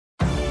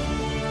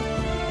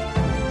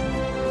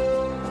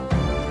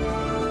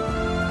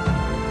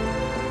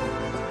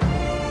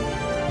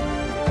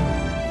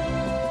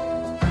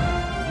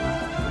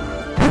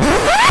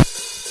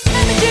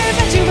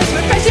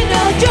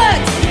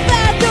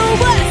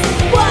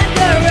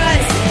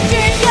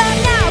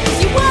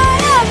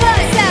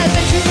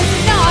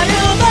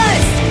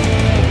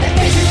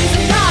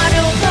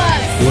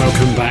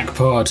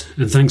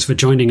and thanks for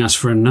joining us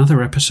for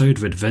another episode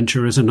of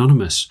Adventurers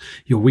Anonymous,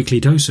 your weekly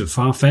dose of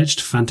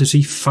far-fetched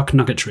fantasy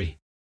fuck-nuggetry.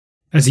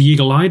 As the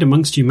eagle-eyed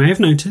amongst you may have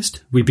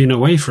noticed, we've been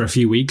away for a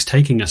few weeks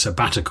taking a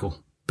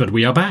sabbatical. But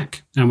we are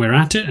back, and we're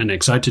at it and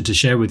excited to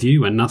share with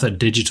you another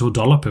digital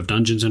dollop of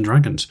Dungeons &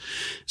 Dragons.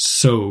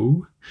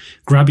 So,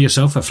 grab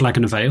yourself a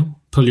flagon of ale,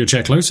 pull your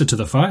chair closer to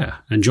the fire,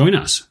 and join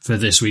us for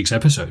this week's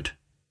episode.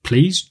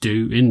 Please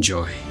do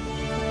enjoy.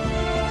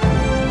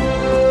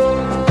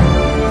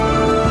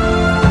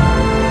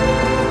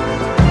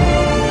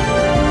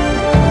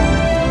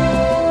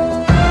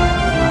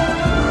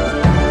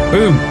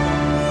 Boom!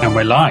 And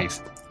we're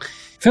live.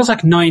 Feels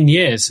like 9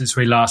 years since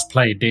we last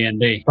played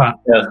D&D, but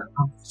I've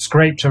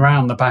scraped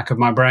around the back of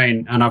my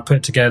brain and I've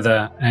put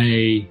together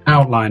a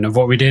outline of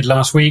what we did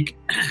last week.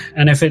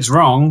 And if it's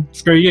wrong,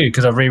 screw you,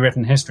 because I've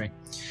rewritten history.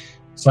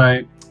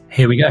 So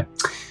here we go.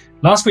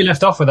 Last we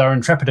left off with our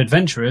intrepid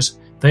adventurers,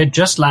 they had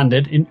just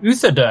landed in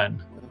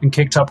Utherdurn and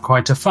kicked up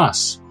quite a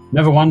fuss.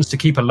 Never ones to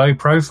keep a low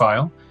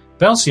profile,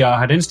 Belciar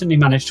had instantly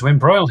managed to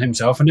embroil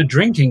himself in a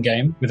drinking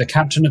game with a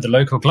captain of the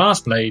local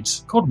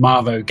Glassblades called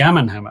Marvo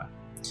Gammonhammer.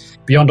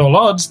 Beyond all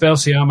odds,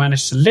 Belciar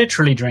managed to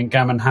literally drink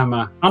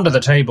Gammonhammer under the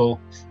table,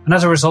 and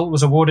as a result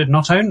was awarded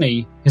not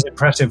only his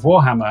impressive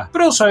warhammer,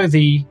 but also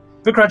the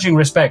begrudging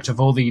respect of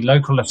all the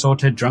local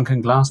assorted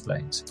drunken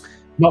Glassblades.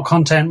 Not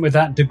content with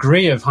that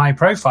degree of high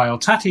profile,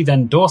 Tatty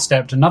then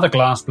doorstepped another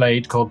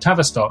Glassblade called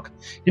Tavistock,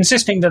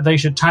 insisting that they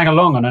should tag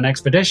along on an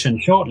expedition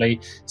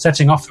shortly,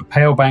 setting off for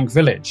Palebank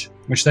Village,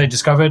 which they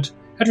discovered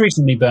had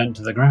recently burnt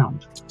to the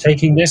ground.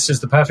 Taking this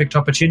as the perfect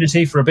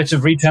opportunity for a bit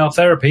of retail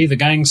therapy, the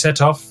gang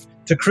set off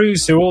to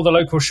cruise through all the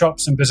local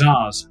shops and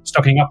bazaars,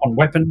 stocking up on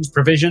weapons,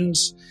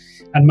 provisions,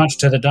 and much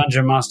to the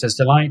Dungeon Master's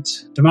delight,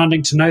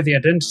 demanding to know the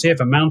identity of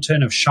a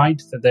mountain of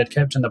shite that they'd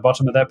kept in the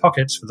bottom of their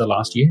pockets for the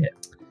last year.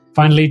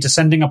 Finally,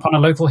 descending upon a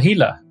local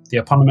healer, the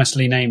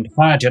eponymously named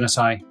Fire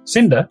Genocide,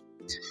 Cinder,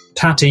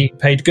 Tatty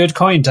paid good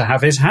coin to have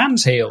his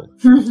hands healed.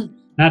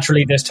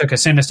 Naturally, this took a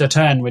sinister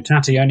turn, with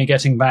Tatty only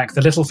getting back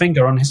the little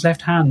finger on his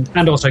left hand,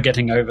 and also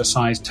getting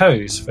oversized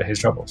toes for his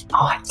troubles. Oh,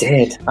 I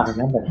did. I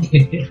remember.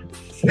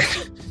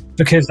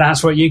 Because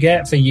that's what you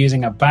get for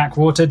using a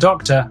backwater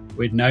doctor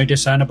with no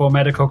discernible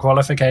medical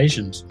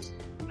qualifications.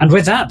 And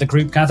with that, the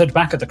group gathered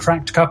back at the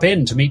Cracked Cup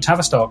Inn to meet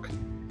Tavistock,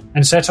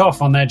 and set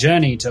off on their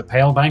journey to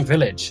Palebank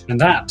Village. And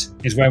that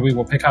is where we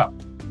will pick up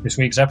this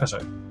week's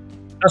episode.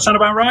 That sound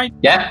about right?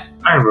 Yeah.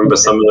 I remember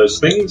some of those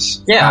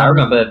things. Yeah, I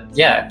remember.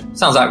 Yeah,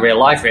 sounds like real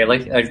life,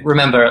 really. I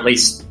remember at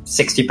least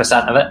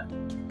 60% of it.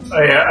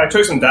 I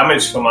took some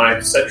damage for my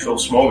sexual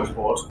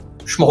smorgasbord.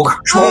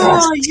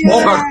 Smorgasbord.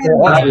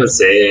 That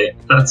was it.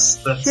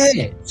 That's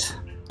Shit.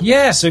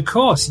 Yes, of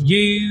course.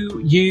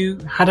 You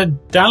had a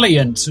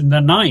dalliance in the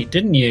night,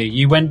 didn't you?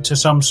 You went to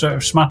some sort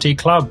of smutty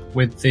club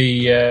with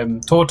the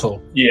Tortle.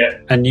 Yeah.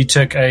 And you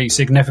took a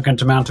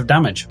significant amount of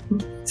damage.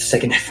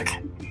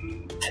 Significant.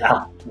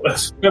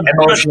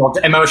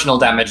 Emotional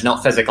damage,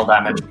 not physical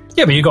damage.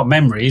 Yeah, but you got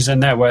memories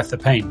and they're worth the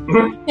pain.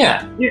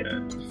 Yeah.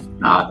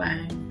 Oh,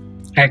 man.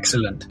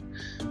 Excellent.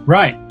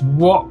 Right,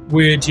 what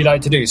would you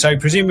like to do? So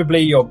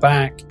presumably you're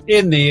back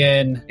in the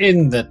inn,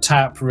 in the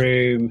tap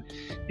room.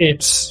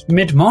 It's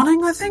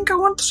mid-morning, I think I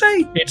want to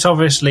say. It's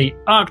obviously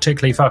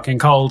arctically fucking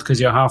cold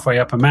because you're halfway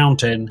up a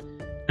mountain.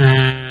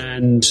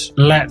 And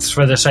let's,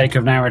 for the sake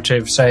of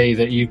narrative, say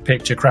that you've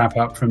picked your crap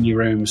up from your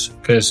rooms,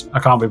 because I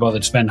can't be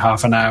bothered to spend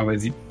half an hour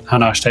with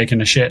Hanash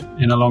taking a shit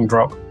in a long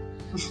drop.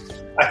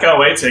 I can't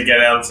wait to get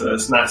out to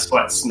this nice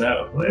wet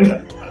snow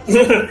later.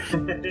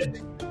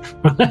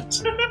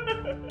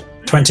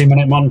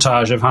 20-minute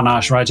montage of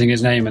Hanash writing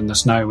his name in the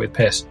snow with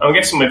piss. I'm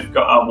guessing we've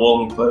got our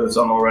warm clothes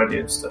on already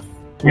and stuff.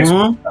 I guess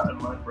we'll put that in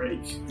my break.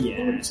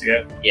 Yeah. To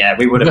go. Yeah,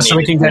 we would have. Just so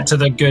we can get to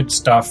the good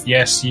stuff.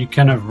 Yes, you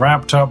kind of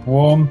wrapped up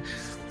warm.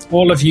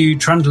 All of you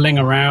trundling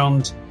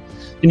around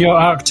in your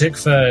Arctic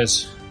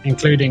furs,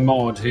 including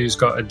Maud, who's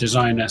got a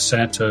designer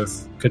set of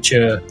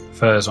couture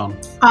furs on.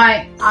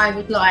 I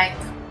would like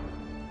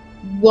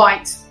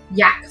white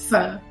yak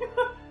fur.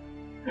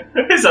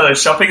 Is that a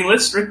shopping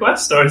list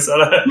request, or is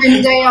that a...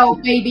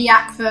 Rindale baby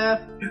yak fur.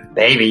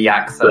 Baby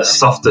yak fur. the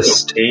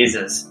softest.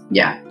 Jesus.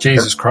 Yeah.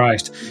 Jesus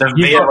Christ. The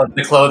veil of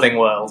the clothing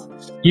world.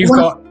 You've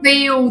got...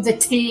 Feel the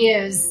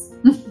tears.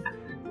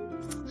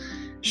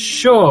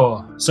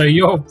 Sure. So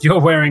you're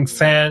wearing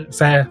fair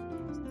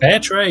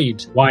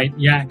trade white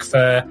yak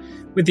fur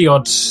with the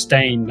odd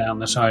stain down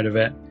the side of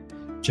it,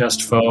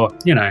 just for,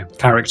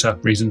 character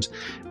reasons.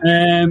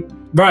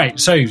 Right.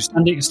 So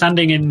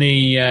standing in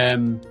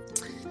the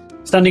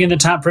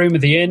tap room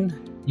of the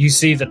inn, you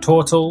see the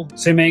Tortle,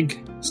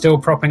 Simig, still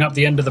propping up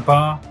the end of the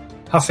bar,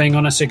 huffing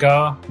on a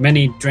cigar,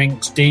 many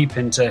drinks deep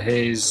into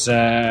his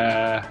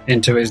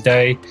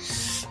day.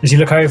 As you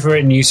look over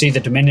it and you see the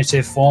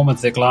diminutive form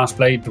of the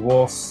Glassblade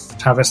dwarf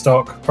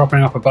Tavistock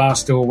propping up a bar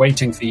stool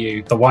waiting for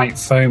you, the white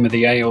foam of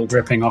the ale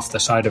dripping off the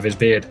side of his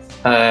beard.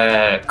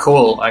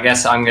 Cool. I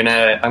guess I'm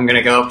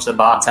gonna go up to the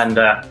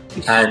bartender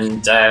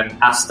and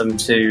ask them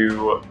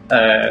to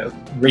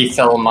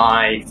refill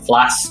my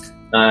flask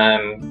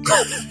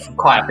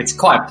Quite happy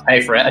to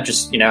pay for it. I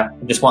just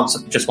want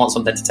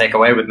something to take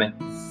away with me.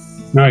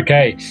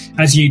 Okay.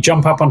 As you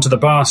jump up onto the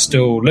bar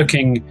stool,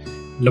 looking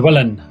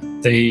Llewellyn,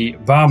 the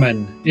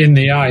barman, in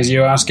the eyes,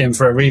 you ask him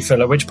for a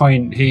refill, at which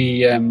point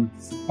he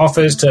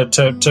offers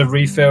to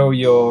refill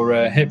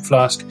your hip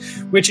flask,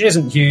 which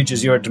isn't huge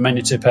as you're a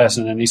diminutive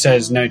person, and he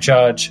says no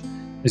charge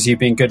as you've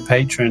been good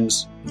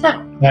patrons.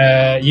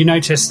 You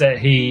notice that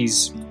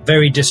he's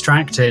very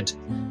distracted,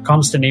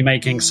 constantly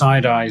making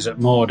side eyes at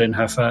Maud in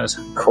her furs.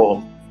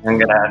 Cool. I'm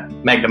gonna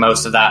make the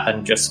most of that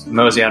and just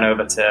mosey on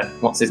over to,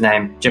 what's his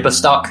name?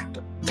 Tavistock.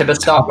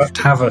 Tavistock.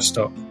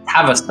 Tavistock.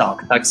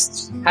 I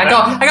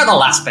got the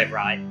last bit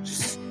right.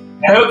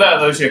 I hope that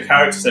was your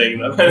character saying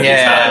that many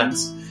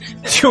times.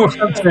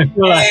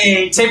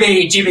 Hey,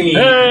 Tibby, Jimmy.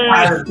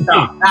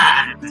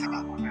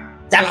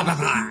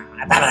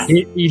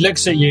 He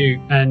looks at you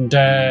and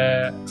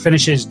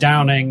finishes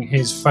downing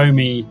his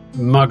foamy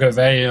mug of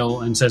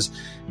ale and says,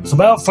 "It's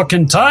about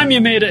fucking time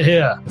you made it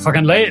here.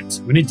 Fucking late.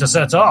 We need to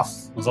set off.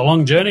 There's a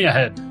long journey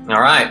ahead."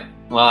 All right.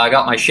 Well, I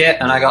got my shit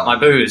and I got my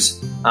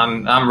booze.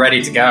 I'm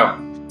ready to go.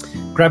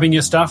 Grabbing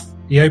your stuff,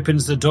 he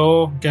opens the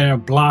door, getting a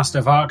blast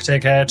of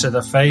Arctic air to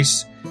the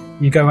face.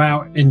 You go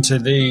out into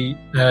the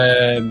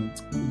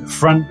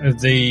front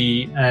of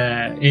the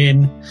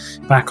inn,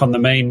 back on the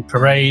main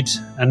parade,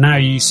 and now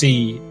you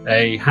see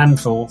a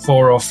handful,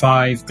 4 or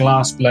 5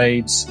 glass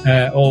blades,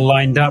 all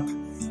lined up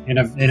in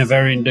a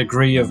varying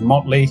degree of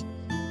motley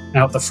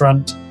out the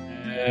front,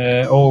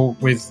 all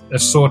with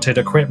assorted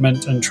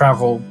equipment and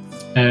travel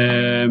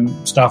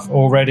stuff,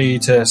 all ready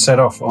to set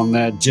off on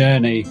their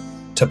journey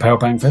to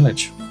Palebank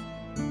Village.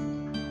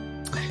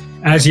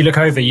 As you look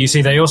over, you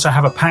see they also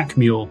have a pack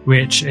mule,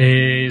 which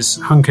is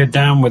hunkered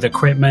down with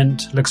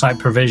equipment, looks like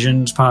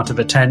provisions, part of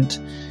the tent.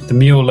 The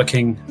mule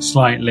looking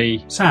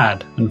slightly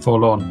sad and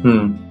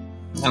forlorn.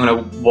 I'm going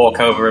to walk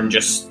over and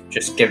just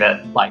give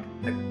it like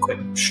a quick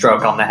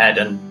stroke on the head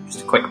and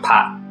just a quick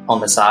pat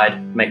on the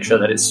side. Make sure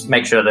that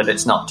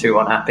it's not too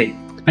unhappy.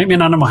 Make me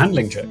an animal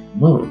handling check.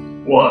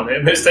 One,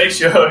 it mistakes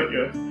your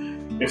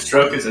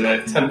stroke is in a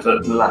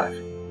template in life.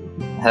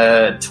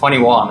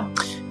 21.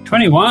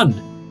 21.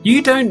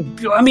 You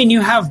don't... I mean,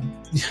 you have...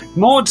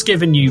 Maud's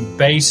given you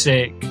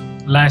basic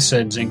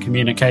lessons in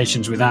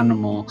communications with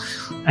animal,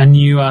 and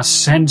you are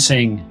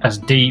sensing a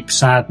deep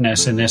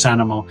sadness in this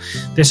animal.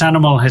 This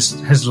animal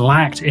has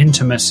lacked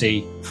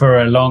intimacy for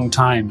a long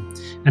time,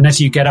 and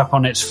as you get up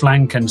on its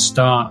flank and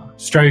start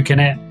stroking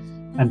it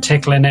and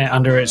tickling it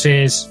under its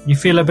ears, you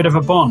feel a bit of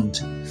a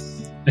bond.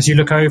 As you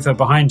look over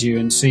behind you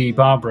and see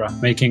Barbara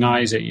making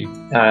eyes at you.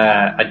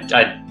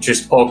 I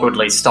just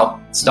awkwardly stop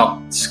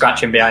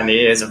scratching behind the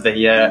ears of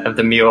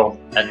the mule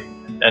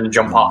and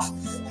jump off.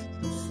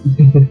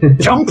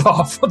 Jump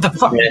off? What the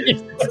fuck? Yeah.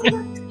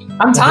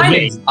 I'm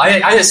tiny.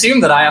 I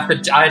assume that I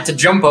had to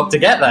jump up to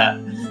get there.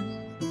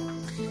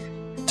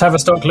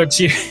 Tavistock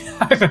looks you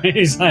over.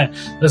 He's like,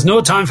 "There's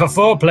no time for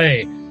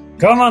foreplay.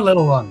 Come on,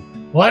 little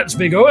one. Let's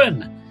be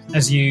going."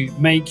 As you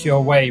make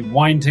your way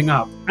winding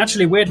up,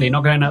 actually weirdly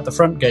not going out the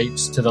front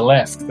gates to the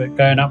left, but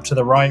going up to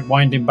the right,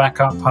 winding back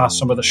up past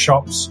some of the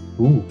shops.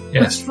 Ooh,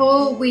 yes.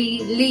 Before we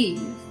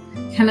leave,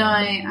 can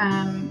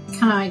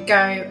I go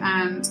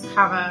and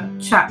have a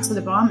chat to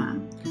the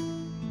barman?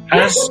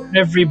 As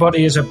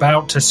everybody is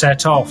about to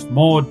set off,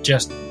 Maud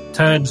just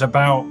turns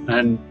about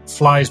and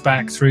flies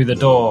back through the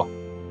door.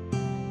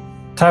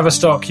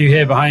 Tavistock, you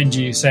hear behind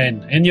you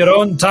saying, "In your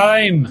own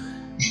time."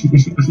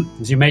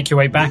 As you make your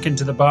way back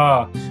into the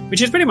bar,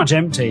 which is pretty much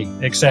empty,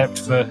 except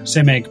for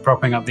Simig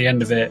propping up the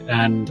end of it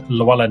and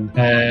Llewellyn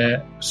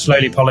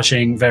slowly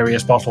polishing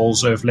various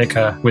bottles of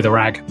liquor with a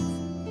rag.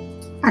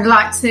 I'd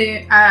like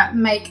to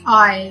make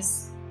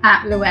eyes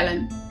at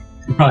Llewellyn.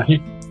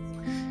 Right.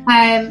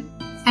 And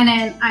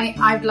then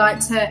I'd like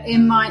to,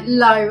 in my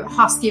low,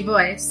 husky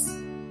voice,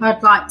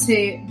 I'd like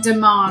to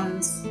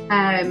demand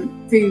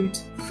food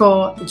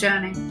for the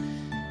journey.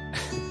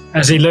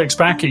 As he looks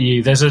back at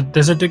you,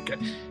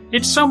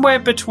 it's somewhere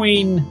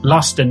between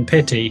lust and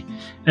pity.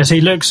 As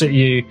he looks at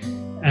you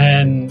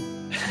and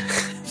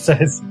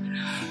says,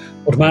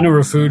 "What manner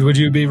of food would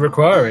you be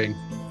requiring?"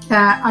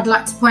 I'd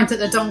like to point at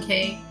the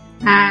donkey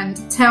and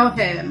tell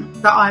him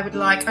that I would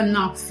like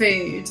enough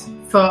food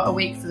for a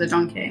week for the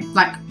donkey,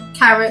 like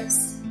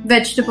carrots,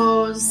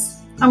 vegetables.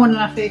 I want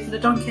enough food for the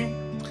donkey.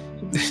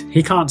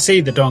 He can't see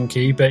the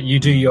donkey, but you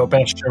do your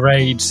best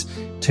charades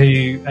to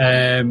you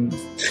made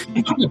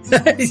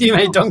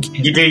donkey.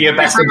 You do your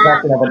best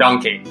impression of a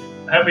donkey.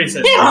 Happy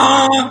to.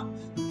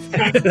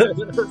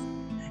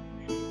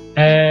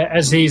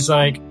 As he's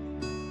like,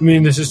 "I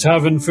mean, this is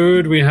tavern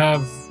food. We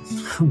have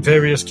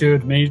various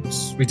cured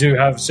meats. We do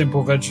have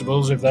simple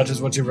vegetables, if that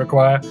is what you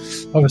require.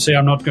 Obviously,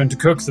 I'm not going to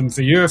cook them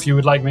for you. If you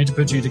would like me to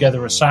put you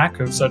together a sack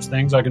of such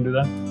things, I can do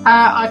that."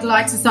 I'd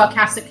like to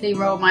sarcastically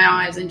roll my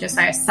eyes and just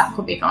say a sack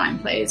would be fine,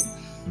 please.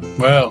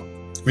 Well,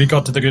 we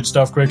got to the good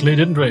stuff quickly,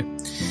 didn't we?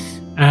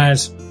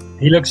 As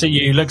he looks at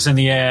you, looks in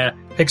the air,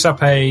 picks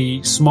up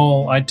a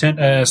small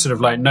sort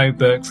of like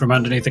notebook from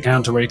underneath the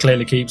counter where he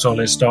clearly keeps all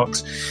his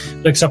stocks,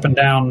 looks up and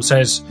down,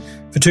 says,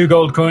 "For 2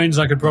 gold coins,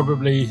 I could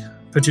probably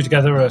put you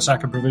together a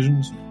sack of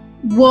provisions."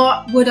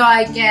 What would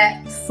I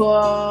get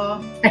for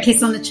a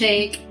kiss on the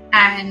cheek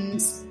and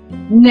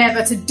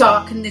never to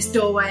darken this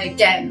doorway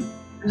again?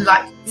 And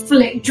like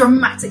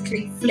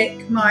dramatically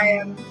flick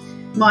my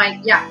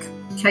yak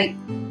cape.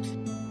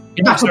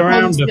 He looks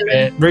around a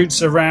bit,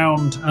 roots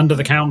around under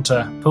the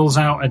counter, pulls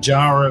out a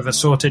jar of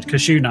assorted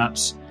cashew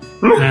nuts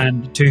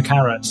and 2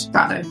 carrots.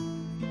 I'm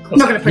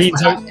not going to push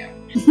my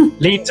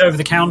leans over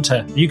the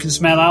counter. You can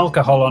smell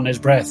alcohol on his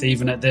breath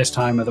even at this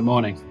time of the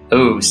morning.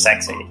 Ooh,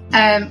 sexy.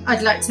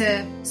 I'd like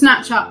to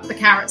snatch up the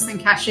carrots and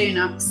cashew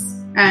nuts,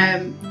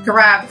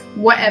 grab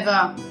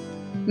whatever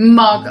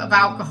mug of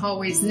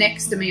alcohol is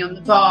next to me on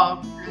the bar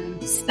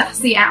and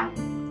sassy out.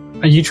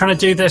 Are you trying to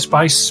do this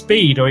by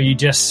speed, or are you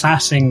just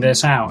sassing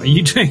this out? Are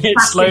you doing it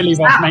slowly?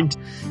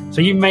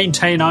 So you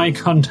maintain eye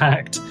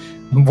contact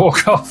and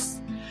walk off.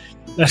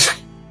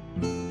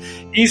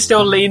 He's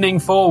still leaning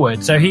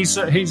forward, so he's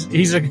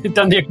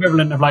done the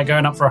equivalent of like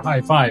going up for a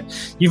high five.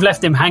 You've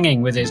left him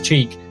hanging with his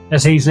cheek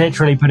as he's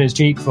literally put his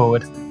cheek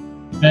forward.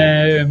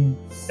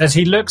 As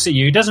he looks at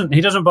you, he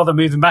doesn't bother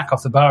moving back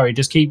off the bar. He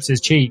just keeps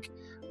his cheek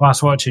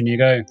whilst watching you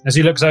go. As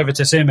he looks over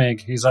to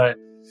Simic, he's like,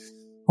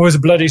 "Always a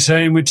bloody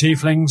same with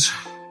tieflings,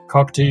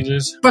 cock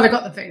teasers." But I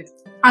got the food.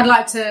 I'd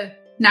like to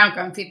now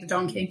go and feed the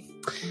donkey.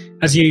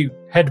 As you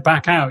head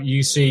back out,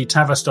 you see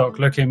Tavistock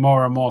looking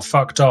more and more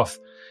fucked off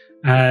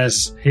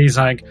as he's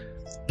like,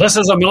 "This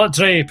is a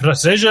military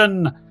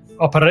precision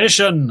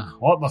operation.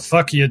 What the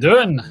fuck are you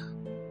doing?"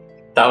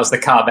 That was the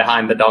car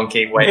behind the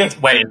donkey waiting to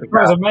That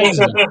was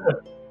amazing.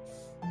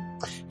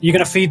 You're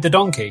going to feed the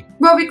donkey?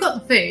 Well, we've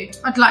got the food.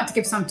 I'd like to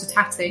give some to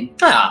Tatty.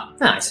 Ah,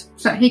 nice.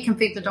 So he can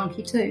feed the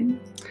donkey too.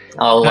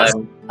 I'll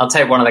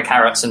take one of the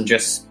carrots and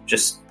just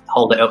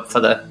hold it up for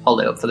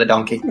the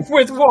donkey.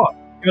 With what?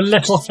 Your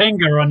little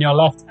finger on your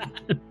left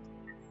hand.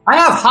 I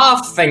have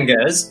half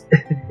fingers.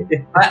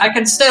 I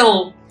can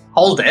still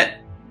hold it.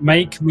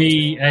 Make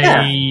me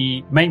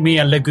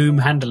a legume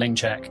handling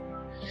check.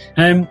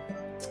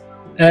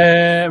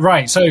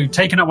 Right, so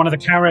taking up one of the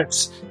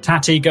carrots,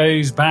 Tatty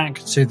goes back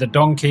to the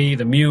donkey,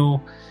 the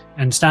mule,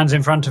 and stands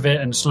in front of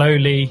it and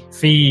slowly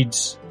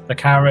feeds the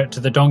carrot to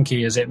the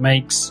donkey as it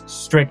makes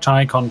strict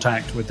eye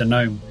contact with the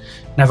gnome,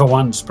 never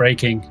once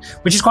breaking,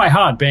 which is quite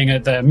hard, being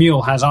that the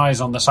mule has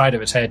eyes on the side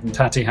of its head and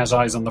Tatty has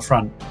eyes on the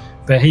front,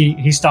 but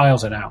he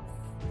styles it out.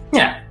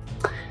 Yeah.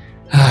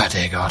 Ah,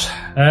 dear God.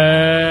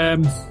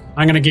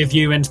 I'm going to give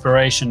you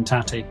inspiration,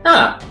 Tatty.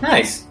 Ah,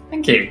 nice.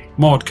 Thank you.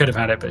 Maud could have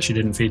had it, but she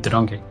didn't feed the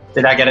donkey.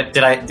 Did I get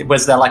it?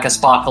 Was there like a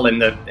sparkle in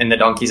the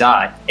donkey's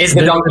eye? Is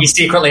the donkey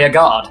secretly a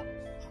god?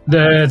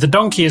 The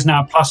donkey is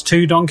now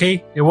 +2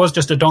 donkey. It was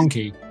just a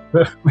donkey.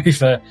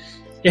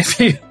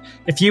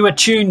 If you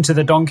attune to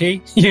the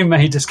donkey, you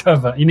may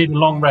discover you need a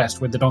long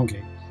rest with the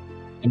donkey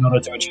in order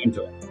to attune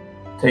to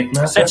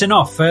it. Setting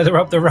off further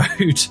up the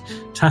road,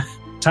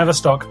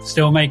 Tavistock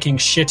still making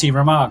shitty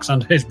remarks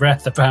under his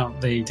breath about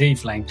the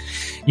tiefling.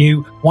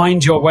 You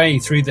wind your way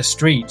through the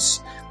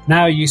streets.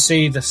 Now you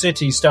see the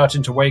city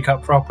starting to wake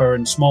up proper,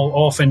 and small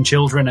orphan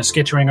children are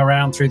skittering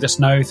around through the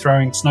snow,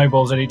 throwing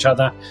snowballs at each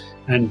other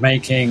and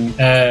making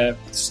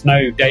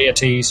snow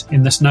deities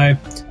in the snow.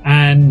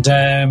 And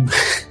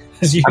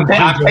as you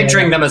I'm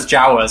picturing them as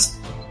Jawas.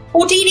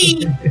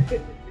 Houdini!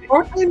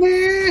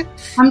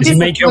 I'm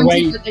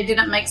disappointed that they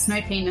didn't make snow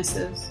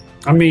penises.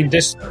 I mean,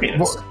 this...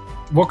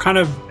 What kind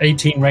of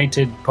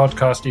 18-rated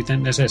podcast do you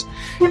think this is?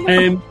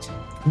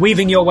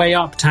 Weaving your way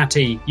up,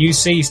 Tatty, you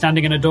see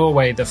standing in a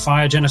doorway the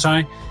fire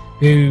genocide,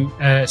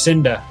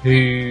 Cinder,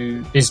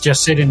 who is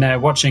just sitting there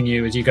watching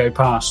you as you go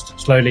past,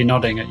 slowly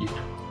nodding at you.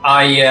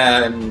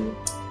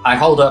 I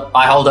hold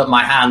up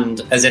my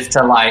hand as if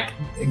to like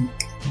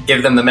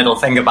give them the middle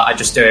finger, but I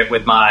just do it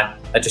with my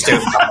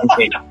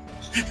finger.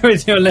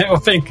 With your little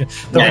finger,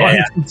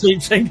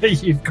 complete finger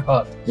you've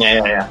got.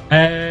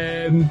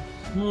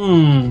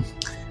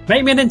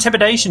 Make me an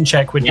intimidation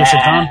check with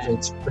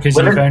disadvantage, because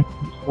you're going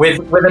with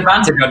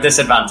advantage or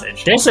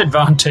disadvantage.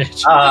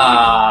 Disadvantage.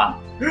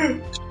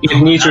 You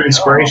can use your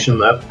inspiration,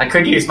 though. I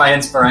could use my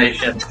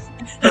inspiration.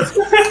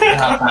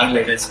 How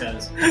badly this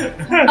goes.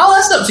 Oh,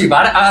 that's not too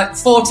bad.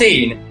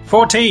 14.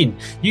 14.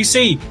 You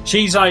see,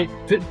 she's like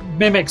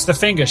mimics the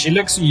finger. She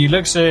looks at you,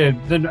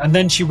 and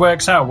then she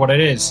works out what it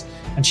is,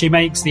 and she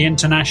makes the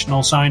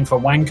international sign for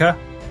wanker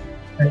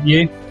at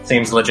you.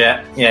 Seems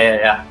legit.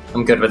 Yeah.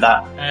 I'm good with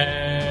that.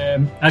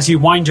 As you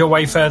wind your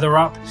way further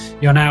up,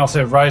 you're now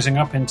sort of rising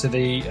up into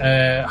the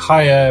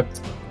higher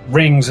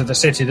rings of the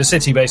city. The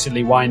city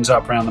basically winds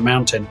up around the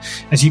mountain.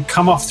 As you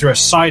come off through a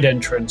side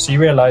entrance, you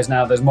realise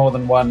now there's more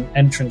than one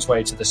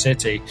entranceway to the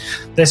city.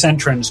 This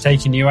entrance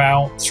taking you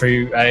out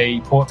through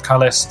a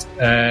portcullis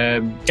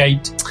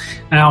gate,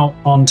 out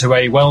onto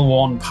a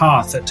well-worn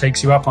path that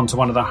takes you up onto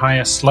one of the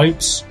highest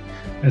slopes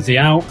of the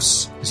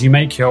Alps. As you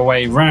make your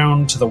way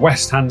round to the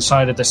west-hand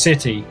side of the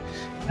city,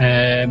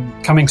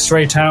 coming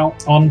straight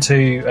out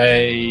onto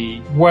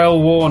a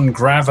well-worn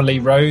gravelly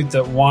road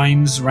that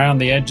winds around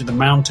the edge of the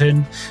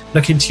mountain.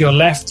 Looking to your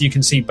left, you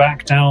can see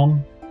back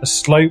down the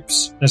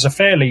slopes. There's a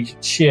fairly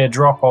sheer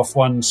drop off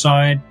one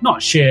side.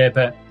 Not sheer,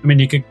 but I mean,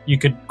 you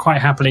could quite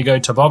happily go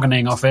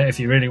tobogganing off it if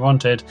you really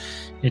wanted.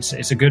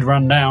 It's a good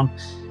run down.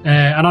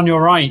 And on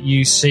your right,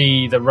 you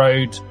see the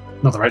road.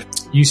 Not the road.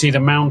 You see the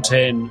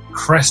mountain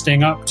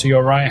cresting up to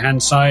your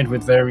right-hand side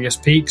with various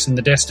peaks in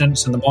the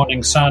distance and the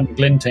morning sun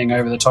glinting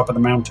over the top of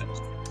the mountain.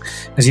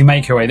 As you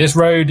make your way, this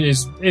road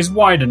is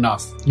wide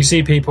enough. You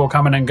see people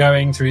coming and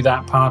going through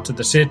that part of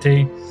the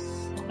city,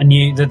 and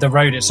the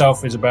road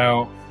itself is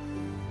about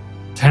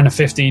 10 or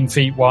 15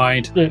 feet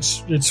wide.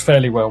 It's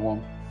fairly well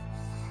worn.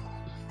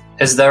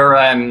 Is there,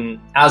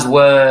 as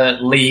we're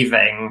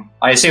leaving,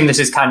 I assume this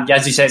is kind of,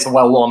 as you say, it's a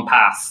well-worn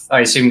path.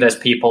 I assume there's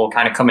people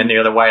kind of coming the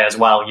other way as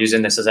well,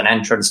 using this as an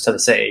entrance to the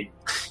city.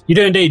 You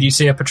do indeed. You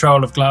see a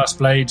patrol of glass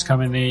blades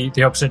coming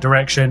the opposite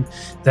direction.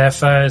 Their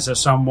furs are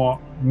somewhat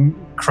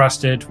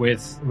crusted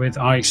with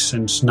ice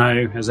and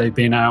snow as they've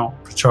been out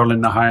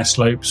patrolling the higher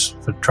slopes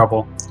for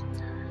trouble.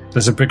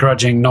 There's a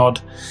begrudging nod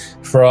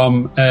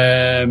from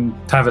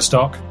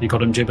Tavistock. You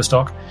called him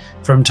Gibberstock.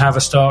 From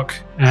Tavistock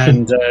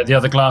and the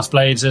other glass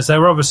blades, as they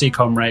were obviously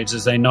comrades,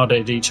 as they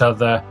nodded at each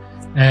other.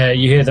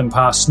 You hear them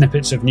pass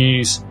snippets of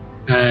news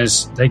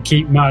as they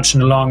keep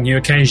marching along. You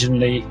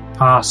occasionally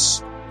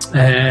pass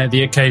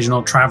the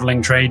occasional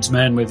travelling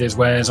tradesman with his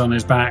wares on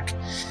his back.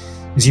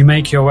 As you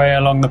make your way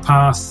along the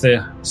path,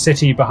 the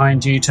city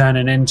behind you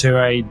turning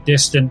into a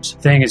distant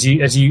thing. As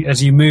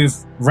you move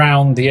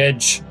round the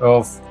edge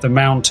of the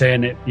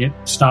mountain, it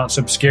starts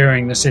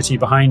obscuring the city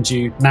behind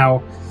you.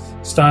 Now,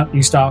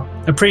 you start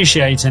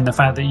appreciating the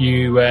fact that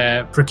you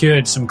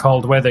procured some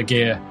cold weather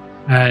gear,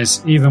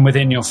 as even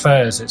within your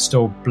furs, it's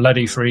still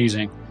bloody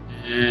freezing.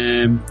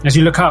 As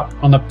you look up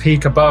on the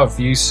peak above,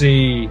 you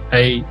see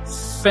a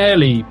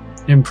fairly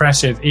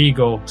impressive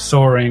eagle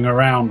soaring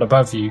around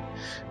above you,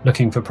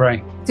 looking for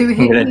prey. Do we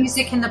hear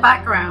music in the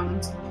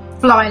background?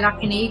 Fly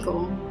Like an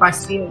Eagle by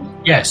Seal.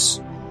 Yes.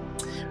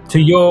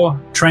 To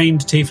your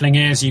trained tiefling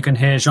ears, you can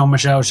hear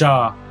Jean-Michel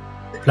Jarre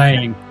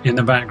playing in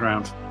the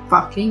background.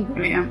 Fucking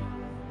brilliant.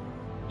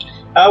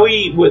 Are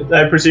we?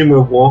 I presume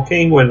we're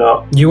walking. We're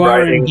not. You are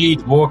riding.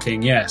 indeed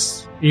walking.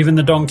 Yes, even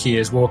the donkey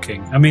is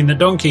walking. I mean, the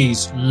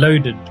donkey's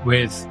loaded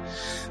with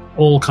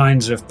all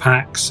kinds of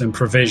packs and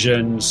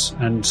provisions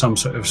and some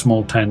sort of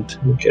small tent.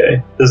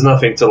 Okay. There's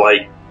nothing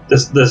to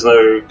There's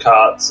no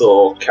carts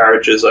or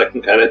carriages I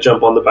can kind of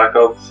jump on the back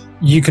of.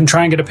 You can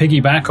try and get a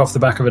piggyback off the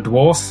back of a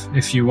dwarf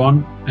if you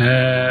want.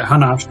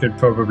 Hanash could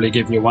probably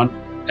give you one.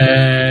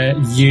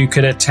 You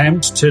could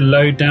attempt to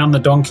load down the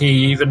donkey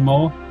even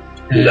more.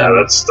 No,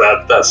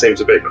 that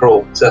seems a bit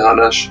cruel to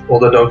Hanash or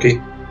the donkey.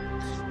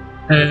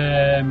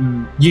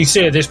 You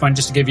see at this point,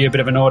 just to give you a bit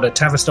of an order,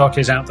 Tavistock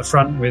is out the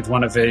front with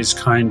one of his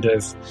kind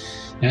of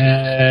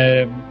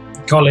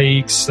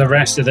colleagues. The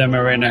rest of them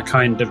are in a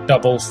kind of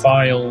double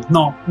file,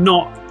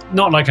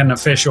 not like an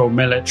official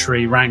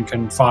military rank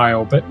and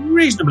file, but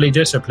reasonably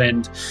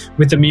disciplined,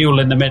 with the mule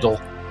in the middle,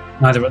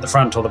 neither at the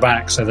front or the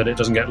back, so that it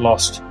doesn't get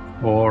lost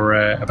or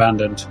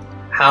abandoned.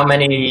 How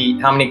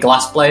many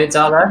glass blades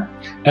are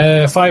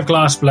there? 5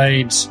 glass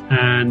blades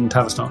and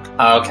Tavistock.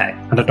 Oh, okay.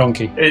 And a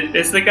donkey.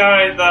 Is the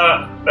guy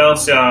that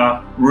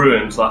Belsiar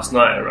ruined last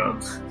night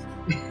around?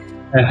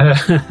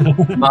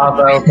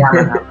 Marvo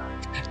Gannon.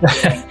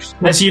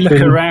 As you look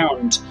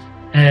around,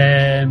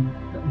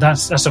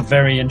 that's a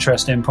very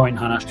interesting point,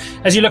 Hanash.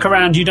 As you look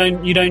around, you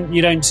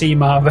don't see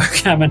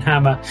Marvo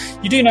Hammer.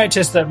 You do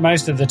notice that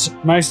most of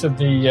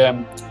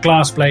the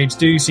glass blades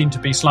do seem to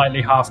be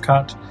slightly half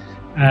cut,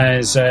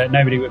 as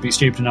nobody would be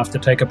stupid enough to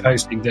take a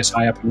posting this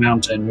high up a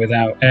mountain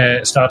without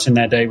starting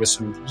their day with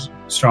some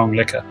strong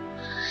liquor.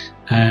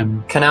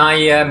 Can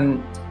I?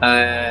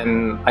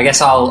 I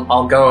guess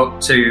I'll go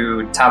up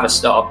to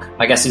Tavistock.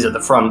 I guess he's at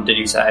the front. Did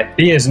you say?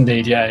 He is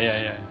indeed.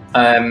 Yeah.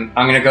 I'm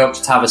going to go up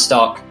to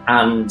Tavistock,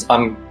 and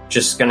I'm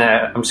just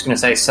gonna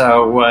say.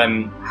 So,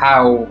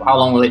 how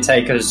long will it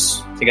take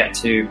us to get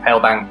to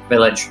Palebank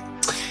Village?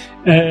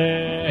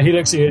 He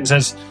looks at you and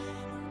says,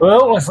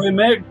 "Well, if we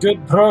make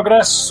good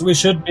progress, we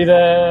should be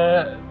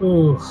there.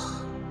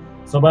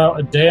 It's about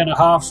a day and a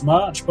half's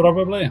march,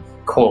 probably."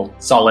 Cool,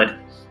 solid.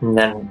 And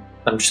then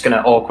I'm just going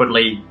to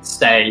awkwardly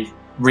stay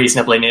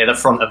reasonably near the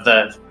front of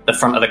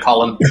the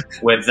column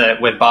with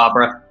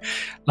Barbara,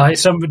 like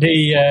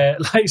somebody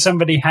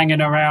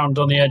hanging around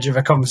on the edge of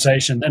a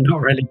conversation. They're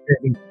not really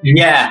giving you.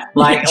 Yeah,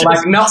 like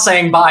not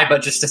saying bye,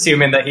 but just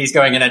assuming that he's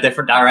going in a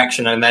different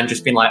direction, and then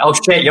just being like, "Oh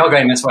shit, you're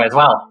going this way as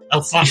well."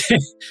 Oh fuck. Do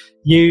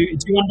you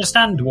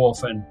understand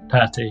Dwarfen,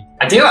 Tatty?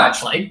 I do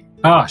actually.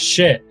 Oh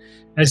shit.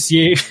 As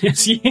you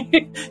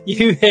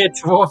hear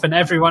Dwarfen,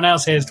 everyone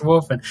else hears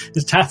Dwarfen.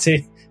 As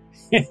Tatty,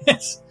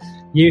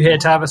 you hear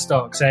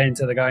Tavistock saying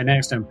to the guy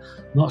next to him,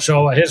 "Not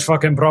sure what his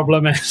fucking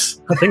problem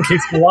is. I think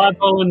he's more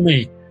eyeball than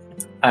me."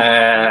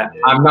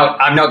 I'm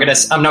not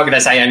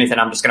gonna say anything.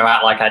 I'm just gonna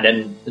act like I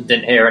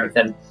didn't hear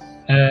anything.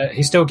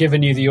 He's still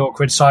giving you the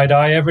awkward side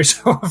eye every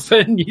so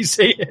often. You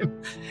see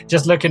him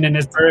just looking in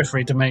his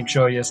periphery to make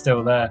sure you're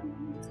still there.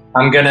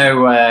 I'm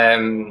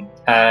gonna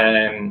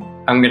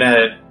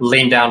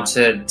lean down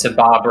to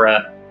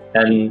Barbara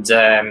and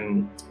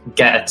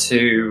get her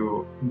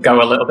to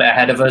go a little bit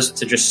ahead of us,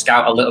 to just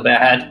scout a little bit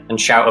ahead and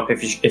shout up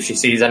if she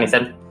sees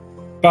anything.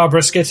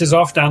 Barbara skitters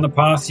off down the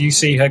path. You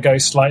see her go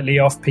slightly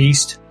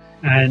off-piste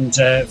and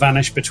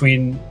vanish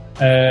between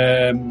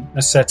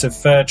a set of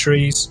fir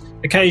trees.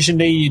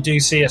 Occasionally you do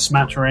see a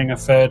smattering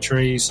of fir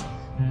trees.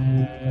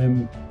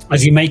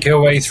 As you make your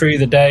way through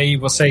the day,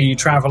 we'll say you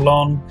travel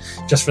on.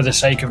 Just for the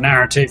sake of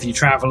narrative, you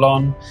travel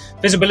on.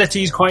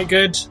 Visibility is quite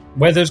good.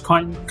 Weather's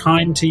quite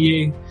kind to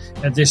you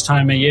at this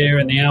time of year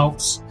in the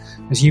Alps.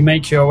 As you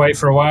make your way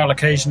for a while,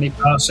 occasionally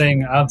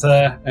passing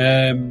other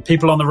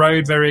people on the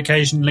road, very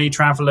occasionally,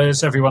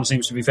 travellers. Everyone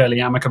seems to be fairly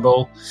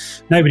amicable.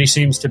 Nobody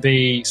seems to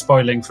be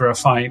spoiling for a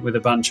fight with a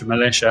bunch of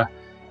militia.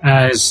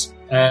 As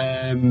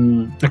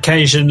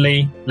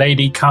occasionally,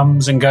 lady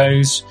comes and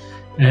goes.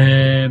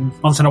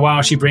 Once in a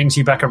while, she brings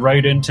you back a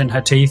rodent in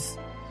her teeth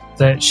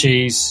that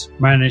she's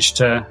managed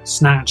to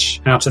snatch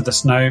out of the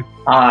snow.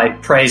 I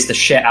praise the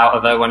shit out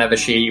of her whenever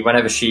she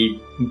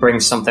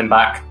brings something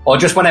back, or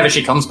just whenever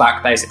she comes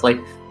back. Basically,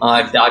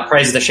 I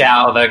praise the shit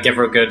out of her. Give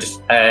her a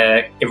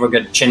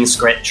good chin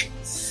scritch.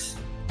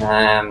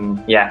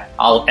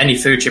 Any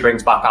food she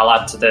brings back, I'll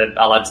add to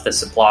the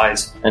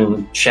supplies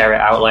and share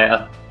it out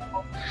later.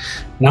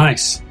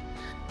 Nice.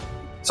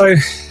 So,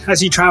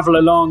 as you travel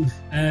along,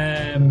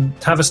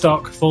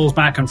 Tavistock falls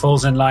back and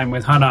falls in line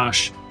with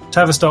Hanash.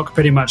 Tavistock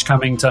pretty much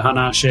coming to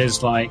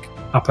Hanash's,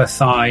 upper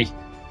thigh.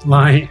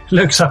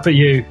 Looks up at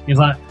you. He's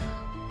like,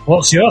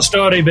 "What's your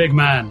story, big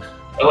man?"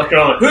 I look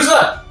around, who's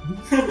that?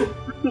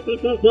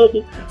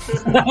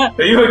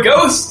 Are you a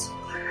ghost?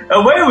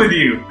 Away with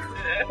you!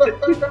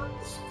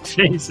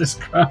 Jesus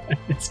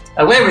Christ.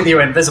 Away with you,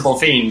 invisible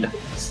fiend.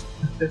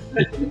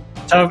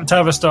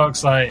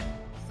 Tavistock's like,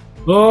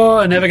 "Oh,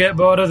 I never get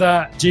bored of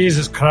that.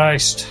 Jesus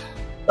Christ."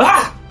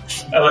 Ah!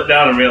 I look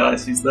down and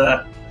realise he's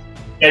there.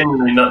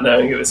 Genuinely not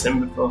knowing it was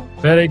him before.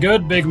 Very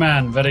good, big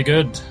man, very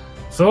good.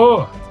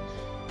 So,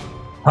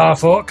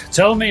 half-orc,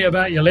 tell me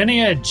about your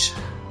lineage.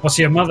 Was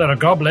your mother a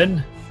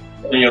goblin?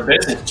 None of your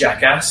business,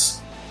 jackass.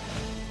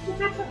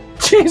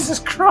 Jesus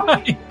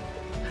Christ.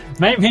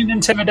 Make me an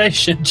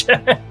intimidation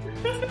check.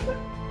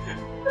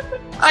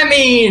 I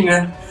mean,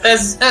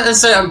 there's at a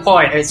certain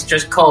point, it's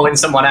just calling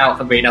someone out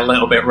for being a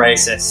little bit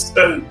racist.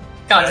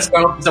 Can't just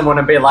go up to someone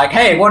and be like,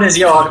 "Hey, what is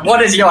your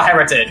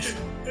heritage?"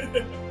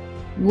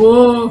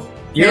 Whoa.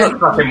 You look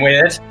fucking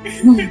weird.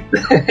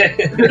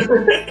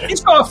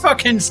 He's got a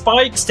fucking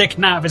spike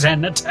sticking out of his head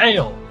and a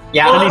tail.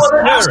 Yeah, and he's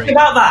ask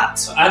about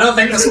that. I don't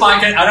think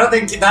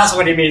that's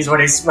what he means when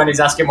he's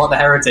asking what the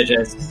heritage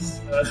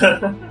is.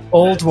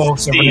 All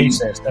dwarves are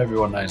racist.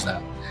 Everyone knows that.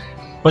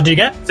 What did you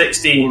get?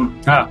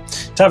 16.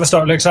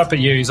 Tavistock looks up at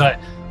you. He's like,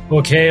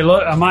 "Okay,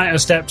 look, I might have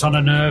stepped on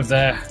a nerve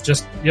there.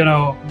 Just,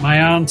 my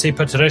auntie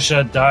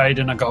Patricia died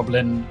in a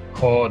goblin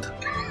horde."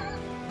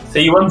 So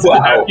you want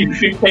to you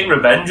should take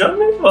revenge on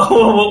me?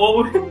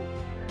 What?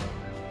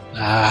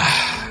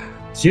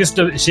 She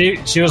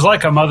was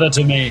like a mother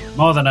to me,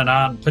 more than an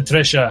aunt.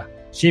 Patricia.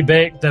 She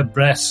baked the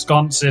best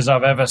sconces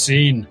I've ever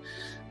seen.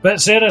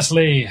 But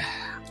seriously,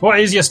 what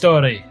is your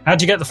story?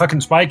 How'd you get the fucking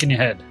spike in your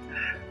head?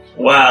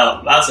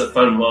 Well, that's a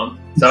fun one.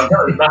 So I've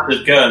got this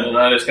massive gun, and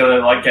I'm just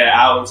gonna get it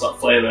out and start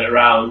flaming it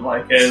around,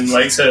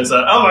 so it's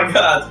like, oh my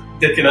god,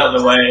 dicking out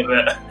of the way of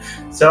it.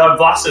 So I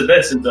blasted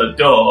this into a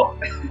door,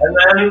 and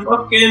then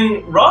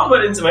fucking rod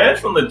went into my head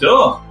from the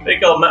door,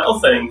 big old metal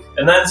thing,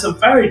 and then some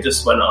fairy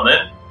just went on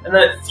it, and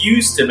then it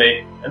fused to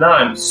me, and now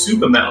I'm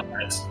super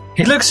metalhead.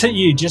 He looks at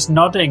you, just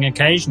nodding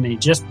occasionally,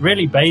 just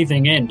really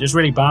bathing in, just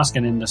really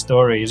basking in the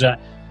story. He's like,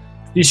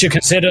 "You should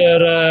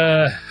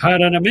consider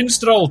hiring a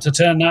minstrel to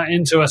turn that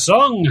into a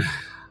song.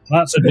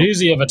 That's a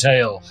doozy of a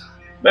tale."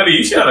 Maybe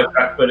you should have a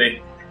crack,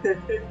 buddy.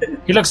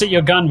 He looks at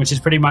your gun, which is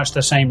pretty much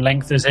the same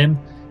length as him.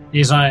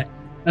 He's like,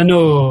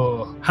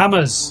 "No,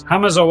 hammers.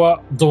 Hammers are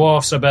what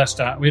dwarfs are best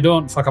at. We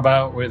don't fuck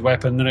about with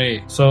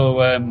weaponry. So,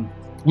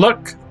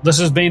 look, this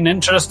has been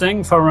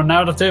interesting from a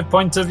narrative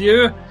point of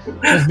view.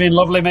 It's been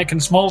lovely making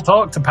small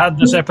talk to pad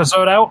this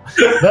episode out.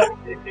 But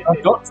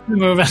I've got to be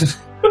moving."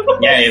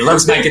 Yeah, he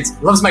loves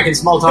making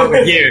small talk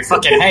with you. He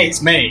fucking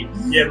hates me.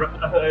 Yeah,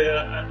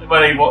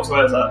 when he walks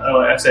away,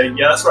 I say,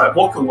 "Yeah, that's right,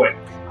 walk away."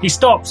 He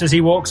stops as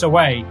he walks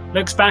away,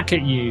 looks back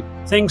at you,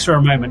 thinks for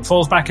a moment,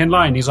 falls back in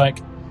line. He's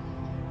like,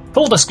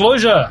 "Full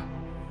disclosure,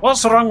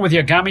 what's wrong with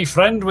your gammy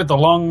friend with the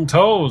long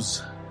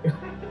toes?"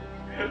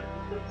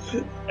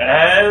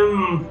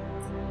 How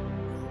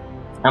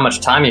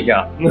much time you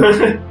got?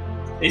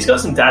 He's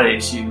got some daddy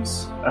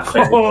issues, I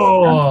think.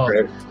 Oh,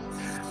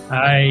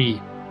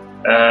 aye.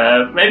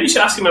 Maybe you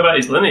should ask him about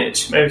his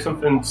lineage. Maybe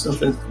something to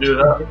do with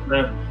that.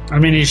 No. I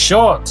mean, he's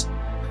short.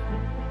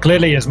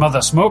 Clearly his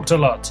mother smoked a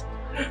lot.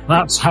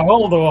 That's how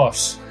all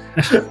dwarfs.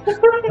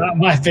 That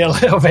might be a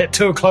little bit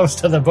too close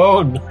to the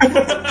bone.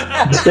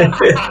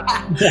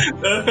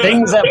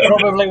 Things that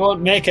probably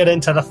won't make it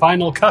into the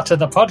final cut of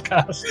the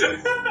podcast.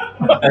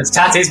 As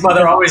Tatty's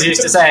mother always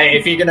used to say,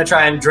 if you're going to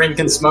try and drink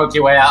and smoke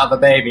your way out of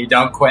a baby,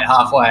 don't quit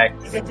halfway.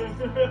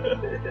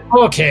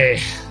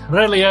 Okay,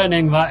 really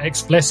earning that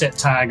explicit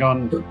tag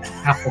on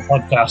Apple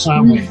Podcasts,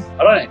 aren't we?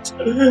 All right.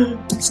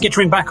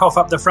 Skittering back off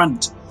up the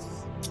front.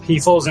 He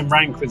falls in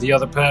rank with the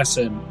other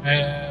person.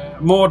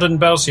 Maud and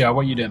Belsiar,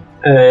 what are you doing?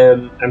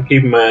 I'm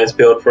keeping my eyes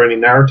peeled for any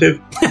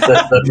narrative.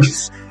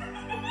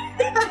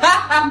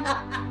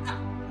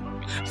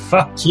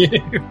 Fuck you.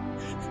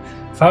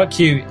 Fuck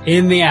you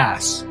in the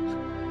ass.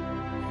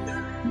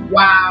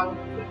 Wow.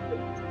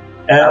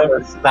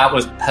 That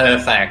was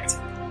perfect.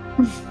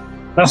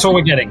 That's all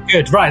we're getting.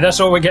 Good. Right, that's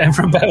all we're getting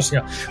from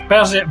Belsiar.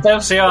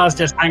 Belsiar is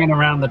just hanging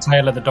around the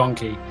tail of the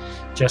donkey,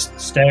 just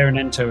staring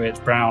into its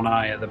brown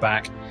eye at the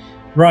back.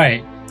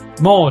 Right.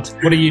 Maud,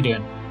 what are you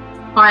doing?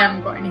 I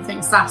haven't got anything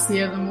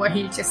sassier than what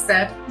he just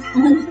said.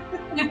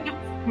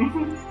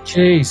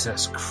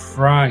 Jesus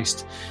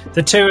Christ.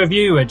 The two of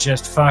you are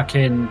just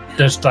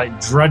just like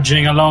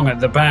drudging along at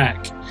the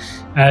back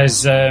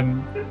as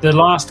the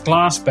last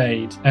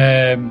Glassbade,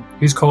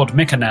 who's called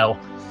Mikanel,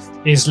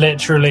 is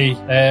literally,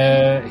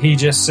 he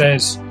just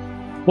says,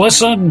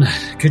 listen,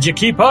 could you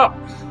keep up?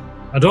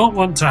 I don't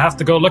want to have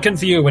to go looking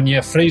for you when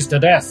you freeze to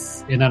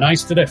death in an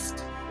ice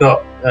drift.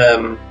 No,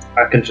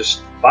 I can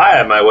just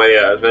fire my way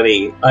out of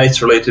any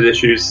ice-related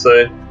issues,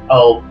 so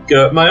I'll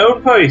go at my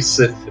own pace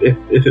if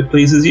it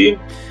pleases you.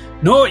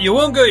 No, you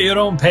won't go at your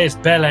own pace,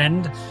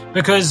 Bellend,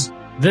 because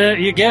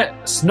you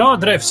get snow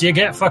drifts, you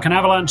get fucking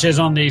avalanches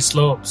on these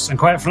slopes, and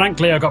quite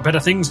frankly, I've got better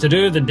things to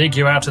do than dig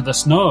you out of the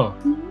snow.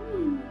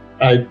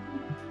 I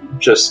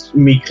just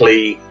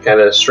meekly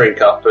kind of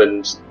shrink up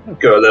and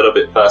go a little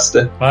bit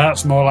faster.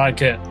 That's more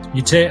like it.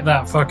 You take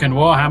that fucking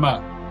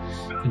Warhammer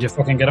and you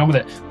fucking get on with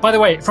it. By the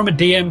way, from a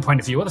DM point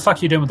of view, what the fuck are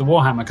you doing with the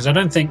Warhammer? Because I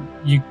don't think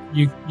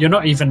you're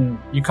not even,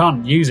 you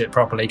can't use it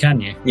properly, can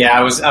you? Yeah,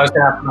 I was going to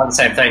ask about the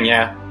same thing,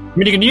 yeah. I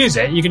mean, you can use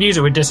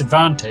it with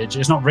disadvantage.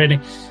 It's not really...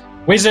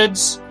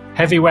 Wizards,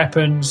 heavy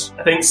weapons...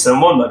 I think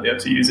someone might be able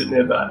to use it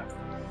nearby.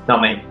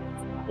 Not me.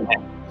 Okay.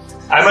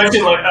 I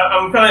imagine,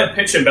 I'm kind of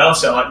picturing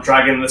Belsiar,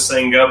 dragging this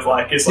thing up,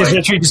 it's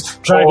literally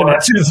just dragging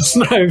it through the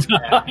snow.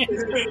 Yeah.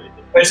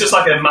 It's just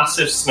like a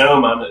massive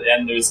snowman at the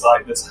end who's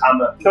like this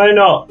hammer. Can I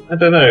not? I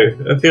don't know.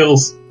 It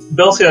feels...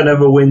 Belsiar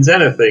never wins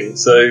anything,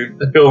 so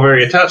I feel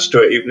very attached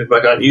to it, even if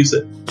I can't use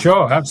it.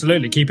 Sure,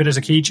 absolutely. Keep it as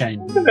a keychain.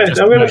 I'm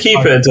going to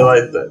keep it until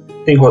I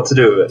think what to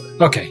do with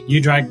it. Okay,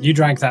 you drag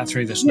that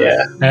through the snow.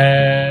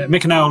 Yeah.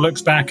 Mikanel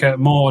looks back at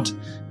Maud.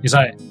 He's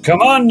like, come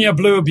on, you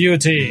blue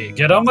beauty.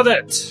 Get on with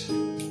it.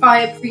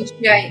 I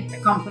appreciate the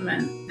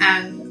compliment,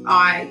 and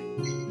I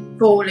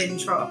fall in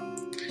trot.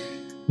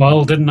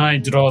 Well, didn't I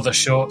draw the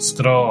short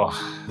straw?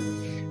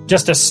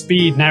 Just a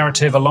speed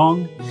narrative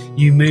along.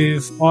 You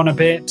move on a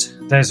bit.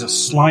 There's a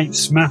slight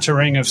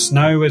smattering of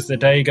snow as the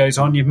day goes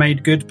on. You've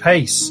made good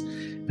pace.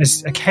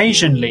 As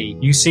occasionally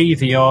you see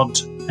the odd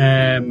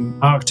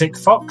Arctic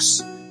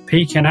fox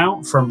peeking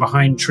out from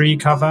behind tree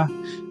cover,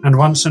 and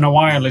once in a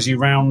while as you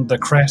round the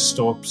crest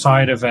or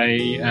side of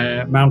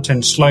a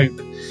mountain slope,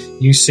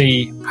 you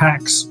see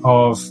packs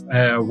of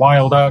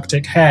wild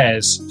Arctic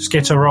hares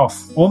skitter off,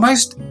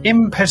 almost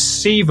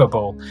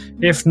imperceivable,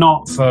 if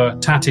not for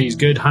Tatty's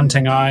good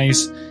hunting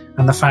eyes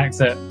and the fact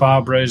that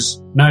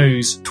Barbara's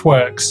nose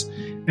twerks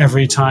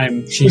every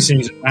time she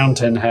sees a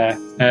mountain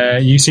hare.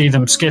 You see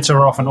them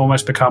skitter off and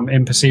almost become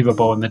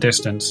imperceivable in the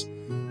distance.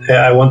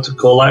 Yeah, I want to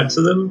call out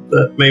to them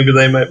that maybe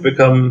they might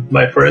become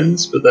my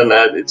friends, but then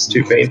it's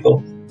too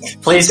painful.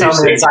 Please tell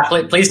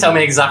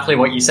me exactly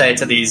what you say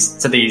to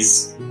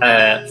these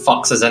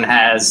foxes and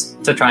hares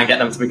to try and get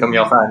them to become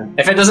your friend.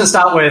 If it doesn't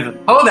start with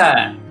 "Oh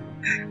there,"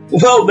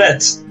 well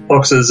met,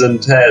 foxes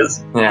and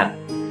hares. Yeah.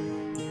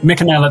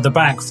 Mikanel at the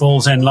back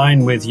falls in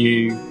line with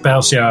you,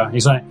 Belsiar.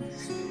 He's like,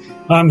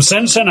 I'm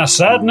sensing a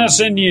sadness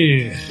in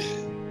you.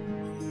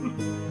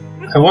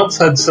 I once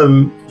had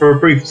for a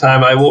brief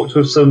time, I walked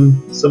with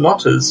some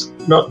otters.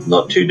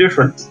 Not too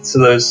different to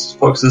those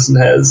foxes and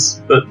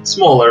hares, but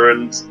smaller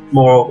and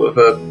more of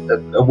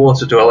a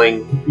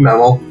water-dwelling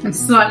mammal. And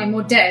slightly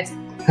more dead.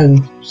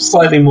 And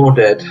slightly more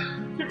dead.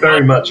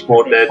 Very much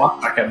more dead.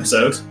 Back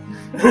episode.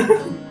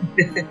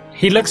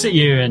 He looks at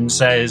you and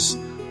says,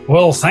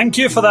 well, thank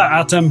you for that,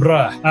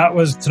 Attenborough. That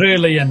was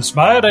truly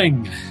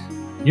inspiring.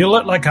 You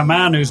look like a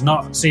man who's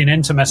not seen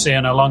intimacy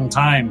in a long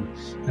time.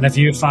 And if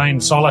you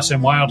find solace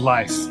in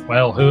wildlife,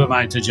 well, who am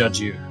I to judge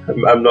you?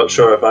 I'm not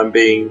sure if I'm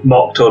being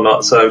mocked or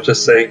not, so I'm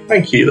just saying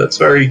thank you. That's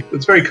very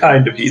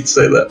kind of you to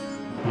say that.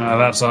 Oh,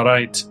 that's all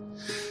right.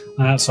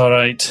 That's all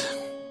right.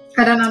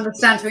 I don't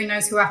understand who he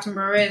knows who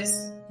Attenborough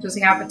is. Does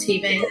he have a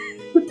TV?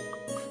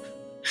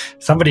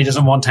 Somebody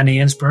doesn't want any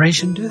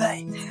inspiration, do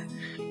they?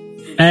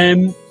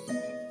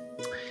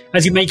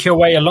 As you make your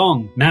way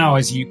along, now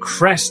as you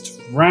crest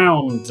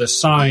round the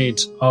side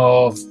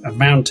of a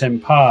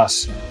mountain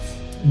pass,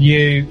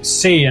 you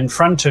see in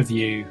front of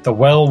you the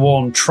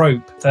well-worn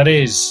trope that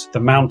is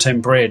the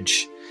mountain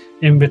bridge.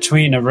 in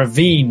between a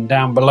ravine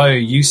down below,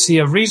 you see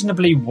a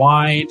reasonably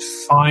wide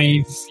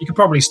you could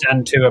probably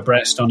stand 2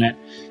 abreast on it,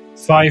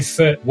 5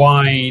 foot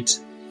wide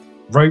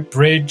rope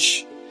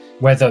bridge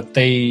where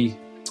the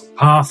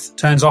path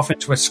turns off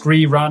into a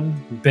scree run,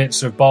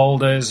 bits of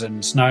boulders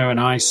and snow and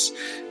ice,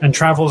 and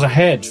travels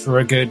ahead for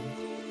a good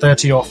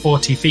 30 or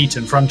 40 feet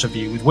in front of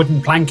you with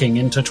wooden planking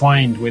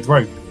intertwined with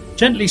rope,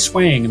 gently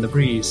swaying in the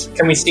breeze.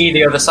 Can we see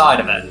the other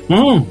side of it?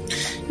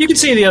 You can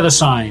see the other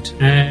side.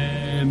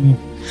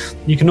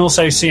 You can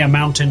also see a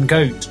mountain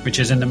goat, which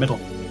is in the middle.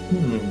 I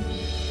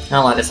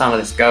don't like the sound of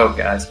this goat,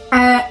 guys.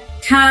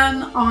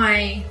 Can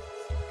I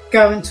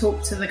go and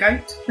talk to the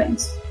goat,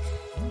 please?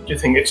 Do you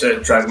think it's a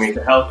drag me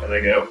to hell kind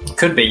of goat?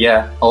 Could be,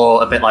 yeah.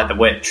 Or a bit like The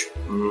Witch.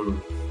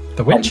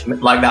 The Witch?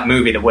 Like that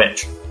movie, The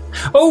Witch.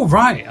 Oh,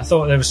 right. I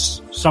thought there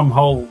was some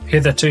whole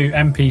hitherto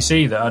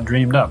NPC that I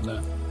dreamed up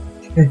there.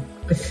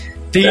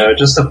 No,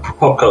 just a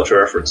pop culture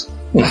reference.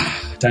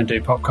 Don't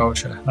do pop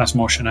culture. That's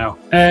more Chanel.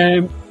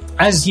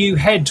 As you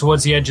head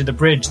towards the edge of the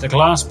bridge, the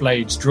glass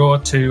blades draw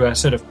to a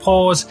sort of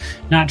pause,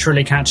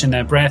 naturally catching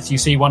their breath. You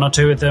see 1 or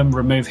 2 of them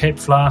remove hip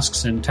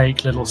flasks and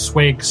take little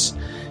swigs,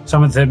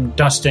 some of them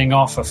dusting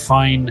off a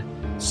fine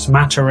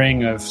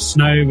smattering of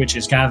snow which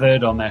is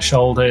gathered on their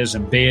shoulders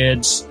and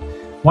beards.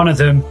 One of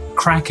them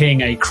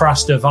cracking a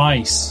crust of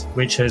ice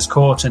which has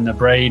caught in the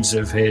braids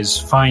of his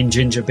fine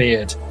ginger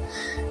beard.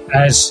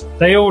 As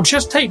they all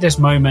just take this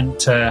moment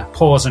to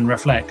pause and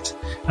reflect,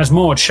 as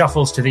Maud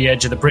shuffles to the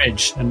edge of the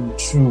bridge and,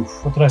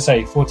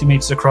 40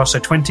 metres across, so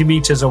 20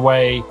 metres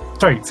away,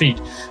 20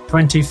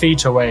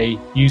 feet away,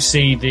 you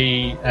see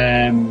the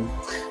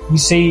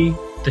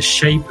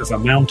shape of a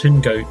mountain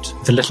goat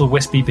with a little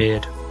wispy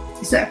beard.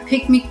 Is it a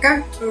pygmy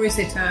goat or is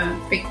it a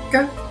big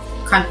goat?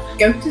 What kind of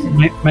goat is it?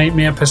 Make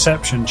me a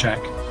perception check.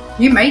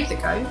 You made the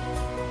goat.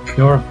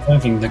 You're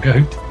observing the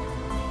goat.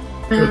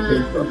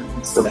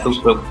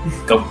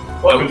 Go.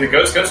 Welcome to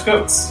Goats.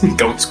 Goats.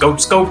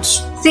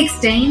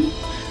 16.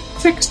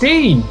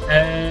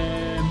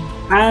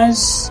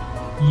 As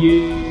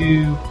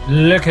you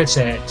look at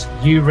it,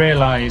 you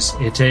realise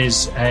it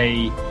is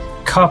a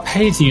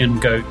Carpathian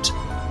goat,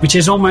 which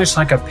is almost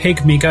like a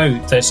pygmy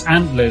goat that's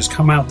antlers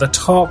come out the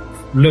top,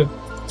 look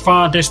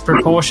far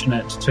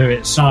disproportionate to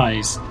its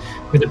size,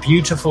 with a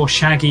beautiful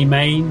shaggy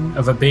mane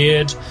of a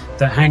beard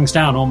that hangs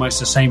down almost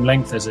the same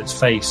length as its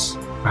face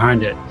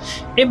behind it.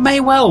 It may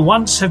well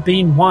once have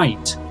been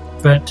white,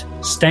 but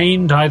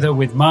stained either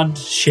with mud,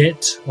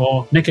 shit,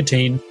 or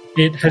nicotine,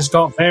 it has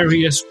got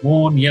various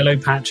worn yellow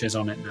patches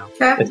on it now.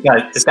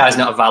 This guy's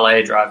not a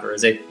valet driver,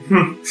 is he?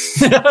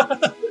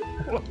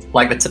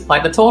 like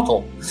the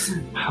turtle.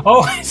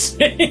 Oh, I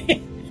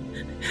see.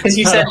 Because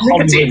you said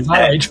nicotine.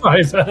 Valet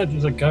driver.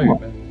 There's a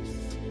goat.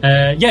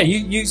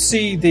 You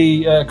see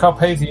the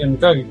Carpathian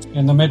goat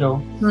in the middle,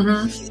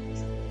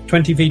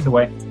 20 feet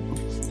away.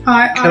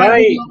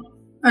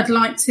 I'd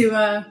like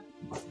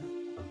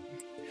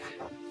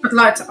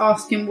to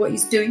ask him what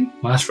he's doing.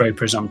 Well, that's very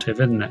presumptive,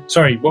 isn't it?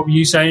 Sorry, what were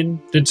you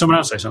saying? Did someone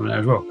else say something there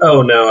as well?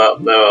 Oh, no, I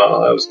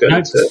was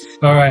going to...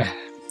 All right.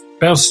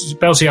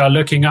 Belsiar,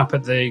 looking up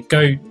at the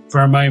goat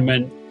for a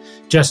moment,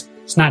 just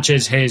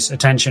snatches his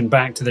attention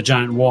back to the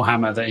giant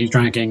warhammer that he's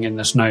dragging in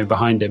the snow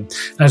behind him.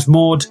 As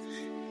Maud,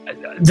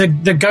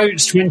 the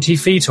goat's 20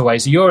 feet away,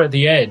 so you're at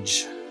the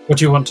edge. What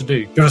do you want to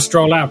do? Do you want to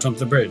stroll out onto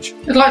the bridge?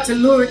 I'd like to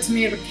lure it to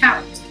me with a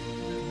carrot.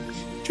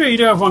 Sure, you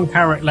do have 1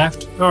 carrot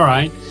left. All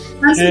right.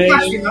 And some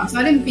cashew nuts.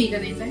 I didn't feed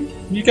anything.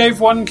 You gave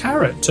 1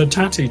 carrot to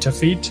Tatty to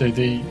feed to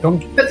the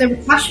donkey. But there were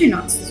cashew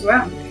nuts as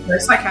well.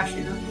 It's like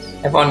cashew nuts.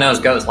 Everyone knows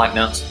goats like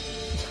nuts.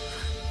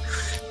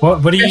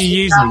 What are you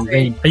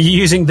using? Are you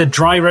using the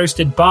dry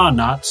roasted bar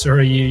nuts or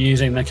are you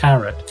using the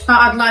carrot?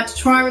 I'd like to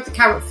try with the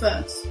carrot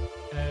first.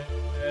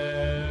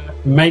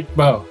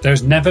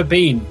 There's never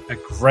been a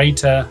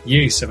greater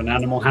use of an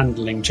animal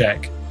handling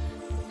check.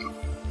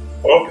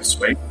 Oh,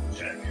 sweet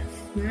check.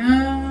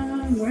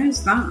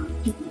 Where's that?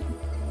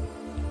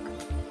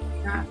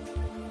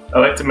 I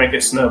like to make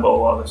it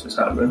snowball while this is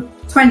happening.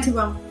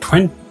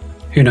 21.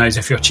 Who knows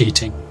if you're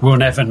cheating? We'll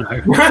never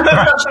know.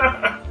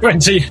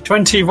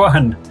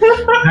 21.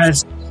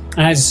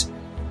 As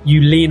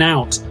you lean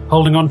out,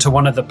 holding onto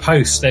one of the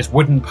posts, there's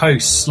wooden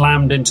posts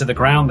slammed into the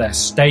ground. There's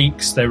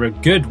stakes. They're a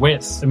good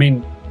width. I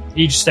mean,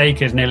 each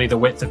stake is nearly the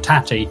width of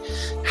Tatty,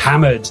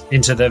 hammered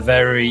into the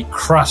very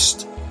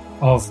crust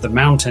of the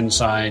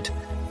mountainside,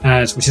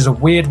 which is a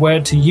weird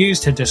word to use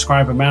to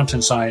describe a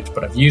mountainside,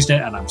 but I've used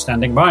it and I'm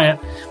standing by it.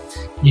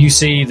 You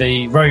see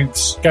the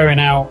ropes going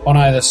out on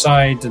either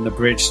side and the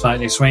bridge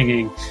slightly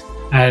swinging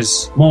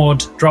as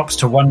Maud drops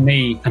to one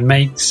knee and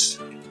makes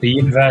the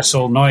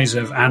universal noise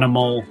of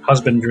animal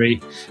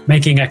husbandry,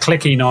 making a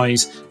clicky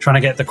noise, trying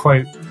to get the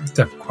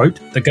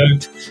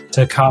goat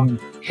to come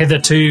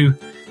hitherto,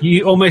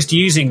 almost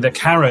using the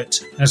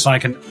carrot as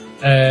like an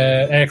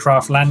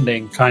aircraft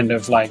landing kind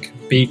of like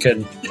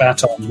beacon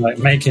baton, like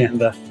making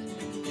the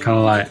kind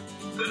of like...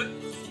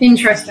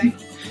 Interesting.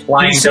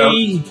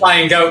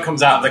 Flying goat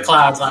comes out of the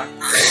clouds like...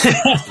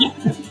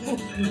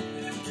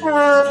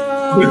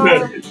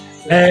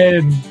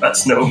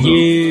 That's no move.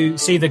 You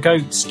see the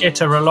goat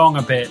skitter along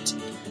a bit,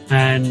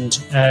 and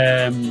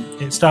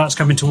it starts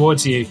coming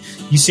towards you.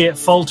 You see it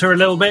falter a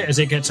little bit as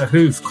it gets a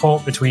hoof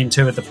caught between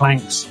two of the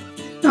planks.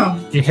 Oh,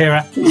 You hear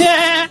it.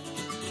 Yeah.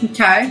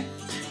 okay.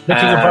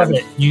 Looking above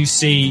it, you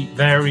see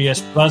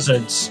various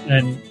buzzards,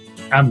 and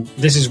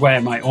this is where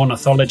my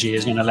ornithology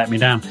is going to let me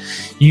down.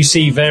 You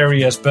see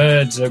various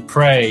birds of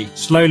prey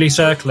slowly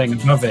circling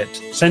above it,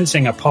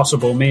 sensing a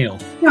possible meal.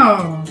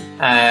 Oh,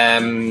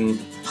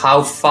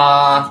 How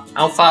far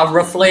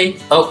roughly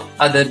up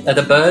are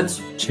the birds?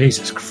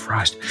 Jesus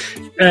Christ.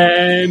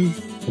 30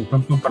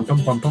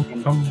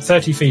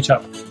 feet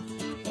up.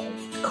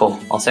 Cool.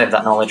 I'll save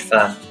that knowledge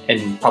for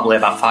in probably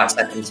about 5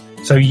 seconds.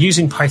 So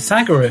using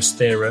Pythagoras'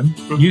 theorem,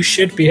 you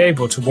should be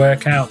able to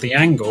work out the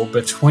angle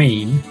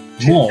between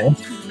more...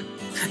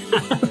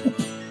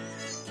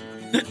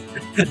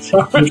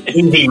 Sorry.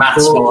 Easy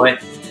maths, boy.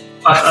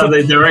 Are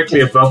they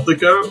directly above the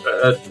goat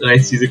at an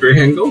 80-degree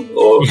angle?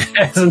 Or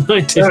Yes, a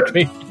 90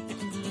 degree.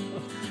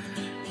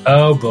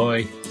 Oh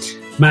boy.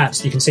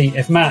 Matt, you can see,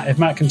 if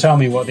Matt can tell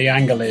me what the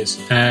angle is.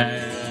 so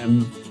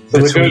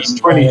the goat's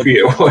 20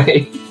 feet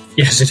away.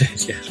 Yes, it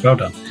is. Yes, well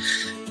done.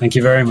 Thank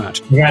you very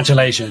much.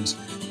 Congratulations.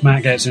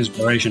 Matt gets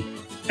inspiration.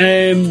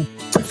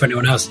 For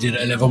anyone else who did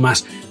A-level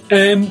maths.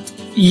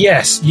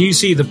 Yes, you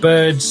see the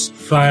birds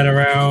flying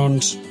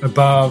around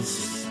above.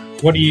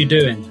 What are you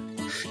doing?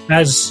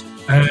 As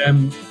not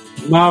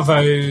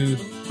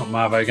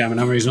Marvo,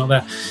 Gammon-Hammer, not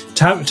there.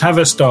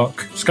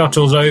 Tavistock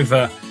scuttles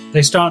over.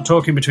 They start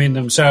talking between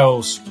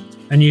themselves,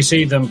 and you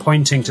see them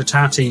pointing to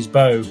Tatty's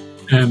bow.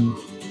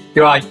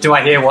 Do I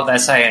hear what they're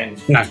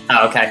saying? No.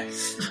 Oh, okay.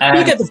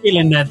 You get the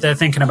feeling that they're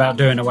thinking about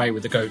doing away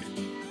with the goat.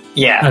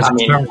 Yeah, As I it's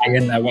mean, currently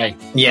in their way.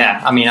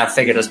 yeah, I mean, I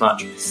figured as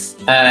much.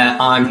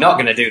 I'm not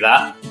going to do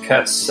that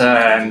because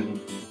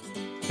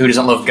who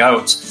doesn't love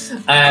goats?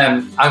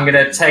 I'm going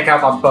to take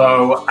out my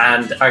bow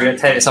and I'm going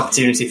to take this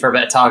opportunity for a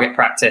bit of target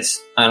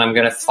practice, and I'm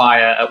going to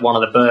fire at one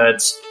of the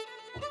birds.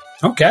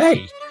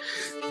 Okay.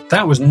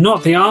 That was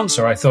not the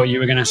answer I thought you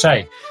were going to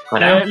say. I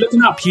know.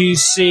 Looking up, you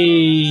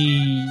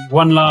see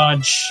one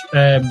large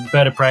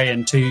bird of prey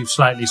and two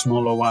slightly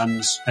smaller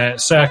ones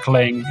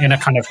circling in a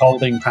kind of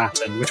holding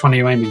pattern. Which one are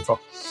you aiming for?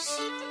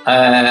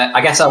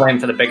 I guess I'll aim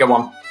for the bigger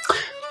one.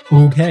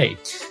 Okay.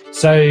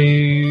 So,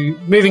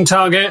 moving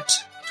target,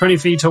 20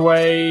 feet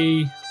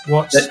away.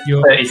 What's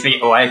your... 30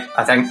 feet away,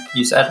 I think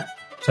you said.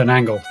 It's an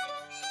angle.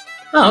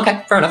 Oh,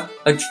 okay, fair enough.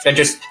 I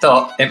just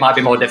thought it might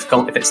be more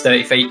difficult if it's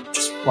 30 feet.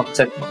 Just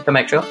wanted to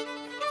make sure.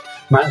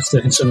 Matt's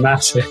doing some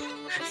maths here.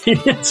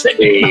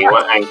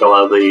 What angle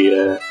are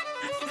the...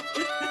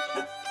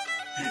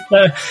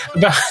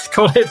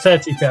 Call it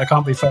 30 feet. I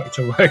can't be fucked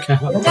to work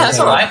out. Yeah, that's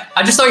all right.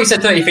 I just thought you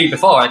said 30 feet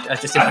before. I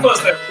just didn't.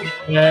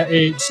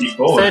 It's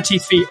 30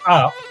 feet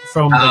up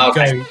from the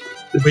goat.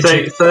 Which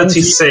is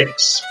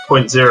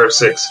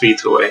 36.06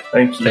 feet away.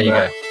 Thank you. There you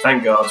go.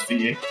 Thank God for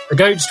you. The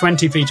goat's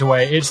 20 feet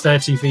away. It's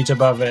 30 feet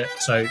above it.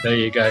 So there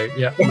you go.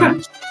 Yeah.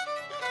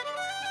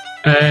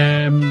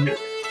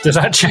 Does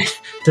that change?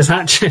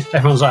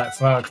 Everyone's like,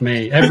 fuck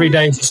me. Every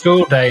day's a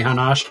school day,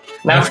 Hanash.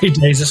 No. Every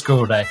day's a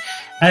school day.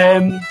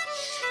 Yeah.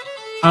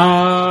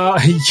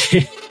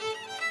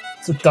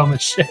 It's the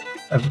dumbest shit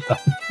I've ever done.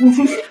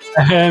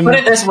 Put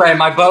it this way,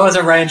 my bow has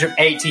a range of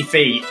 80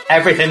 feet.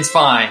 Everything's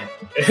fine.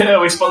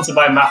 We're sponsored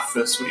by math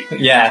this week.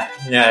 Yeah.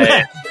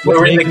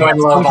 We're really going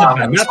low bar.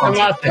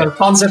 Mathematics.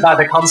 Sponsored by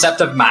the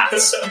concept of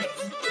maths.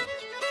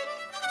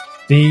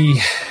 The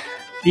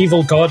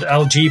evil god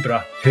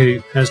Algebra,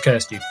 who has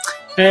cursed you.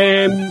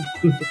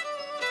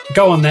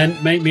 Go on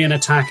then, make me an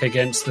attack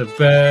against the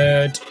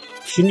bird.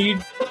 Can you...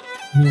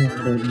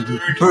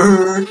 The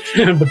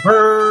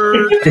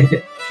bird.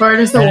 bird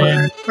is the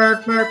word.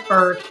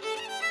 Bird.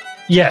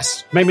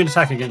 Yes, make me an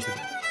attack against it.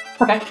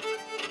 Okay.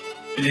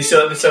 Is he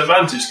still at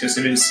disadvantage because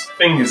of his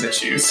fingers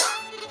issues?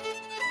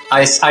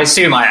 I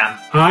assume I am.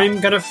 I'm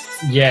gonna...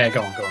 Yeah,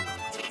 go on.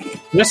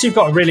 Unless you've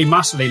got a really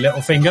muscly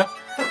little finger.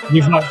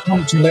 You've like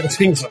pumped your little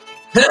fingers.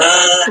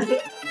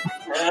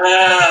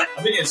 I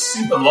think it's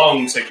super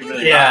long, so you can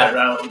really wrap it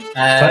around.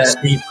 That's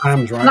Steve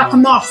Ham's right Like a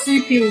now.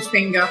 marsupial's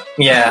finger.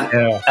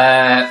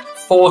 Yeah.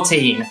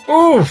 14.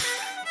 Oof.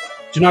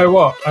 Do you know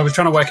what? I was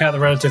trying to work out the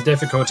relative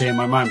difficulty in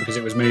my mind because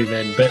it was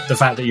moving, but the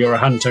fact that you're a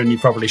hunter and you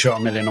probably shot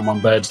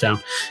 1,000,001 birds down,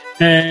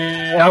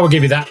 I will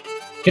give you that.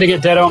 Gonna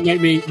get dead on. Make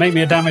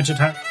me a damage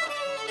attack.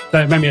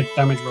 Make me a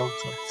damage roll.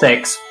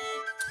 Sorry.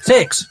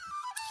 6.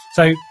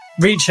 So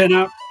reaching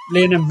up,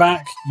 leaning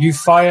back, you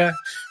fire.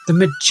 The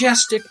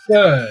majestic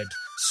bird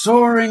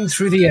soaring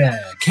through the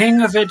air,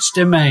 king of its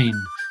domain,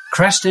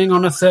 cresting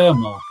on a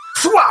thermal.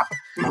 Thwap!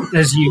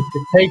 As you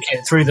take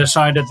it through the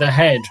side of the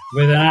head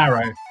with an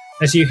arrow.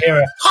 As you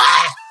hear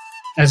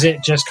as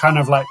it just kind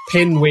of like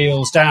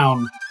pinwheels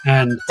down,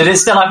 and Did it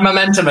still have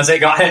momentum as it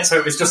got hit? So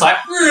it was just like.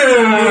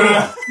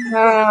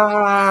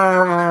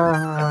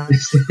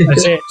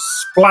 as it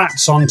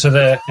splats onto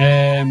the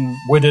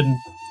wooden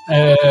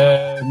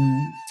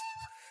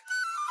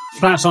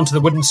flats onto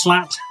the wooden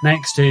slat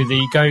next to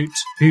the goat,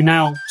 who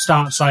now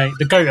starts like,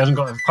 the goat hasn't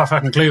got a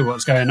fucking clue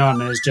what's going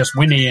on and is just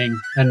whinnying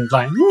and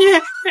like, yeah.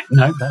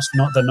 No, that's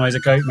not the noise a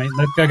goat makes.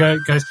 The goat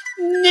goes,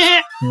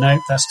 yeah. No,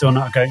 that's still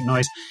not a goat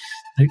noise.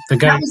 The goat.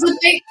 That was a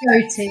big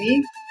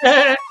goatee.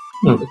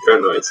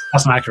 Goat noise.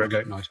 That's an accurate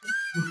goat noise.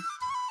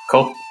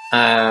 Cool.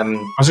 I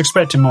was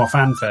expecting more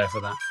fanfare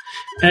for that.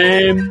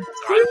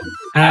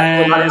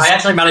 I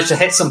actually managed to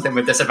hit something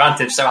with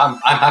disadvantage, so I'm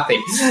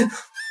happy.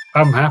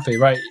 I'm happy,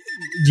 right?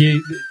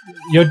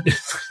 You're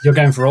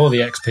going for all the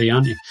XP,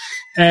 aren't you?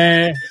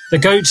 The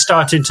goat's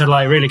starting to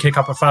like really kick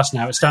up a fuss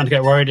now. It's starting to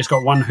get worried. It's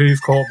got one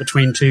hoof caught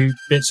between two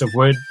bits of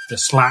wood, the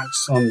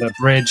slats on the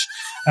bridge,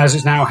 as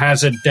it now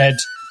has a dead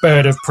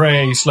bird of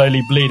prey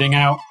slowly bleeding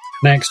out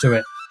next to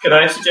it. Can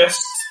I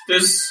suggest,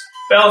 does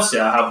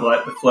Belcia have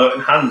like the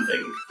floating hand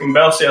thing? Can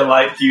Belcia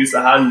like use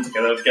the hand to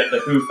kind of get the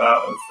hoof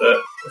out of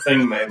the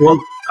thing, maybe? Well,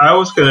 I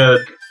was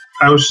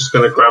just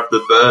gonna grab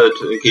the bird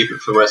and keep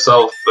it for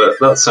myself, but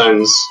that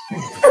sounds.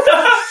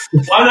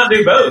 Why not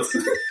do both?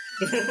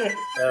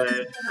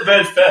 The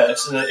bird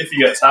first, and then if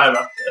you get time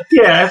after.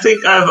 Yeah, I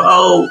think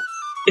I'll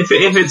if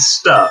it's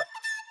stuck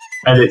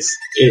and it's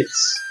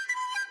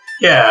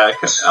yeah,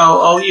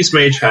 I'll use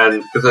Mage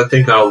Hand because I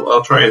think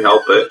I'll try and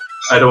help it.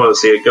 I don't want to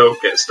see a goat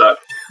get stuck.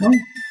 What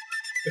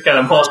kind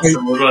of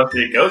monster would want to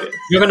see a goat get?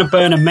 You're going to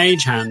burn a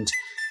Mage Hand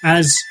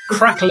as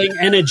crackling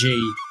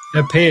energy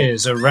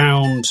appears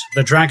around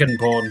the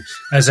Dragonborn,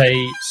 as a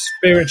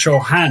spiritual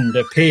hand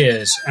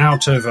appears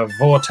out of a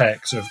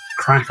vortex of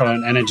crackle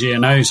and energy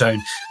and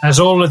ozone, as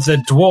all of the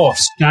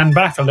dwarfs stand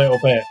back a little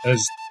bit,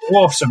 as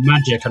dwarfs and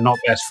magic are not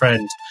best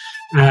friends.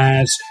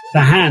 As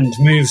the hand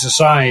moves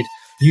aside,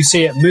 you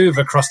see it move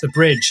across the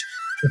bridge,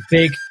 the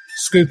big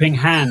scooping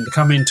hand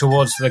coming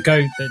towards the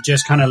goat that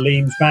just kind of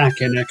leans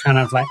back in a kind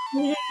of like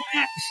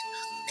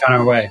kind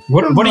of way.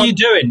 What are you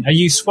doing? Are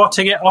you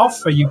swatting it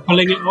off? Are you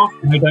pulling it off?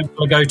 No, don't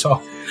pull a goat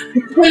off.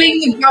 Pulling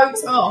the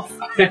goat off.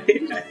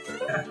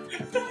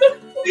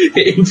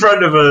 In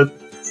front of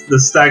the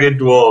staggered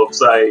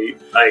dwarves, I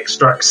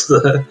extract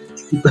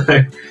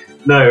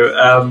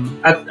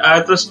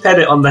I just pet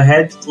it on the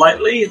head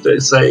lightly to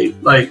say,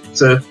 like,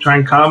 to try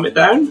and calm it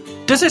down.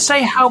 Does it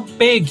say how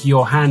big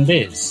your hand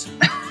is?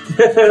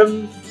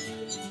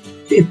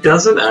 It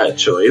doesn't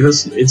actually.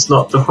 It's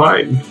not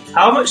defined.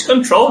 How much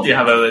control do you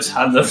have over this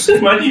hand?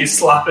 When you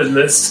slapping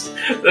this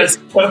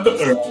goat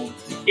around?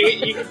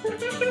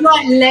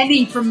 Like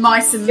Lenny from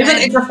Mice and Men.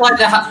 Isn't it just like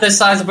the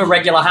size of a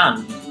regular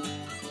hand?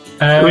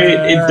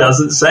 It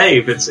doesn't say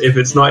if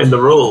it's not in the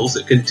rules.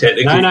 It can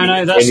technically.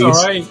 No, that's all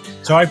right.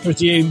 So I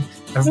presume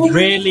a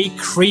really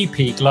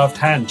creepy gloved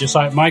hand, just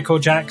like Michael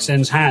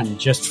Jackson's hand,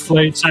 just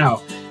floats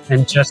out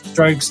and just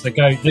strokes the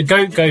goat. The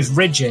goat goes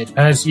rigid,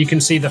 as you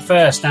can see the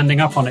fur standing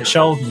up on its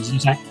shoulders.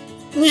 It's like,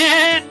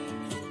 yeah,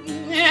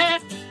 yeah,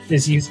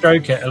 as you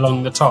stroke it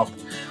along the top.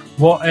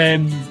 What are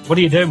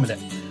you doing with it?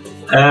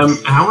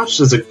 How much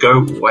does a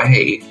goat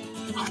weigh?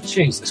 Oh,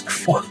 Jesus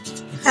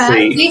Christ.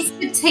 This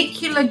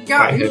particular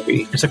goat...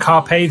 It's a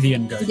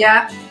Carpathian goat.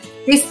 Yeah.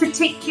 This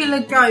particular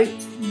goat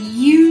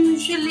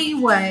usually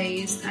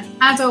weighs, an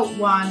adult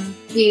one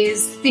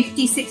is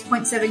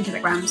 56.7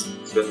 kilograms.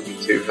 It's going to be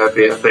too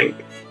heavy, I think.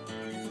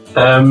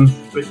 Can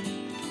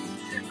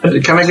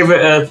I give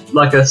it a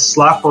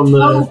slap on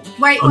the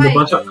the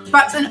buttock?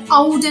 But an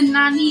older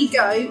nanny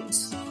goat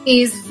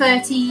is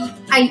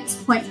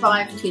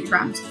 38.5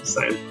 kilograms.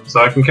 So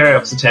I can carry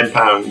up to 10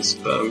 pounds,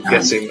 but I'm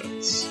guessing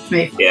that's...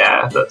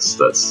 Yeah, that's...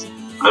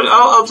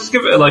 I'll just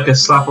give it a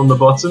slap on the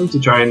bottom to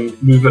try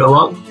and move it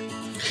along.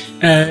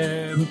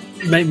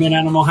 Make me an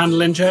animal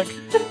handling check.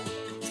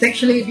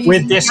 Sexually abused.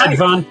 With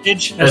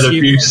disadvantage, as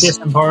you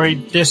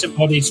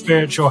disembodied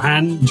spiritual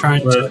hand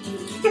trying to...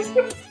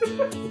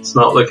 It's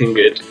not looking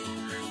good.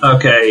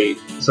 Okay,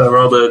 so I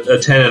rolled a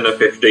 10 and a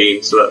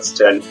 15, so that's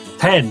 10.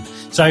 10.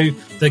 So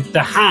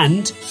the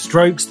hand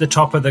strokes the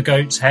top of the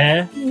goat's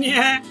hair.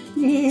 Yeah,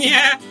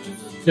 yeah.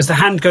 As the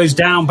hand goes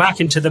down back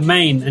into the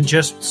mane and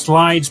just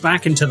slides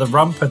back into the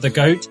rump of the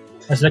goat,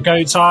 as the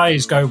goat's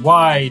eyes go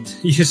wide,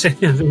 you see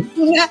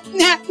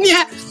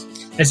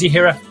as you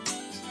hear a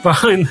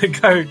behind the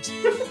goat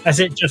as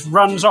it just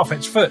runs off,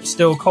 its foot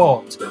still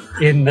caught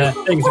in the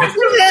thing.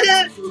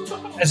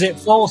 As it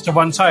falls to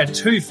one side, its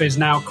hoof is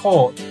now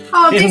caught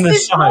in the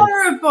side.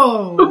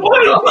 Horrible.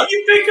 Why did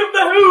you pick up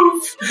the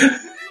hoof?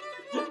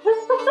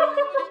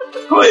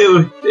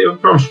 Well, it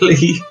would probably...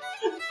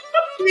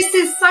 This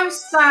is so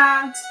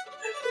sad.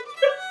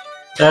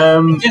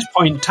 At this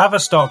point,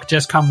 Tavistock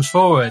just comes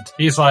forward.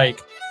 He's like,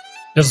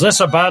 is this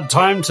a bad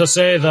time to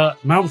say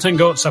that mountain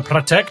goats are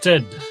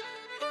protected?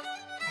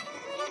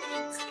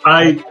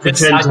 I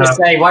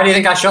say, why do you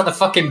think I shot the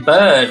fucking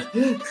bird?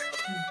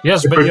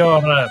 Yes, but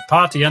your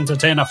party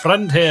entertainer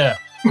friend here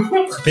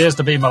appears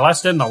to be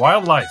molesting the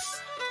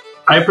wildlife.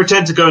 I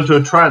pretend to go into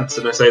a trance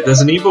and I say, there's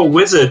an evil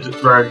wizard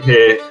around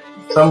here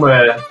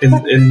somewhere in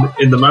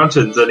the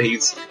mountains, and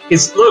he's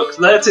look,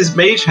 that's his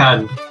mage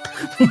hand.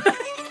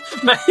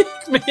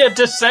 Make me a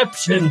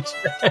deception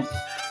check.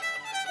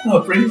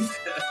 Oh, brief.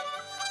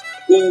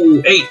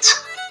 Ooh, 8.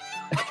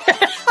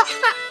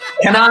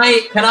 Can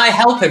I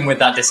help him with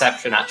that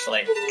deception?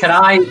 Actually, can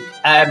I,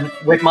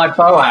 with my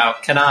bow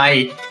out, can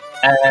I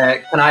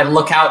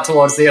look out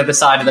towards the other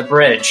side of the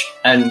bridge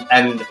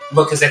and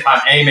look as if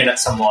I'm aiming at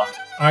someone?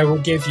 I will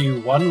give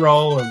you one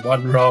roll and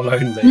one roll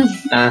only.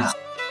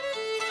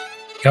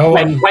 Go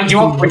on.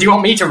 Would you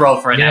want me to roll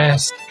for it?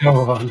 Yes,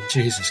 go on.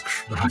 Jesus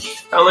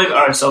Christ. I believe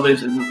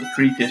Aristodes isn't the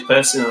creepiest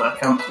person in our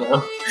camp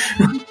now.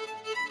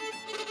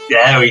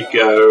 There we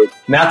go.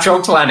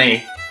 Natural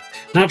 20.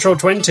 Natural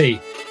 20.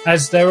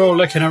 As they're all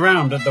looking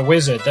around at the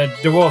wizard, the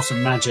dwarfs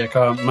and magic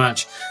aren't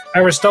much.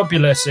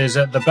 Aristobulus is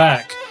at the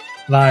back,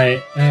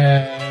 like,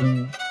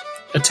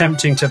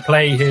 attempting to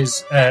play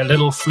his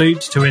little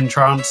flute to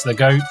entrance the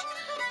goat.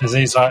 As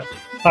he's like,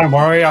 don't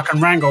worry, I can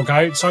wrangle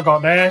goats, I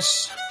got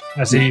this.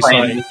 As he's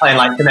playing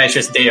like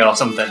Tenacious D or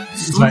something.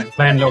 He's like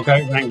playing a little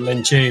goat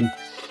wrangling tune.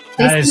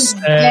 This is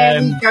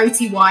very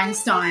Goatee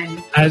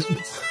Weinstein. As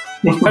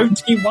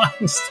Goatee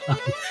Weinstein.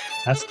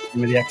 That's the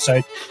name of the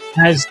episode.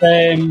 As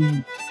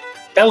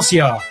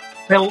Belciar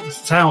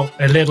belts out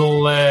a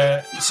little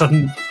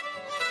sudden...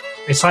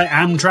 It's like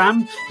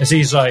Amdram, as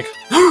he's like,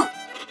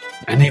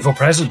 an evil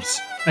presence.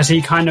 As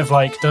he kind of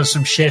like does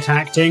some shit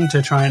acting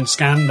to try and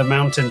scan the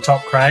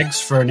mountaintop crags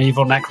for an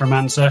evil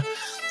necromancer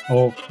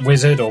or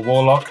wizard or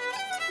warlock.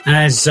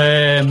 As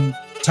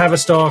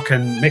Tavistock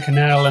and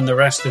Mickanel and the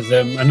rest of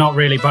them are not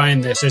really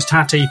buying this, as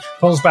Tatty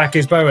pulls back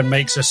his bow and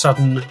makes a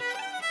sudden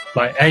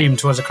like aim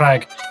towards a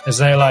crag, as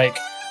they're like,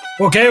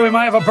 okay, we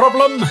might have a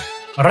problem.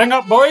 Ring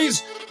up,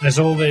 boys! As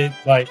all the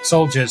like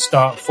soldiers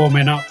start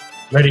forming up,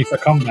 ready for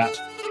combat.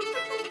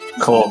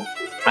 Cool.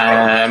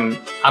 I'm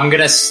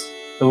gonna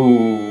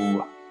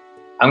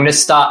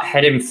start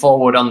heading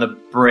forward on the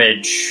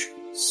bridge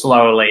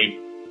slowly.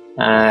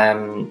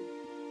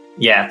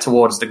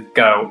 Towards the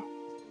goat.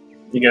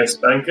 You gonna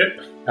spank it?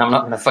 I'm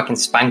not gonna fucking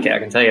spank it, I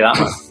can tell you that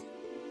much.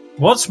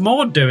 What's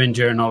Maud doing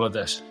during all of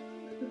this?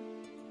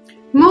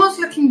 Maud's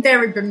looking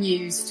very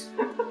bemused.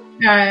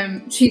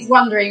 She's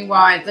wondering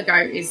why the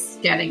goat is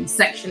getting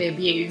sexually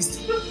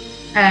abused.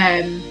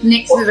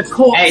 Next to the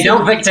corpse. Hey,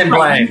 don't victim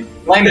blame.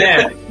 Blame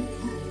him.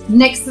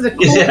 Next to the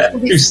corpse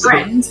of his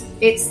friend,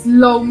 its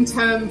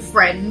long-term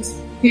friend,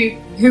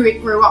 who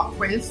it grew up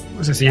with.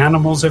 Was it the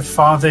animals of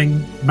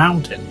Farthing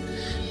Mountain?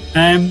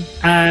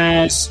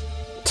 As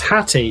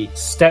Tatty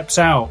steps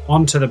out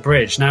onto the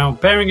bridge. Now,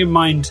 bearing in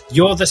mind,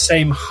 you're the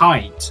same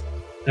height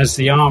as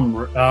the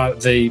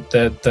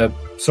the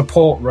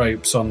support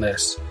ropes on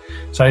this.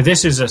 So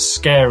this is a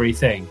scary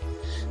thing.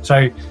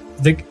 So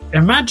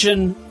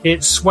imagine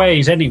it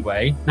sways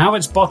anyway. Now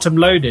it's bottom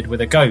loaded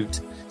with a goat.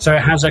 So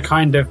it has a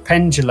kind of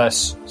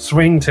pendulous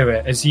swing to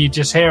it as you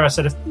just hear a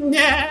sort of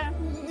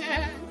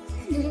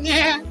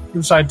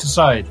from side to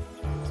side.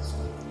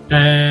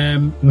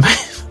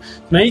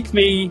 Make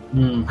me...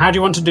 how do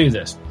you want to do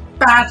this?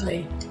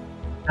 Badly.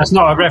 That's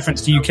not a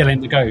reference to you killing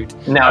the goat.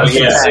 No,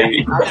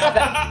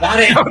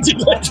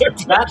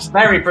 that's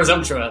very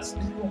presumptuous.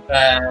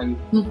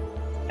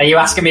 Are you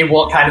asking me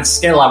what kind of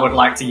skill I would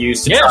like to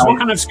use to Yes, what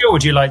kind of skill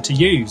would you like to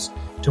use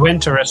to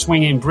enter a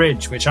swinging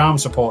bridge which arm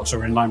supports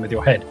are in line with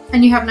your head?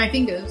 And you have no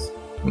fingers.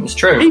 It's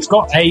true. He's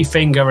got a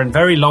finger and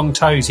very long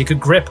toes. He could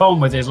grip on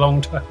with his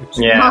long toes.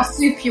 Yeah.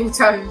 Marsupial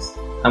toes.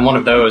 And one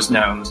of those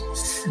gnomes.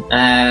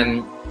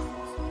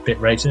 Bit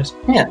racist.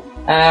 Yeah.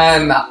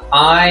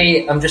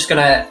 I am just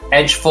going to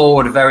edge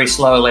forward very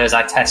slowly as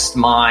I test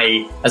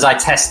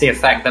the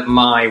effect that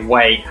my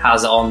weight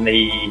has on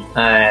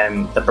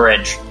the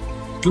bridge.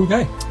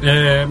 Okay.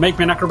 Make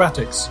me an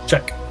acrobatics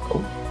check.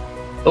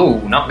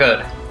 Oh, not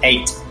good.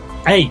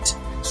 8.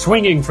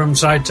 Swinging from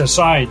side to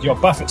side, you're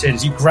buffeted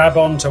as you grab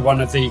onto one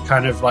of the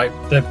kind of like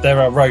there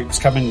are ropes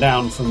coming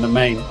down from the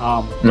main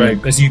arm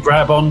rope. As you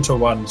grab onto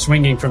one,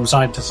 swinging from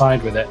side to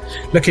side with it,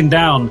 looking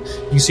down,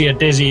 you see a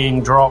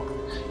dizzying drop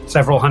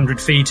several hundred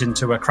feet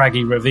into a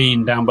craggy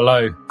ravine down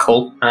below.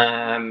 Cool.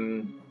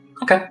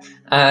 Okay.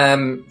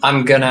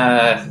 I'm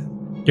gonna...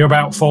 You're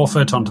about 4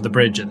 foot onto the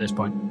bridge at this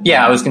point.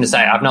 Yeah, I was gonna say,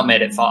 I've not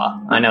made it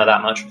far. I know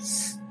that much.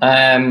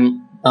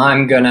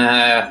 I'm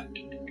gonna...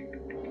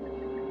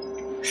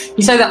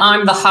 You say that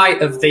I'm the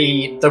height of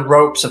the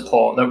rope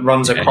support that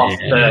runs across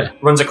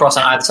runs across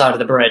on either side of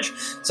the bridge.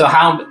 So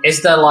how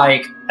is there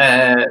like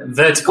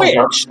vertical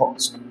rope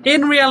supports?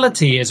 In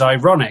reality is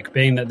ironic,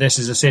 being that this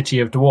is a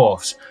city of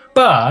dwarfs.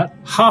 But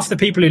half the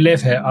people who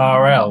live here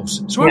are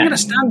elves. So I'm going to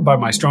stand by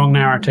my strong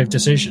narrative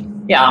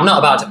decision. Yeah, I'm not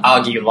about to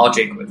argue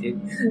logic with you.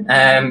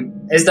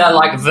 Is there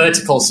like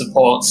vertical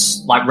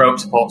supports, like rope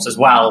supports as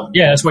well?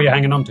 Yeah, that's what you're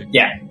hanging on to.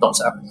 Yeah, thought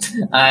so.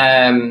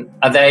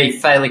 Are they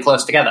fairly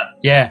close together?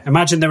 Yeah,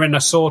 imagine they're in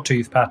a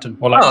sawtooth pattern.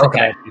 Or like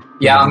okay.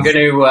 Yeah, I'm going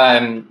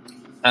to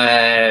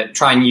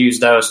try and use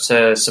those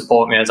to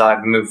support me as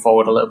I move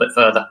forward a little bit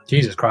further.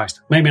 Jesus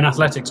Christ. Maybe an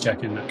athletics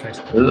check in that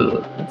case.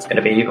 Ooh, it's going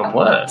to be even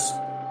worse.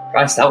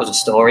 Christ, that was a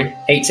story.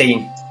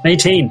 18.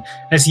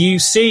 As you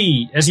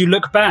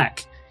look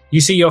back, You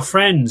see your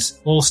friends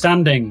all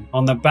standing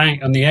on the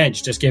bank, on the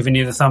edge, just giving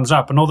you the thumbs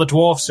up. And all the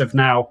dwarfs have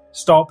now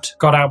stopped,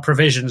 got out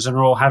provisions, and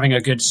are all having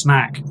a good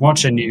snack,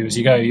 watching you as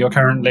you go. You're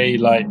currently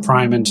like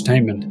prime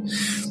entertainment.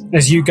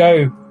 As you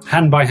go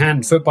hand by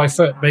hand, foot by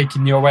foot,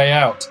 making your way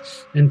out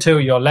until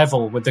you're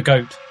level with the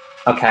goat.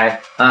 Okay.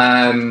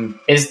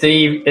 Is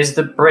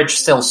the bridge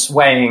still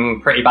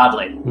swaying pretty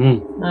badly?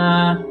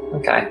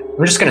 Okay.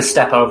 I'm just going to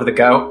step over the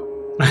goat.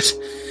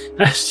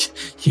 As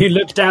you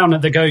look down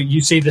at the goat,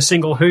 you see the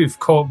single hoof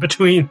caught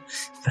between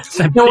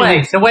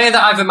the way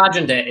that I've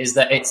imagined it is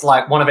that it's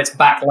like one of its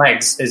back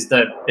legs is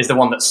the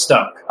one that's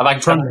stuck. Have I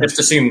just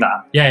assumed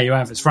that? Yeah, you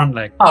have its front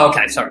leg. Oh,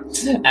 okay, sorry.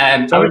 So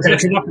it's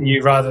looking up at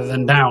you rather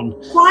than down.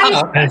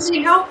 Why is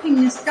he helping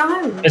this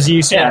goat? As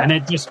you see it, and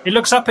it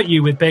looks up at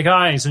you with big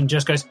eyes and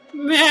just goes,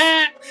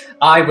 meh.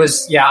 I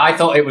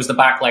thought it was the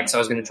back leg, so I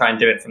was going to try and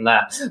do it from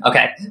there.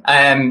 Okay,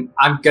 I'm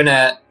going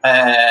to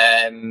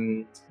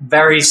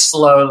very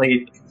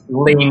slowly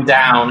lean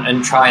down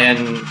and try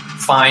and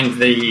find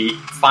the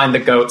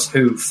goat's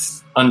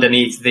hoof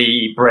underneath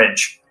the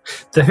bridge.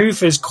 The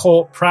hoof is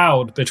caught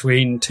proud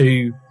between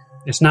two.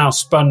 It's now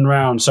spun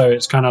round, so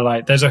it's kind of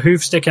like there's a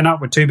hoof sticking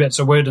up with two bits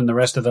of wood and the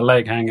rest of the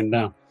leg hanging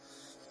down.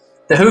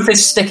 The hoof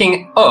is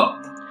sticking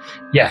up?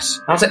 Yes.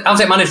 How's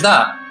it managed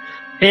that?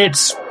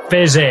 It's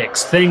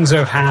physics. Things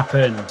have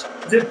happened.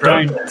 Is it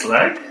broken its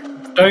leg?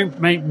 Don't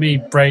make me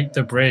break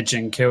the bridge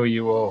and kill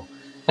you all.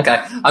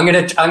 Okay, I'm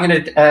gonna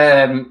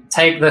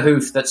take the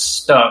hoof that's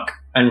stuck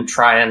and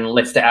try and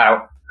lift it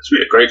out. This would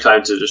be a great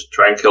time to just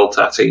try and kill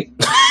Tatty.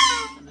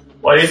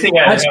 What do you think?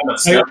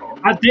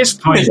 At this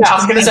point, I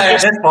was going to say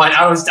at this point,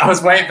 I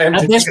was waiting for him.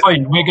 At this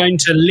point, we're going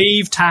to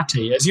leave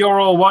Tatty as you're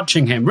all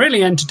watching him,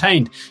 really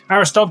entertained.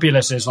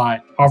 Aristobulus is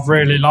like, I've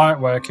really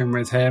liked working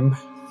with him.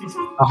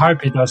 I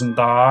hope he doesn't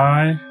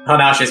die.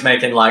 Hanash is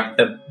making like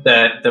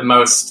the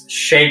most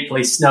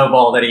shapely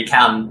snowball that he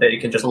can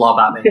just lob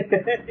at me.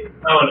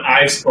 Oh, an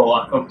ice ball!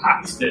 I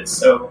compacted it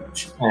so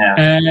much.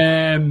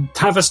 Yeah.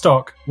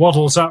 Tavistock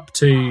waddles up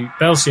to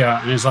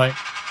Belsiar and is like,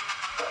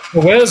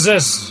 "Where's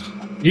this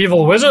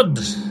evil wizard?"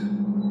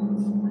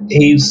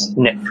 He's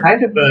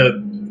kind of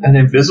an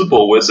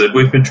invisible wizard.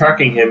 We've been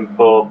tracking him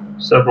for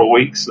several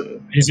weeks now.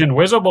 He's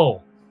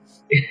invisible.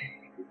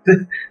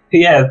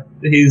 Yeah,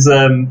 he's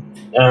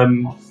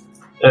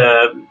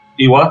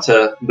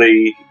Iwata,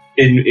 the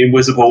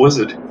invisible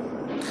wizard.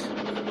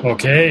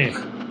 Okay,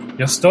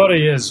 your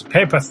story is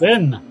paper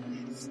thin.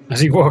 As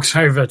he walks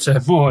over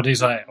to Maud,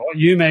 he's like, "What are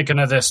you making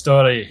of this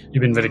story?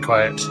 You've been very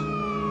quiet."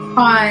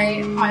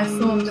 I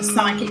formed a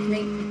psychic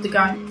link with the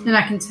goat, and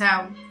I can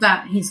tell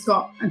that he's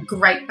got a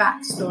great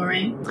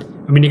backstory.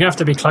 I mean, you have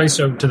to be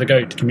closer to the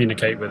goat to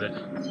communicate with it.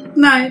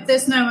 No,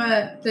 there's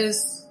no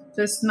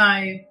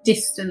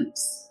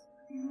distance.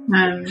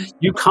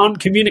 You can't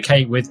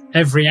communicate with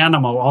every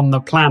animal on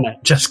the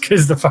planet just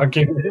because the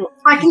fucking...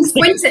 I can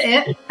squint at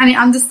it, and it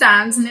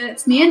understands, and it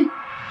lets me in.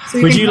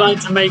 So Would you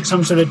like to make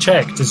some sort of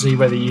check to see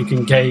whether you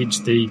can gauge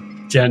the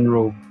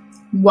general...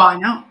 Why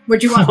not?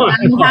 Would you want an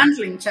animal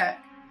handling check?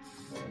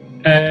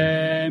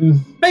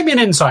 Maybe an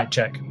insight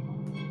check.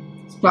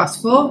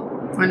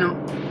 +4. Why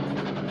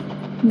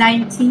not?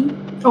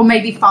 19. Or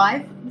maybe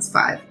 5. It's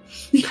 5.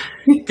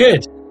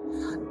 Good.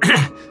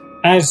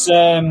 As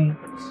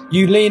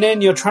you lean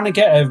in, you're trying to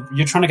get a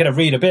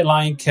read, a bit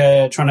like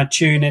trying to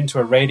tune into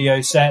a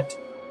radio set.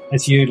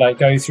 As you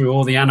go through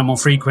all the animal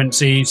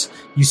frequencies,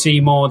 you see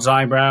Maud's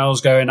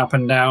eyebrows going up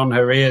and down,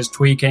 her ears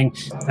tweaking.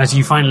 As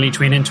you finally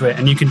tune into it,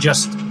 and you can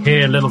just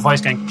hear a little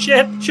voice going,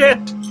 "Shit, shit,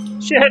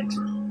 shit,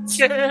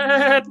 shit,"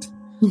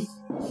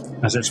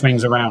 as it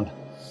swings around.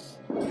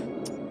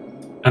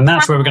 And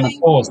that's where we're going to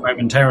pause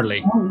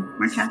momentarily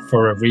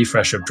for a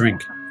refresh of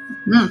drink.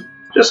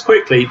 Just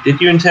quickly, did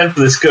you intend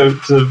for this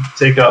goat to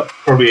take up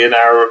probably an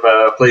hour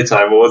of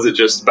playtime, or was it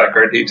just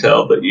background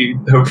detail that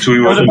you hoped we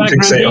wouldn't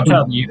fixate on?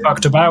 Detail that you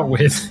fucked about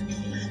with.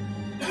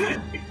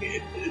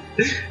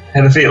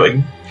 Had a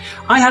feeling.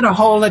 I had a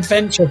whole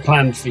adventure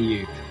planned for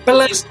you, but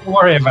let's not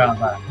worry about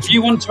that. If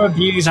you want to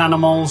abuse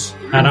animals,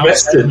 and I'm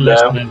listening,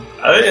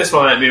 I think this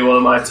might be one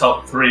of my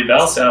top 3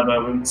 Belsiar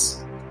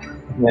moments.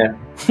 Yeah.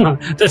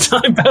 The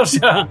time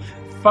Belsiar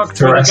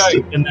fucked with a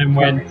goat and then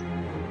went,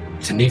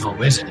 "It's an evil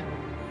wizard."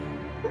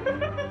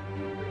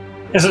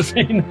 This has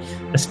been...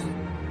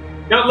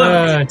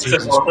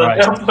 Jesus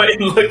Christ.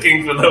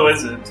 Looking for the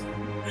wizard.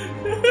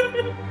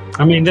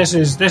 I mean, this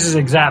is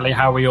exactly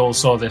how we all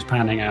saw this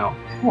panning out.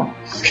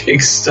 Getting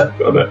stuck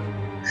on it.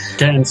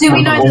 Do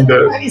we know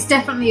that it's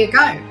definitely a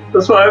goat?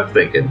 That's what I'm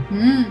thinking.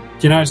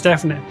 You know, it's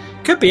definitely...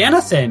 Could be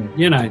anything,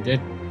 you know.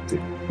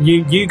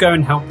 You go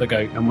and help the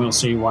goat and we'll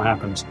see what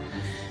happens.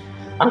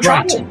 I'm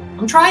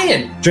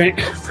trying.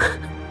 Drink...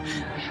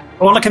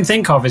 All I can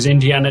think of is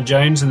Indiana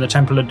Jones and the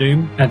Temple of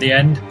Doom at the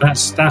end.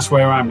 That's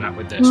where I'm at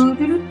with this.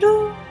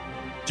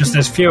 Just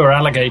there's fewer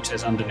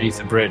alligators underneath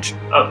the bridge.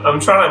 I'm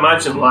trying to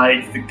imagine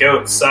the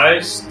goat's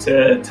size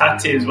to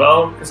Tatty as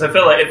well, because I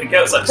feel like if the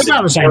goat's it's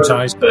about the same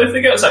size. But if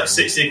the goat's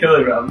 60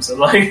 kilograms, and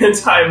the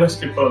entire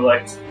must be probably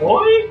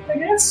 40, I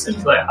guess.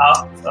 It's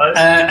half the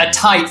size. A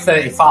tight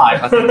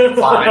 35. I think it's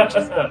fine.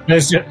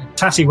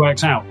 Tatty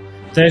works out.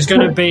 There's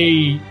going to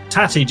be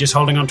Tatty just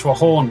holding onto a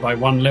horn by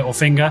one little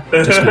finger.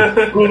 Just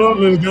going, hold on,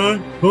 little guy.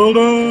 Hold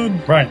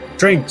on. Right,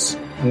 drinks.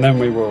 And then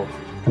we will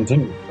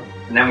continue.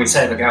 And then we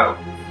save a go.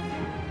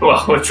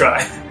 Well, we'll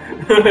try.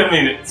 I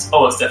mean, it's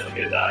almost definitely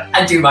going to die.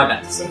 I do my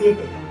best.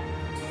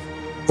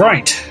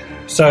 Right.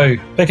 So,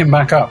 picking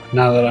back up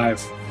now that I've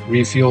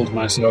refueled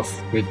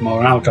myself with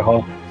more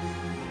alcohol.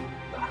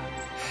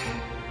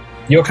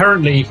 You're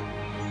currently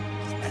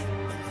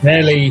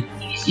barely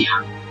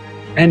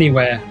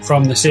anywhere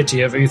from the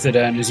city of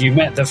Uthadern as you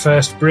met the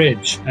first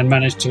bridge and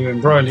managed to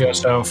embroil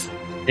yourself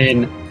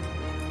in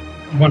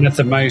one of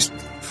the most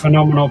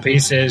phenomenal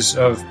pieces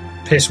of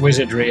piss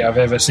wizardry I've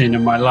ever seen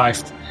in my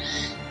life.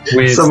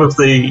 With some of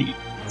the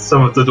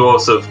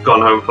dwarves have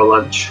gone home for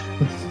lunch.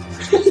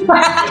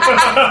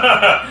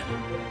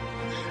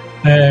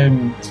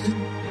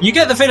 You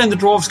get the feeling the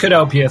dwarves could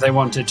help you if they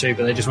wanted to,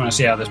 but they just want to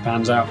see how this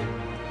pans out.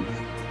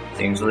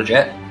 Seems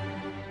legit.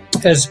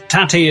 As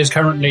Tatty is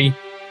currently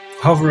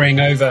hovering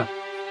over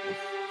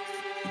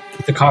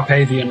the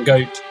Carpathian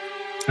goat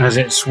as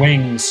it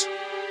swings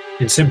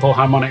in simple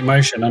harmonic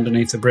motion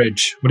underneath the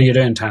bridge. What are you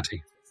doing,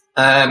 Tatty?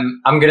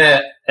 I'm going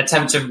to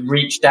attempt to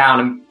reach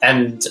down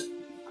and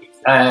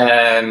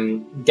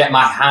get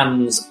my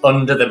hands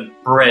under the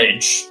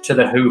bridge to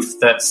the hoof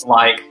that's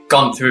like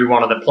gone through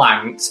one of the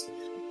planks,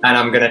 and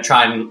I'm going to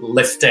try and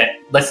lift it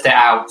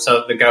out so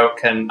that the goat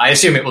can. I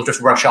assume it will just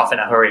rush off in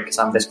a hurry because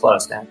I'm this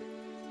close now.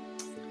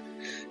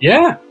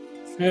 Yeah.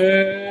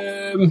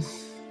 Maybe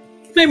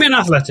an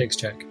athletics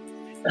check.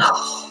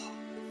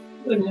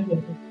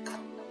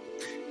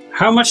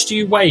 How much do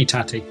you weigh,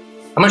 Tatty?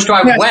 How much do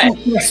I weigh?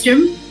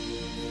 Question.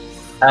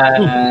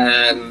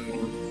 I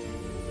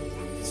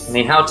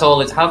mean, how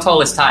tall is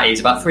Tatty? He's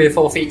about 3 or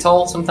 4 feet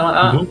tall, something like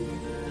that.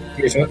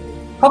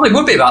 Mm-hmm. Probably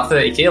would be about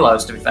 30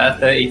 kilos, to be fair.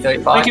 30,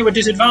 35. Make it with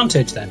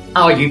disadvantage, then.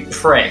 Oh, you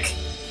prick.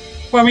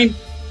 Well, I mean,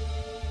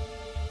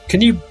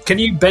 can you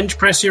bench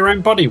press your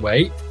own body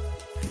weight?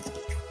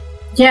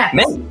 Yeah.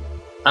 Me?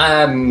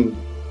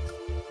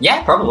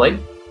 Yeah, probably.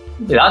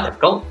 Wouldn't be that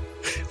difficult.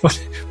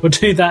 We'll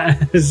do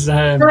that as...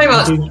 Probably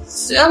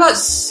about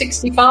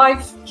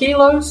 65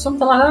 kilos,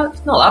 something like that.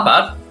 It's not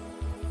that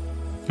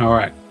bad. All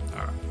right.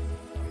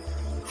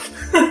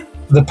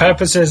 The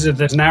purposes of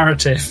this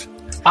narrative...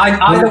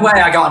 Either way,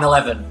 I got an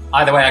 11.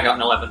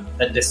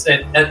 At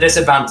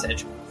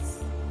disadvantage.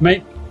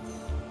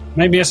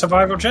 Maybe a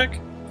survival check?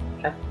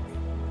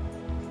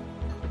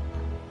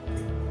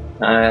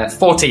 Okay.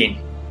 14.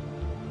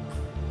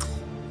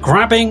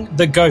 Grabbing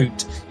the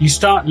goat, you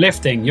start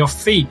lifting, your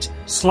feet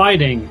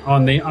sliding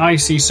on the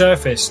icy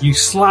surface. You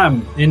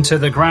slam into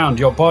the ground,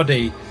 your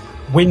body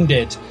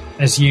winded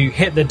as you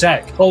hit the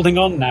deck, holding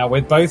on now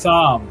with both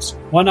arms.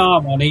 One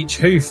arm on each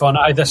hoof on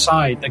either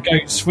side, the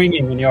goat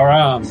swinging in your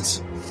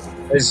arms.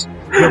 As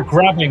you're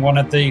grabbing one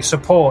of the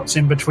supports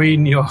in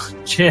between your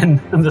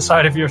chin and the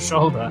side of your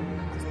shoulder.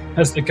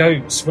 As the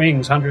goat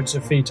swings hundreds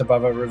of feet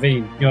above a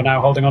ravine, you're now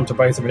holding on to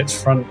both of its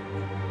front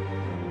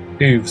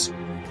hooves.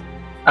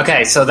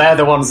 Okay, so they're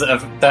the ones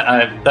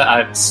that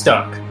are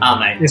stuck,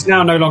 aren't they? It's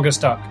now no longer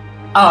stuck.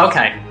 Oh,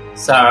 okay.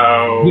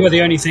 So you are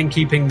the only thing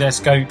keeping this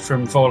goat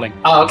from falling.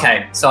 Oh,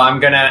 okay. So I'm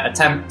going to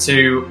attempt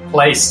to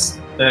place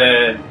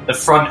the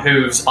front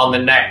hooves on the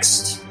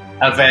next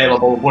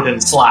available wooden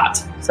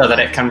slat so that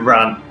it can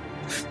run.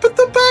 But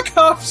the back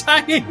half's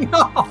hanging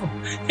off.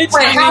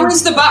 How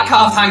is the back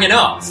half hanging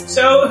off?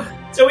 So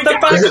we the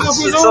back half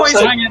was always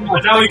hanging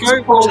off. The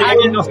goat was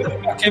hanging off the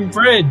fucking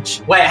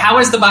bridge. Wait, how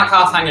is the back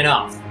half hanging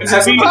off?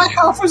 The back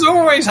half was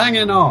always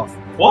hanging off.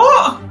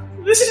 What?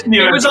 This is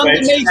new information.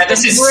 Underneath the bridge.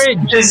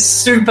 This is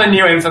super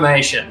new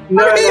information.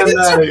 No.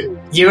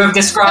 You have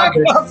described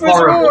it horribly. The back half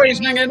was always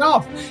hanging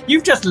off.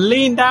 You've just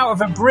leaned out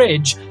of a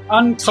bridge,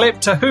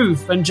 unclipped a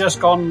hoof, and just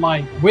gone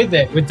with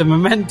the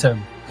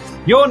momentum.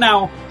 You're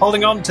now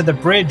holding on to the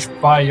bridge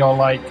by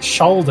your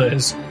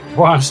shoulders,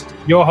 whilst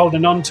you're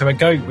holding on to a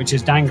goat which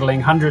is dangling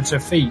hundreds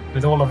of feet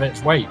with all of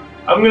its weight.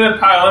 I'm going to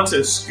pile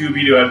onto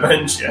Scooby-Doo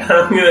Adventure.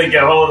 I'm going to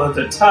get hold of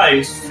the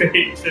Ty's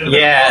feet.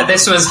 Yeah,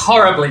 this was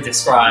horribly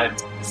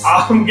described.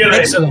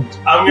 Excellent.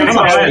 I'm going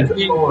to head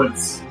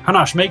forwards.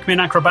 Hanash, make me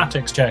an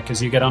acrobatics check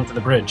as you get onto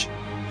the bridge.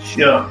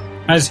 Sure.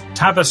 As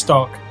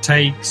Tavistock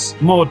takes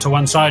Maud to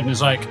one side and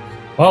is like,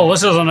 well,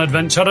 this is an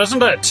adventure,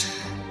 isn't it?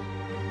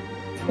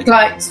 I'd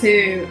like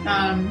to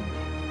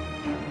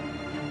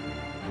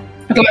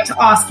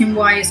ask him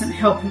why he isn't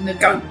helping the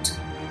goat.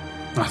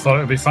 I thought it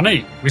would be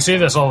funny. We see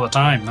this all the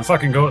time. The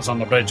fucking goat's on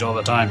the bridge all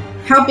the time.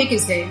 How big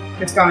is he,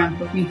 this guy I'm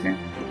talking to?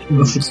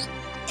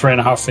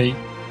 3.5 feet.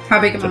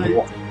 How big am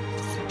I?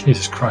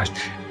 Jesus Christ.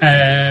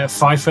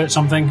 5 foot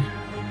something.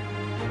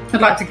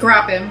 I'd like to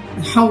grab him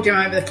and hold him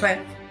over the cliff.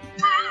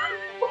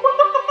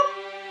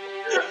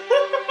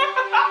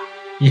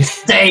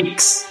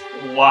 Stakes!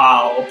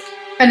 Wow.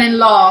 And then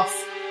laugh.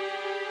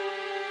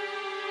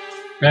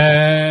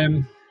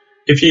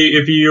 If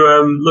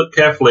you look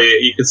carefully,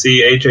 you can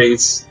see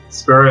AJ's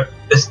spirit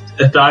is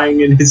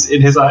dying in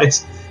his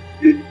eyes.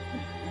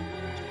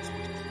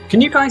 Can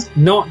you guys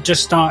not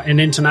just start an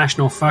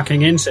international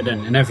fucking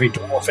incident in every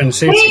dwarven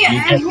city?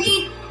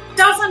 He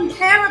doesn't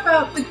care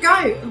about the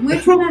goat, and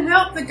we're trying to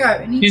help the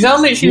goat. And She's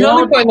only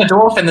putting the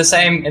dwarf in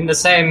the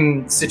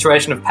same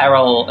situation of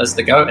peril as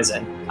the goat is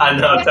in. I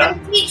know that.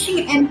 I'm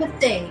teaching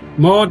empathy.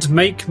 Maud,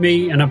 make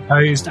me an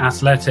opposed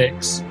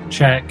athletics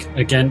check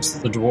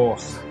against the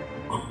dwarf.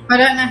 I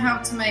don't know how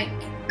to make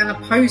an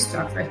opposed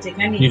athletic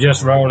anyway. You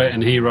just roll it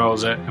and he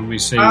rolls it, and we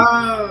see.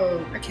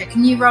 Oh, okay.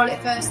 Can you roll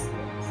it first?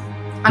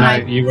 No,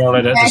 you roll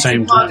it at the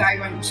same time. Margot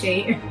won't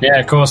cheat. Yeah,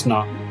 of course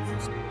not.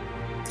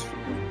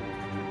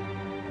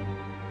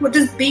 What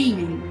does B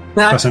mean?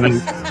 What's her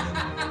name?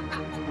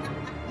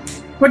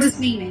 What does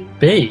B mean?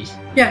 B.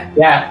 Yeah.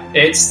 Yeah,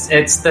 it's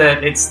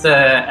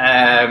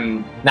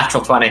the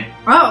natural 20.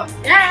 Oh,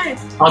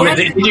 yes.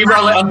 Did you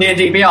roll it on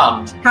D&D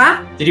Beyond?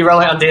 Huh? Did you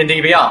roll it on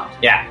D&D Beyond?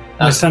 Yeah.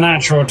 It's a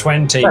natural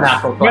 20.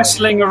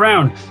 Wrestling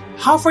around.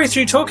 Halfway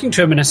through talking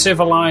to him in a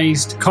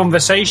civilized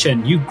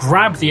conversation, you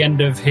grab the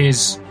end of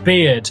his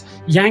beard,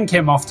 yank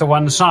him off to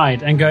one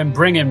side, and go and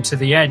bring him to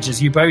the edge.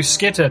 As you both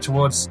skitter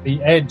towards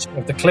the edge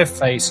of the cliff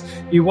face,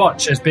 you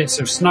watch as bits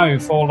of snow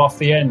fall off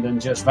the end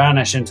and just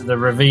vanish into the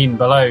ravine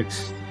below.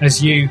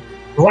 As you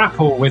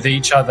grapple with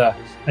each other,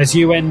 as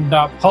you end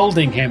up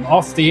holding him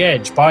off the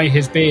edge by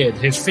his beard,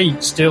 his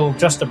feet still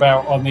just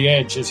about on the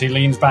edge as he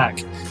leans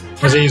back.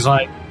 As he's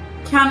like...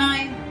 Can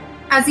I,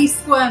 as he's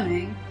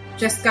squirming,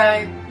 just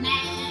go, nah.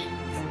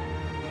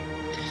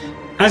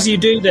 As you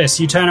do this,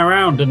 you turn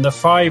around and the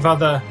 5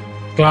 other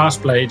glass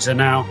blades are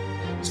now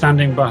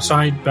standing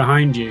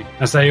behind you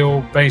as they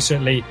all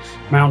basically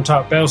mount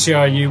up.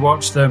 Belsiar, you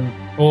watch them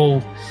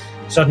all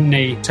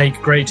suddenly take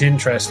great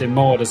interest in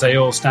Maud as they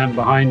all stand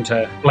behind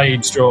her,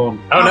 blades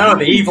drawn. Oh no,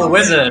 the evil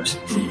wizard!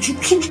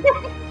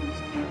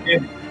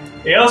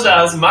 He also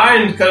has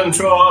mind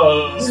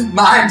control.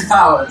 Mind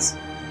powers!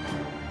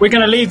 We're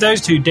going to leave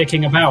those two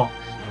dicking about.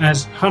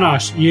 As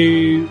Hanash,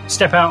 you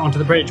step out onto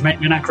the bridge,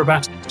 make me an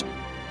acrobatics.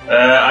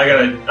 I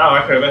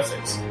got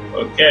acrobatics.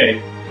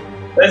 Okay.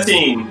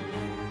 13.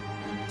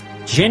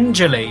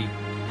 Gingerly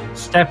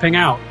stepping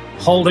out,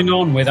 holding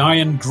on with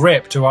iron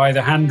grip to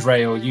either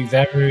handrail, you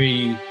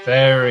very,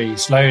 very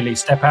slowly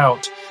step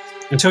out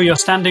until you're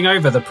standing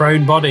over the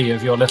prone body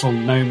of your little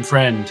gnome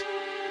friend.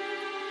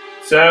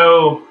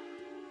 So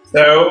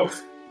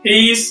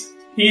he's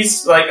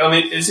like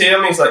is he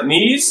on his like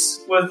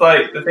knees with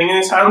like the thing in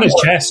his hand? On his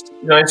chest.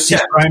 No, his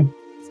chest. Prone.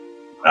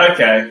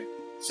 Okay.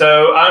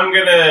 So I'm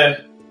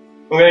gonna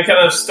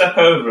kind of step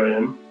over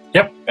him.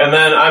 Yep. And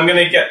then I'm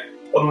gonna get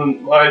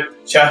on my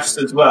chest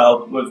as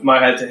well, with my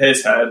head to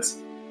his head.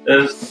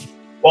 And,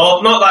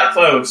 well, not that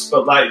close,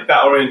 but like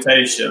that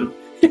orientation.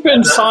 You're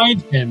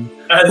inside him.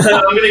 And then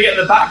I'm gonna get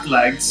the back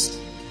legs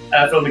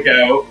from the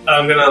goat, and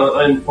I'm gonna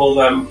then pull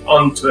them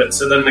onto it,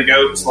 so then the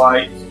goat's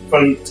like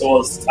front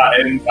towards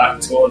Tatty, back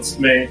towards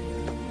me.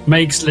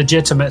 Makes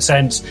legitimate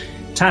sense.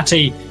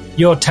 Tatty,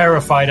 you're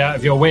terrified out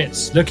of your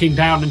wits, looking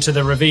down into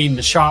the ravine,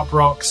 the sharp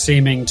rocks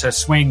seeming to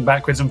swing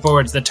backwards and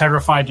forwards, the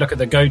terrified look at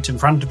the goat in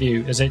front of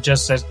you as it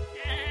just says...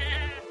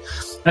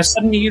 Now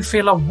suddenly you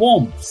feel a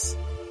warmth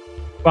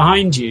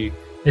behind you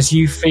as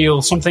you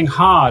feel something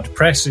hard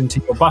press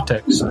into your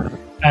buttocks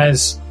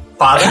as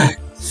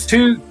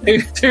two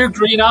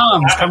green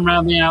arms come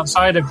around the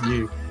outside of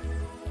you.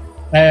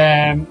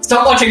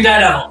 Stop watching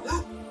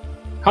Daredevil!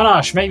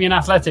 Hanash, make me an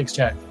athletics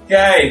check.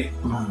 Yay!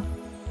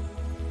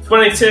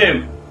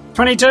 22.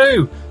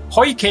 22!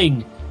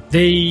 Hoiking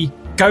the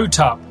goat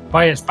up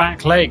by its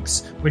back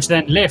legs, which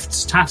then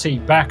lifts Tatty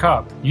back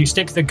up. You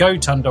stick the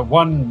goat under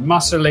one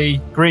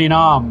muscly green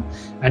arm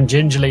and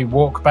gingerly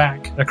walk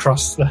back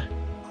across the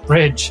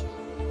bridge.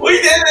 We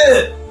did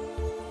it!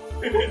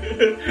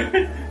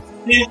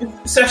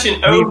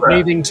 Session over.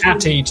 Leaving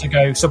Tatty to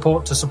go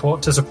support.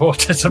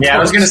 Yeah, I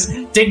was going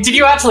to. Did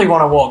you actually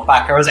want to walk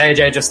back, or was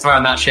AJ just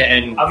throwing that shit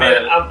in? I mean,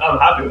 I'm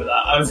happy with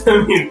that. I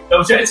mean, the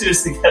objective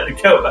is to get the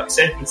goat back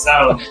safe and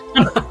sound.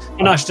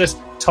 And Ash just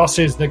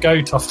tosses the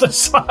goat off the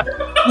side.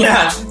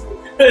 Yeah.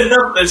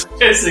 Enough of this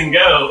piss and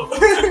go.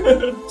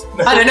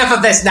 Had enough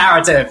of this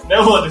narrative.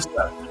 No more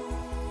distraction.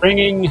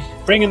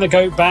 Bringing the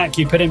goat back,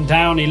 you put him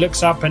down. He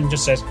looks up and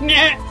just says,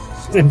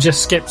 "Nyeh," and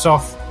just skips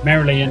off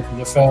merrily into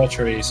the fir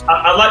trees.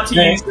 I'd like to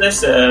use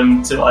this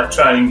to like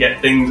try and get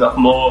things up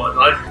more.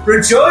 Like,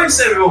 rejoice,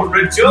 everyone,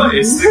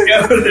 rejoice!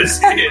 The goat is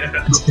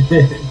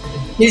here.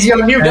 He's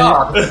your new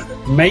dog.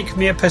 Make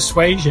me a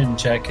persuasion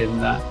check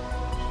in that.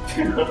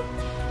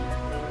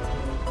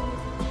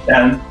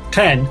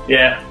 10.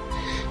 Yeah.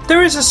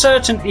 There is a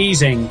certain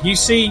easing. You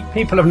see,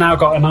 people have now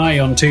got an eye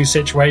on two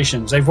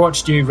situations. They've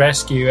watched you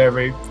rescue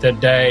the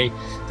day.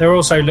 They're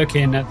also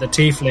looking at the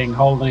tiefling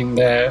holding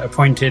their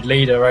appointed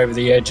leader over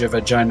the edge of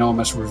a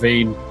ginormous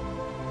ravine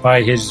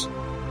by his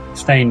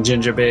stained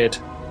ginger beard.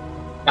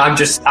 I'm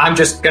just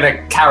going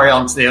to carry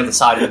on to the other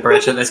side of the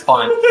bridge at this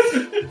point.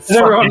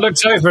 Everyone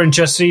looks over and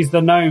just sees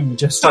the gnome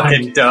just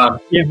fucking done,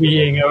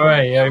 divvying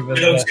away over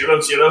there.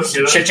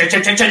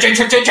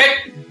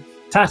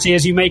 Tatty,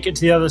 as you make it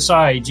to the other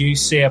side, you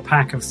see a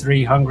pack of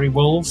 3 hungry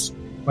wolves.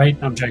 Wait,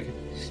 I'm joking.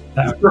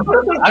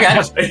 Okay.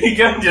 Are you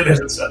going to the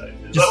other side?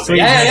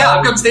 Yeah,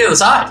 I've come to the other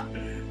side.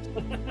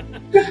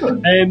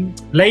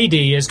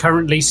 Lady is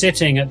currently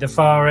sitting at the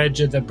far edge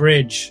of the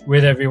bridge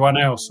with everyone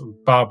else.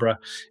 Barbara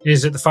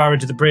is at the far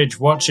edge of the bridge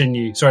watching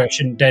you. Sorry, I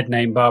shouldn't dead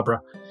name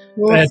Barbara.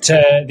 At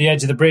the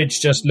edge of the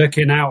bridge, just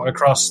looking out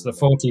across the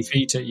 40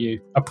 feet at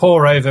you. A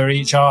paw over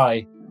each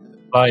eye,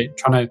 like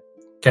trying to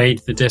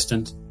gauge the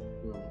distance.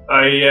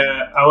 I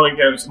want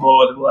to go to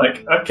Maud and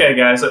like, okay,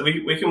 guys, like,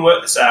 we can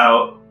work this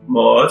out.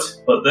 Maud,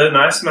 put the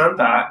nice man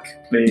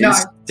back, please. No.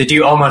 Did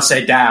you almost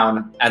say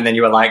down, and then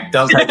you were like,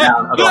 don't say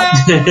down.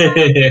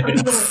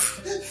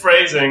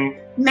 Phrasing.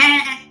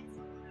 Meh.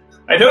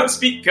 I don't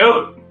speak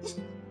goat.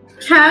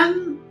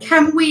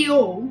 Can we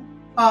all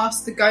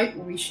ask the goat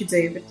what we should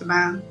do with the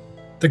man?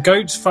 The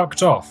goat's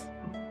fucked off.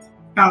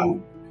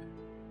 Oh.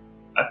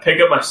 I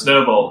pick up my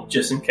snowball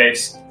just in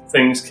case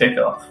things kick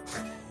off.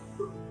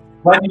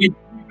 Why did you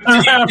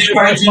put down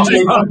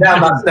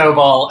that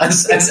snowball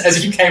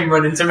as you came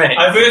running to me?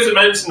 I forgot to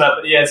mention that,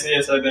 but yes,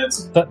 I did.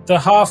 The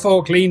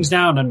half-orc leans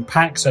down and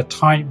packs a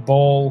tight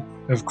ball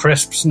of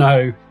crisp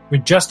snow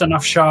with just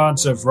enough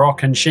shards of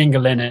rock and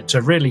shingle in it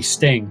to really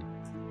sting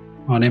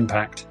on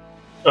impact.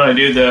 I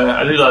do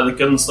like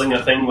the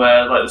gunslinger thing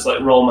where like just like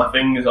roll my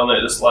fingers on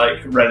it, just like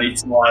ready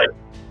to like.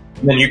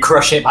 And then you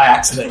crush it by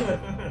accident.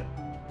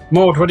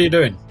 Maud, what are you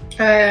doing?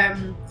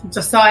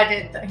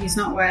 Decided that he's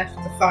not worth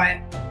the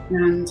fight,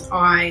 and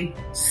I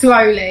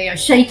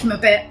shake him a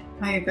bit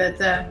over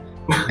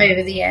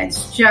the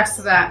edge, just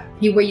so that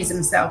he wheezes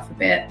himself a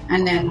bit,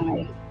 and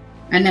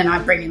then I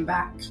bring him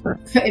back,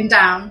 put him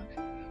down,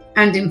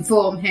 and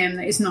inform him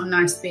that it's not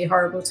nice to be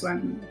horrible to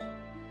animals.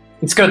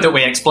 It's good that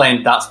we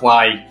explained that's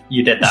why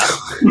you did that.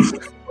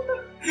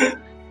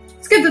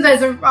 It's good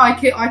that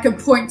I can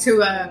point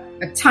to a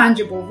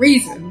tangible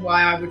reason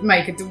why I would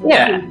make a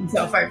dwarf pull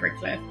himself over a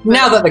cliff.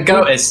 Now that the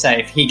goat is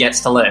safe, he gets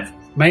to live.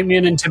 Make me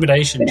an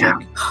intimidation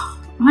check.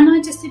 Why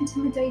not just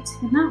intimidate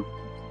him now?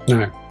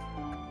 No.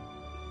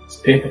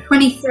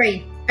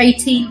 23.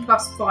 18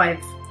 plus 5.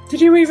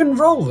 Did you even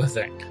roll the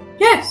thing?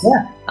 Yes.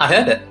 Yeah, I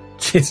heard it.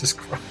 Jesus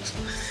Christ.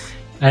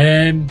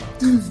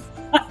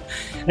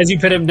 As you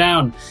put him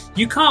down,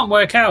 you can't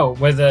work out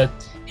whether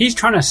he's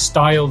trying to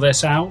style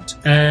this out.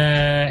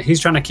 He's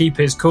trying to keep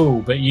his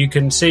cool, but you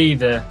can see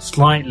the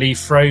slightly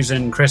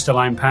frozen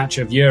crystalline patch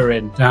of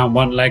urine down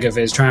one leg of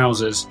his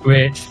trousers,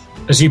 which,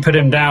 as you put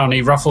him down,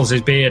 he ruffles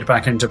his beard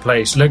back into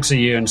place, looks at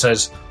you and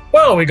says,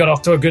 "Well, we got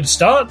off to a good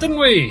start, didn't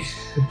we?"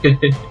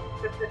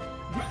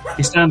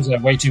 He stands there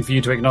waiting for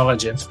you to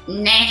acknowledge it.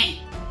 Nah.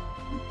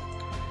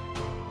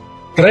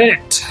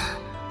 Great.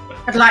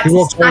 I'd like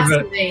to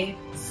spastically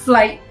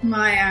flake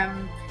my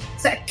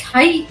is it a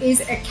cape?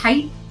 Is it a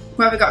cape?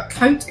 Where we got a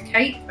coat, a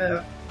cape?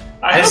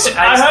 I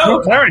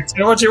hope.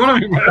 Character, what do you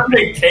want to be? I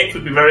think cape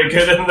would be very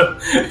good in the.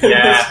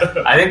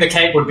 Yeah, I think the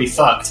cape would be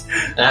fucked.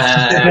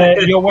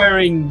 You're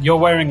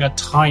wearing a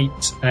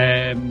tight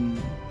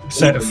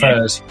set of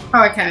furs.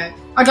 Oh, okay.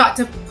 I'd like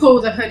to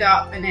pull the hood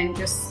up and then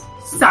just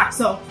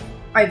sass off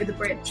over the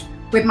bridge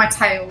with my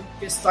tail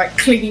just like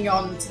clinging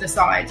on to the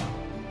side.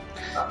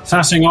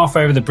 Sassing off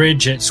over the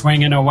bridge, it's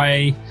swinging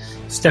away,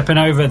 stepping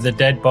over the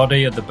dead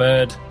body of the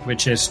bird,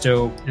 which is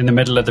still in the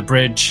middle of the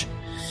bridge.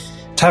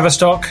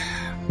 Tavistock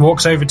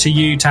walks over to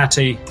you,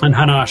 Tati, and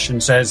Hanash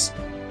and says,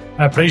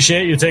 "I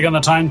appreciate you taking the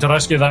time to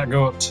rescue that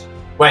goat."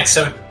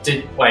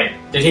 Did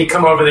he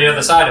come over the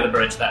other side of the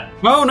bridge then?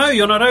 Oh, no,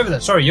 you're not over there.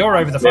 Sorry, you're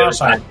over the far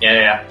side.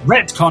 Yeah.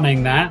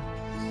 Retconning that,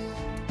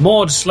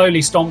 Maud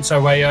slowly stomps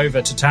her way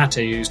over to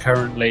Tati, who's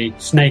currently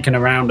snaking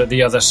around at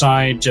the other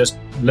side, just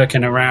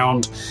looking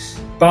around.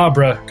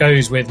 Barbara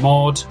goes with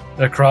Maud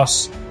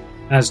across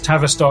as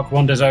Tavistock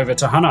wanders over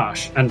to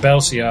Hanash, and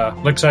Belsiar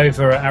looks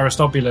over at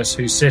Aristobulus,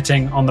 who's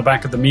sitting on the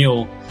back of the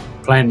mule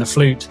playing the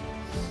flute.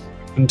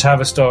 And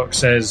Tavistock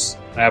says,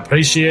 "I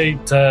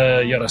appreciate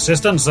your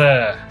assistance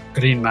there,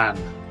 Green Man.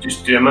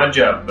 Just do my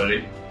job,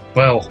 buddy."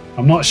 Well,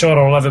 I'm not sure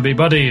I'll ever be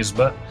buddies,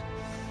 but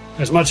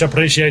it's much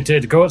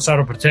appreciated. Goats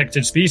are a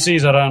protected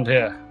species around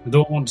here. We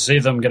don't want to see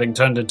them getting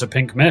turned into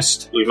pink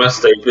mist. We must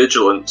stay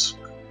vigilant,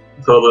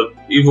 for the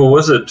evil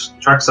wizard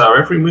tracks our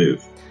every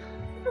move.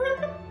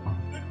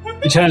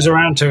 He turns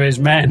around to his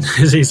men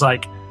as he's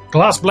like,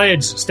 "Glass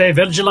blades, stay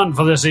vigilant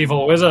for this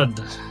evil wizard.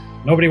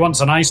 Nobody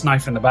wants an ice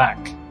knife in the back."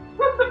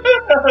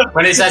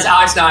 When he says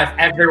ice knife,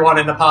 everyone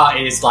in the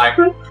party is like...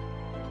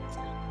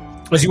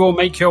 As you all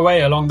make your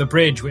way along the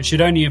bridge, which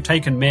should only have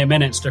taken mere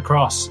minutes to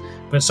cross,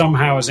 but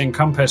somehow has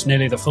encompassed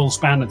nearly the full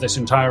span of this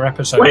entire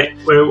episode.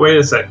 Wait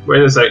a sec.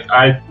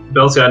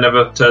 Belsiar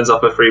never turns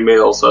up a free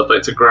meal, so I'd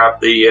like to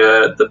grab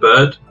the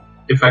bird,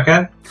 if I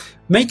can.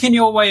 Making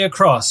your way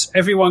across,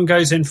 everyone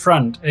goes in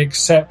front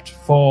except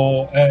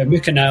for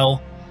Mukanel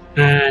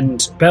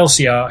and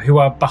Belsiar, who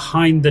are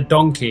behind the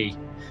donkey,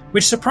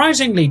 which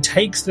surprisingly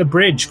takes the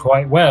bridge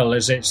quite well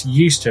as it's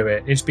used to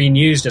it. It's been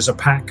used as a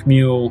pack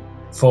mule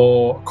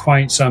for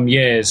quite some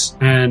years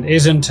and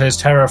isn't as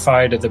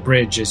terrified of the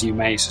bridge as you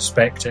may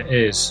suspect it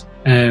is.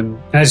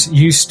 As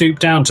you stoop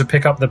down to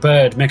pick up the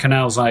bird,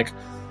 Mukanel's like,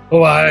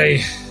 "Oh,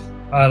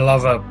 I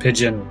love a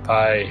pigeon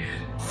pie.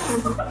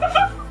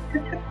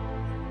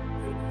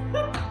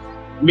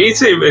 Me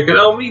too, Mick.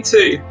 Oh, me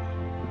too.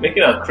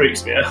 Making out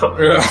creeps me out.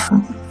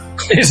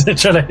 He's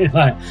literally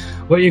like,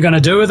 what are you going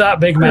to do with that,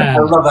 big man? I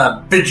love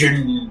a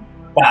pigeon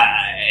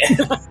pie.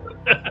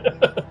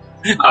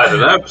 I don't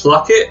know.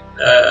 Pluck it,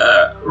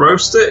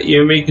 roast it.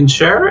 You and me can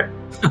share it.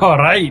 All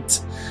right.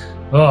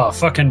 Oh,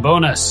 fucking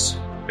bonus.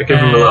 I give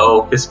him a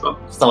little fist bump.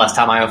 It's the last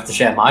time I have to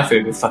share my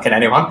food with fucking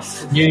anyone.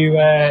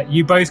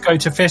 You both go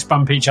to fist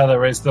bump each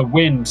other as the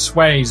wind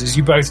sways, as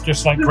you both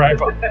just like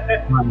grab up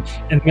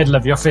in the middle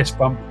of your fist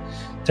bump.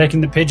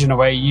 Taking the pigeon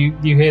away, you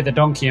hear the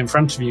donkey in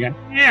front of you going,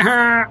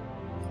 yeah.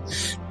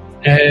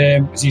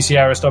 As you see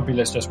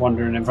Aristobulus just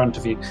wandering in front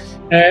of you.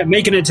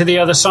 Making it to the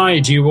other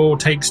side, you all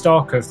take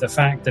stock of the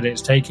fact that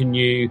it's taken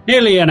you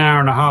nearly an hour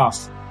and a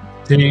half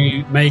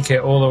to make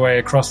it all the way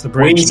across the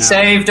bridge. We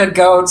saved a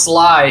goat's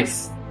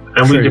life.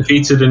 And we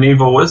defeated an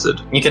evil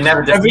wizard. You can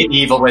never defeat the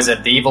evil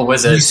wizard. The evil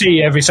wizard. You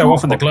see every so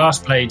often the glass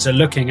blades are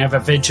looking ever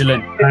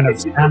vigilant, kind of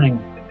scanning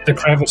the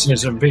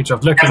crevices of Peter.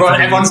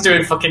 Everyone's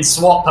doing fucking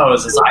SWAT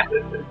poses.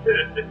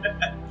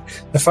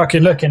 They're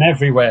fucking looking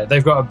everywhere.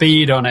 They've got a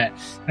bead on it.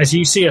 As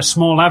you see a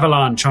small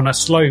avalanche on a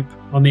slope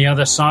on the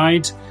other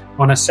side,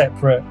 on a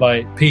separate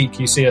peak,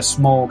 you see a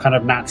small kind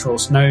of natural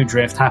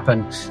snowdrift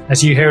happen.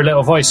 As you hear a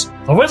little voice,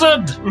 "The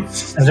wizard!"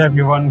 As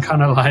everyone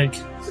kind of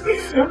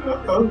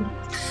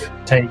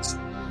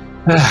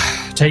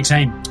takes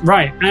aim.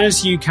 Right,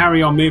 as you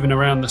carry on moving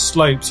around the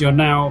slopes, you're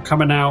now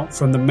coming out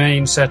from the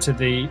main set of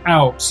the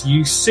Alps.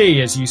 You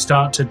see, as you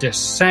start to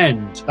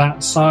descend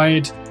that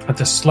side of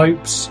the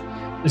slopes,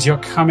 as you're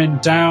coming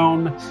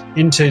down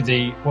into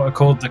what are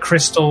called the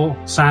Crystal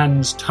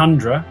Sands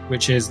Tundra,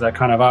 which is the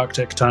kind of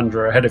Arctic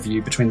tundra ahead of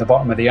you between the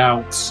bottom of the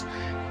Alps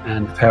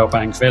and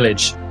Palebank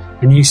Village.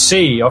 And you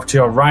see, off to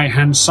your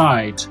right-hand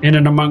side, in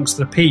and amongst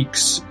the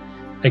peaks,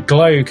 a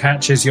glow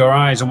catches your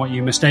eyes on what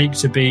you mistake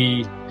to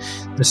be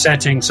the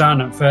setting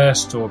sun at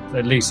first, or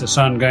at least the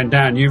sun going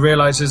down. You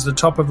realise there's the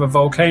top of a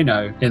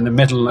volcano in the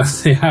middle of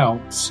the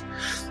Alps.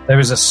 There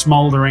is a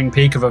smouldering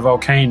peak of a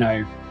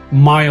volcano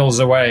miles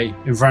away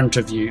in front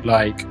of you,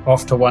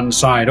 off to one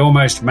side,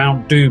 almost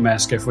Mount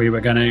Doom-esque if we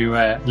were going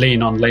to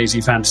lean on lazy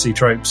fantasy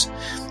tropes.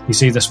 You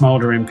see the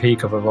smouldering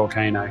peak of a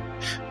volcano,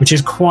 which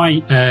is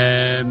quite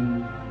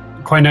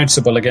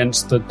noticeable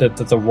against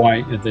the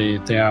white of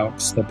the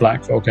Alps, the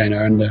black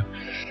volcano, and the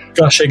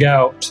gushing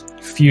out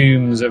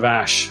fumes of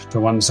ash to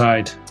one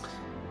side.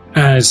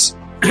 As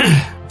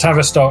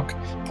Tavistock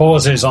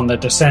pauses on the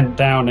descent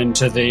down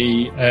into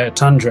the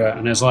tundra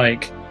and is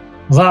like,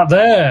 "That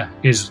there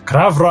is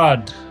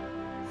Kravrad.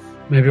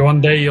 Maybe one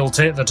day you'll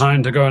take the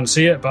time to go and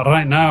see it, but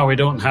right now we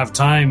don't have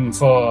time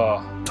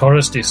for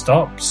touristy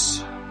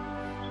stops.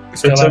 We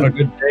still have a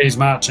good day's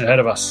march ahead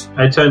of us."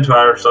 I turn to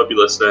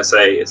Aristobulus and I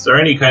say, "Is there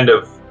any kind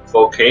of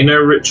volcano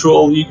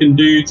ritual you can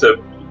do to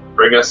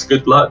bring us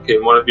good luck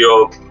in one of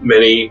your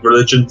many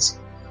religions?"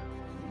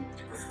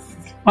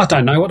 I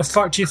don't know. What the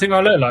fuck do you think I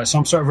look like?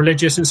 Some sort of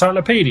religious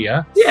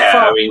encyclopedia? Yeah,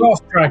 Fuck I mean...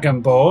 off,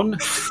 Dragonborn.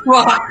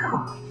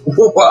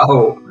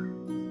 Wow.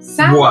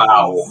 Sounds-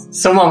 Wow.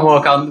 Someone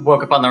woke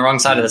up on the wrong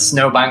side of the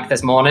snowbank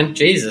this morning.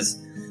 Jesus.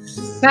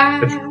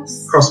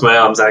 Cross my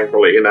arms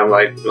angrily and I'm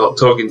not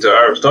talking to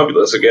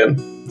Aristobulus again.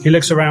 He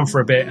looks around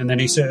for a bit and then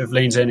he sort of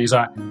leans in. He's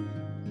like,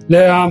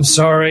 "No, I'm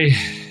sorry.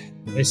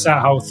 It's that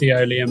whole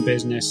Theolian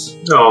business."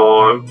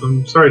 Oh,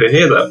 I'm sorry to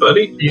hear that,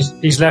 buddy.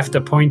 He's left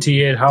a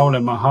pointy-eared hole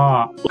in my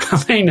heart.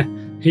 I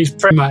mean, he's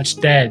pretty much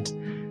dead.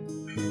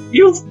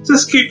 You'll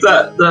just keep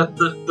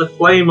the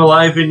flame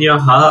alive in your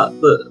heart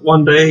that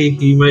one day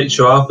he might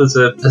show up as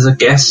a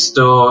guest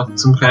or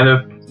some kind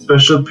of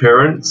special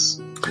appearance.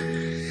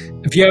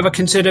 Have you ever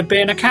considered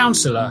being a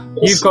counsellor?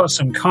 You've got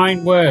some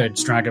kind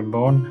words,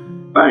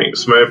 Dragonborn.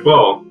 Thanks, mate.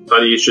 Well,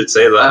 funny you should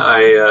say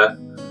that.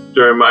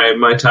 During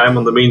my time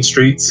on the mean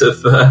streets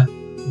of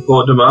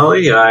Port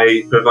Damali,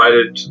 I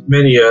provided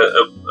many a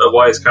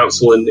wise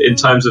counsel in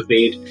times of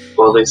need.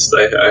 Well, at least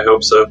I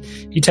hope so.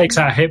 He takes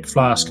out a hip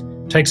flask,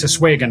 takes a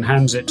swig and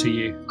hands it to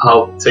you.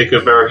 I'll take a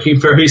very,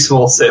 very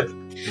small sip.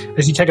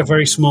 As you take a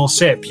very small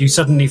sip, you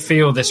suddenly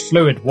feel this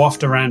fluid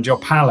waft around your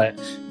palate,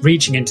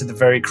 reaching into the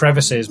very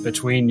crevices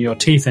between your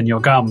teeth and your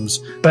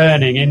gums,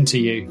 burning into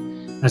you,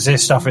 as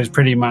this stuff is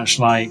pretty much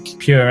like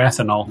pure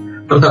ethanol.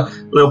 A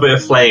little bit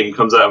of flame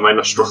comes out of my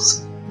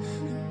nostrils.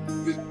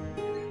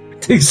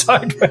 Two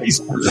sideways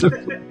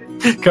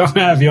come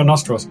out of your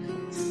nostrils.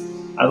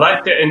 I'd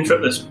like to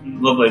interrupt this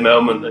lovely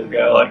moment and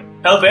go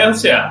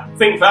 "Helvetia,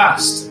 think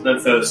fast," then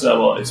throw the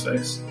snowball at his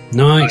face.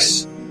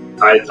 Nice.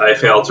 I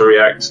fail to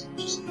react.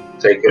 Just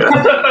take it.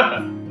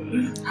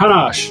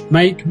 Hanash,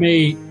 make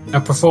me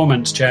a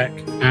performance check,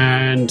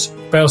 and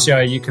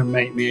Belsiar, you can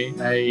make me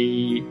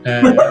a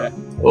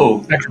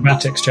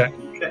acrobatics check.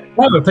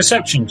 No, a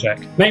perception check.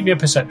 Make me a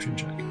perception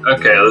check.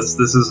 Okay, this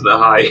isn't a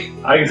high.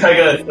 I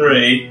got a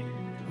 3.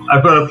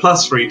 I've got a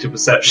 +3 to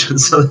perception,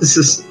 so this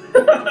is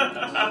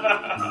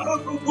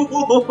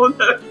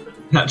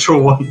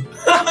natural 1.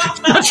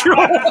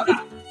 Natural 1.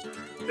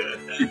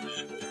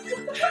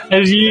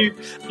 As you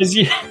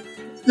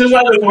Just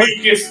like the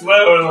weakest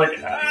blow, and like,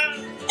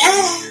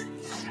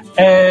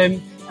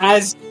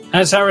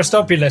 As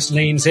Aristobulus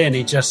leans in,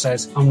 he just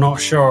says, "I'm not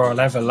sure I'll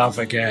ever love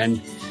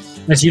again."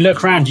 As you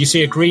look around, you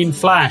see a green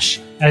flash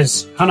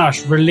as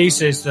Hanash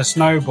releases the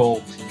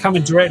snowball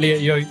coming directly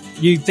at you.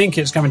 You think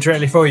it's coming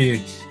directly for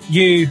you.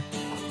 You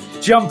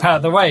jump out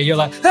of the way. You're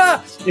like,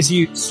 ah! As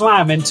you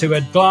slam into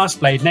a glass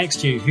blade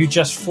next to you who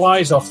just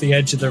flies off the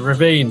edge of the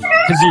ravine.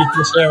 Because you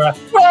just hear a...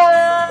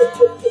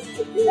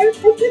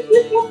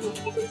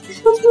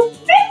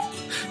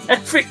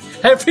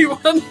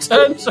 Everyone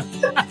turns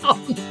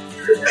around.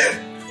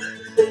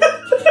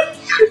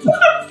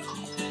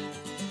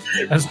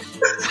 As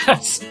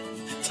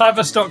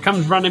Tavistock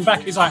comes running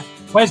back, he's like,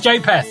 "Where's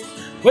Japheth?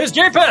 Where's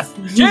Japheth?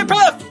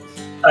 Japheth!"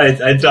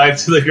 I dive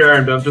to the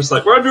ground. I'm just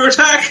like, "We're under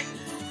attack!"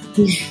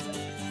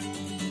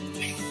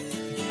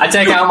 I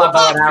take out my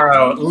bow and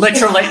arrow,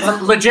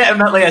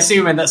 legitimately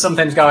assuming that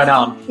something's going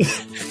on.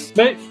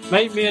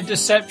 Make me a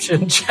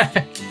deception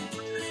check.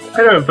 I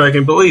don't know if I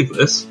can believe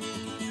this.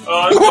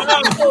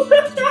 oh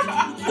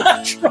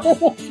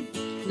Natural.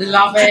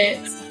 Love it.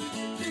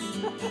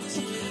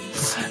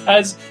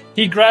 As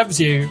he grabs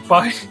you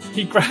by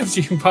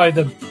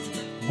the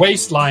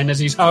waistline as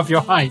he's half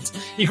your height.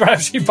 He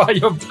grabs you by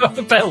your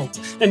belt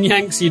and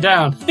yanks you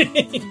down.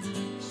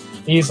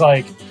 He's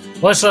like,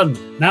 "Listen,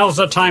 now's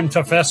the time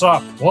to fess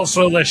up. What's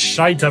all this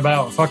shite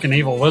about fucking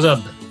evil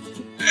wizard?"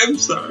 I'm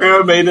sorry,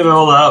 I made it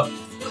all up.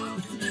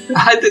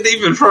 I didn't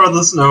even throw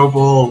the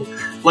snowball.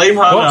 Blame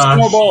What Hanash.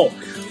 snowball?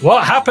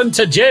 What happened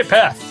to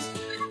Japheth?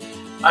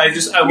 I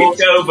walk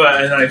over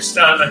and I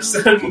stand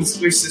and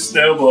squeeze the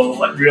snowball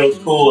like real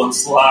cool and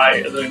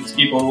sly, and then just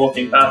keep on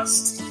walking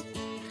past.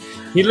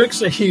 He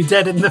looks at you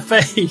dead in the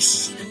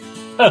face.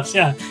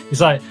 Yeah, he's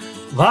like,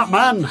 "That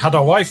man had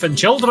a wife and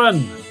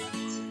children."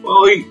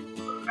 Well,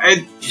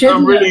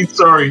 I'm really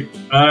sorry.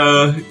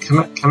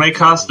 Can I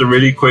cast a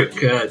really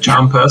quick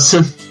charm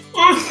person?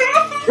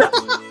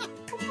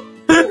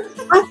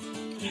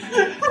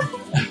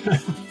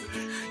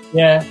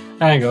 Yeah,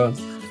 hang on.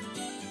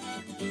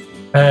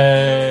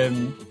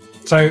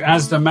 So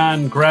as the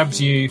man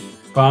grabs you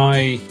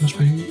by... Must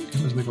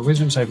make a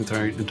wisdom saving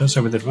throw and does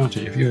so with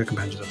advantage. If you are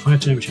companions of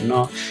fighting, which you're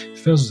not, it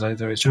feels as though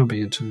there is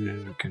jumping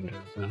into...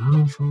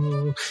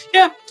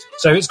 Yeah,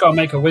 so it's got to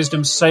make a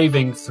wisdom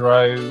saving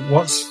throw.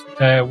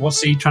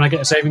 What's he trying to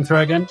get a saving throw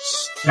again?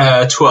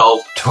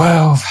 12.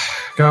 12.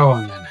 Go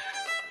on then.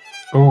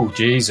 Oh,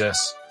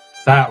 Jesus.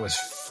 That was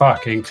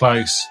fucking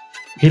close.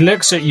 He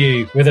looks at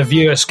you with a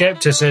view of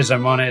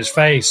skepticism on his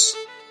face.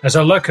 There's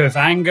a look of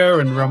anger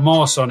and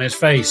remorse on his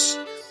face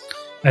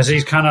as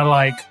he's kind of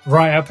like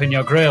right up in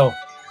your grill.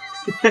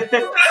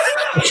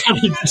 And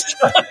he just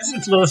turns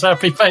into this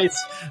happy face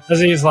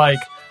as he's like,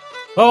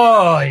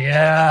 "Oh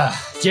yeah,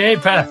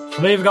 Japheth,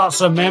 we've got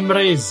some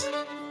memories."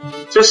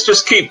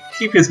 Just keep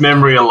his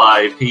memory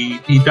alive. He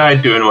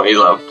died doing what he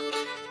loved.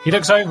 He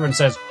looks over and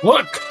says,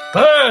 "Look,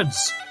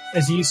 birds!"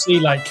 As you see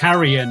like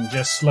carrion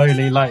just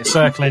slowly like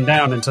circling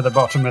down into the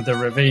bottom of the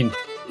ravine.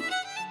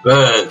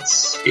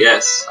 Birds,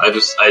 yes.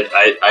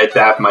 I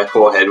dab my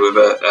forehead with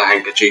a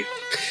handkerchief.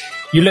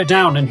 You look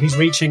down and he's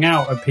reaching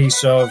out a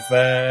piece of,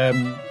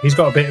 he's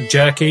got a bit of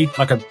jerky,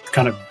 like a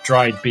kind of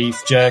dried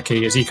beef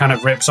jerky, as he kind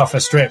of rips off a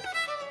strip.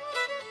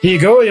 "Here you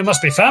go, you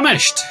must be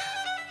famished."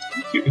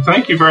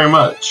 Thank you very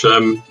much.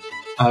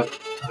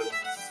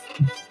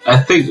 I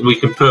think we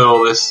can put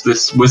all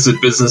this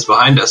wizard business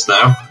behind us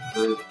now.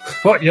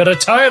 What, you're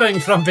retiring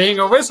from being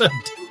a wizard?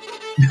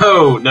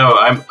 No,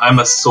 I'm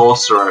a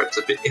sorcerer.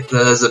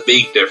 There's a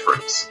big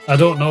difference. I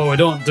don't know,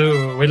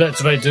 we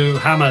literally do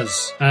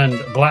hammers and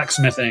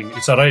blacksmithing.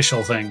 It's a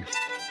racial thing.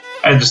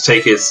 I just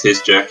take his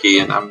jerky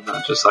and I'm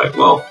just like,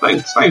 well,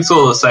 thanks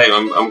all the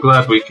same. I'm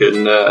glad we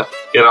can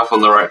get off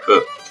on the right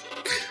foot.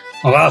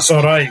 Well, that's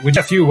alright. We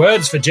have a few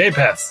words for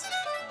Japheth.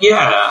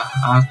 Yeah,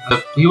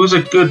 he was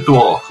a good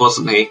dwarf,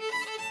 wasn't he?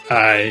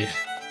 Aye.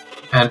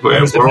 And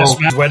It was the we're best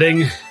all... man's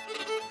wedding.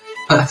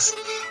 That's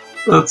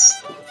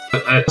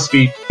must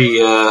be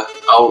the.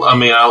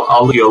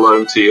 I'll leave you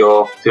alone to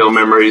your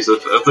memories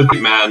of the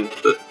great man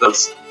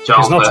that's John.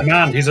 He's not a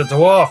man, he's a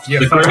dwarf.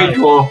 The great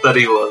dwarf that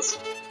he was.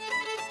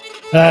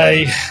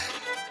 Aye.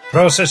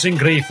 Processing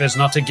grief is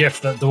not a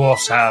gift that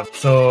dwarfs have,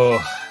 so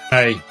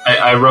aye.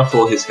 I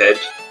ruffle his head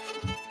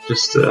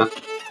just to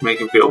make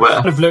him feel better.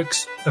 Kind of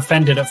looks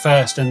offended at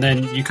first, and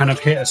then you kind of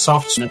hit a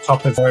soft on the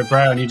top of her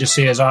brow, and you just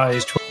see his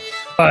eyes.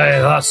 Aye,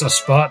 that's the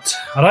spot.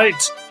 All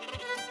right.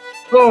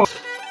 Oh,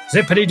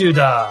 zippity doo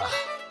dah.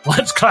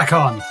 Let's crack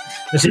on.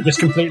 As he just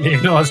completely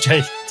ignores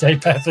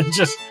Japheth and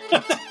just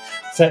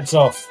sets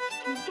off.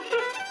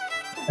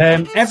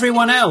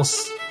 Everyone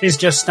else is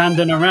just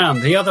standing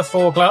around. The other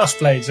 4 glass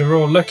blades are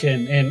all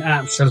looking in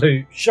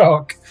absolute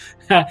shock.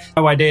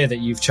 No idea that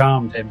you've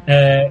charmed him.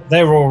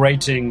 They're all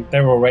rating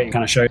kind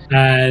of show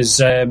as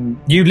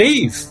you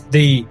leave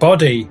the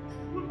body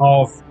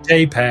of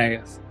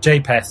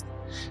Japheth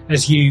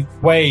as you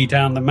way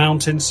down the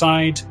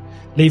mountainside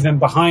leaving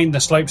behind the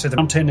slopes of the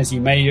mountain as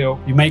you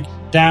make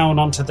down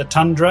onto the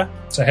tundra.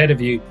 It's ahead of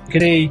you. You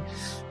can see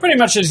pretty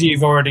much as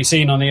you've already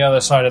seen on the other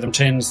side of the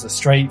mountains, the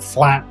straight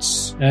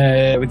flats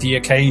with the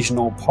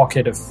occasional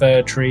pocket of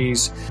fir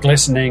trees,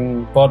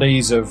 glistening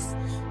bodies of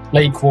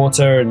lake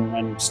water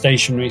and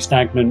stationary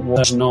stagnant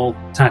water.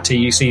 Tati,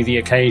 you see the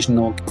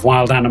occasional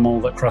wild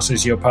animal that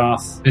crosses your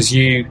path as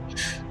you're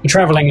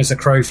travelling as a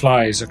crow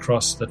flies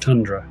across the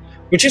tundra.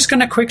 We're just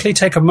going to quickly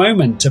take a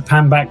moment to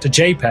pan back to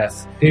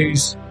Japheth,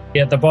 who's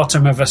at the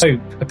bottom of a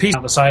slope, a piece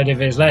out the side of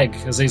his leg,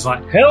 as he's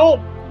like, help!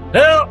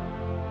 Help!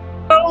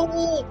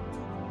 Help!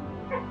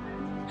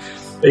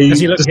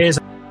 As you look, here's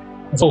a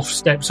wolf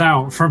steps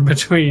out from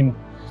between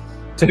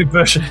two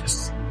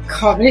bushes.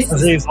 God, this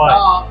is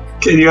dark.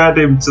 Can you add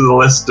him to the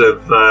list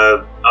of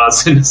our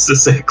Sinister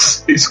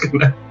Six? Who's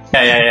gonna?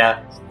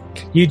 Yeah.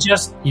 You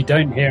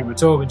don't hear him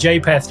at all. But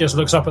Japheth just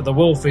looks up at the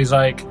wolf. He's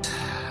like,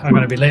 "I'm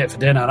going to be late for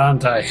dinner,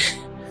 aren't I?"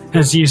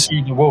 As you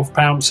see the wolf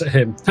pounce at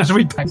him. As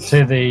we back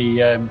to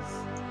the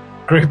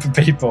group of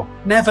people,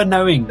 never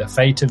knowing the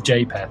fate of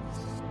Japheth,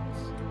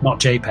 not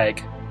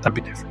JPEG. That'd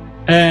be different.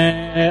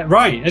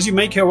 Right, as you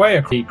make your way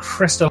across the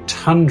crystal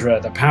tundra,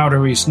 the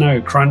powdery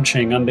snow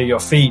crunching under your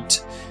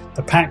feet,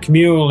 the pack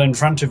mule in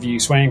front of you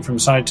swaying from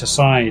side to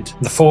side,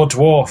 the 5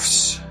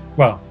 dwarfs,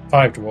 now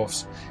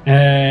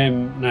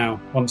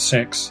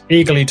 1-6,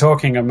 eagerly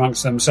talking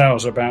amongst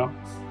themselves about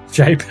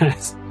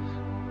Japheth.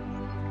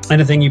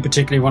 Anything you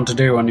particularly want to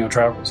do on your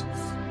travels?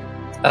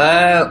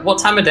 What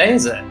time of day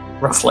is it,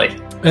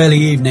 roughly? Early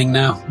evening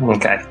now.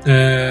 Okay.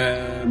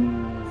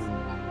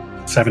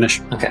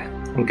 7ish. Okay,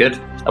 I'm good.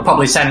 I'll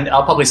probably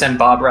send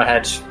Barbara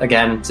ahead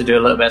again to do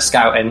a little bit of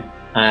scouting.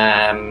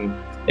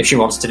 If she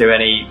wants to do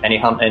any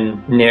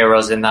hunting near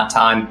us in that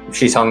time, if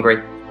she's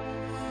hungry.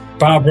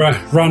 Barbara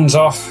runs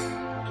off.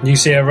 You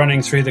see her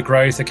running through the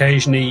growth.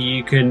 Occasionally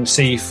you can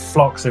see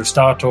flocks of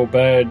startled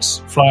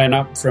birds flying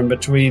up from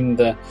between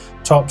the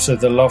tops of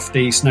the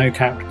lofty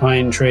snow-capped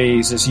pine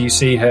trees as you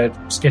see her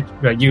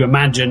you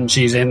imagine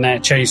she's in there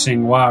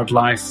chasing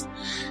wildlife.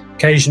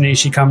 Occasionally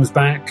she comes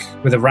back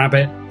with a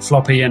rabbit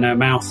floppy in her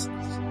mouth,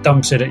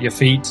 dumps it at your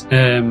feet.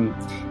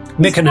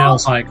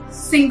 Mickanel's like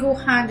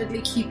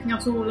single-handedly keeping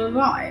us all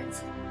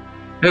alive.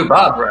 Who,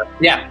 Barbara?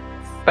 Yeah,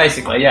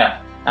 basically,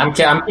 yeah. I'm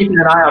keeping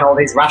an eye on all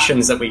these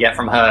rations that we get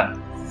from her.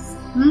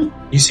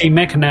 You see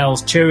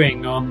Mickanel's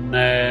chewing on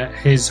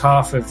his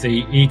half of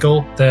the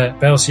eagle that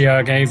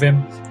Belsiar gave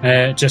him,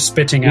 just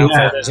spitting out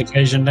feathers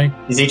occasionally.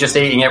 Is he just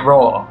eating it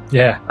raw?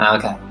 Yeah.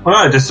 Okay. Well,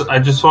 I just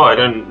thought I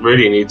don't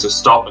really need to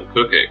stop and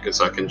cook it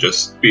because I can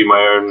just be my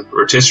own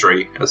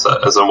rotisserie as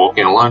I'm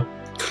walking along.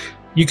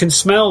 You can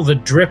smell the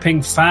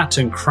dripping fat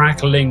and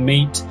crackling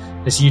meat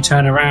as you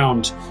turn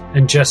around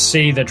and just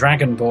see the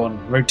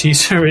Dragonborn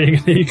rotisserie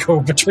an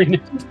eagle between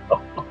his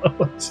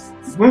paws.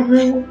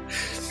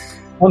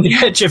 On the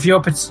edge of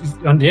your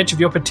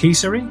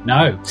patisserie?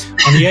 No.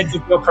 On the edge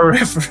of your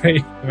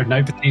periphery. There are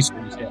no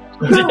patisseries yet.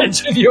 On the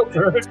edge of your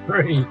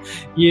periphery,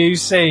 you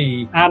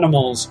see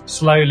animals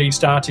slowly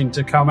starting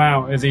to come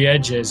out of the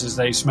edges as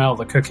they smell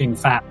the cooking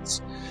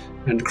fats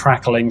and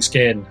crackling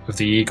skin of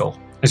the eagle.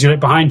 As you look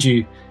behind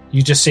you,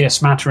 you just see a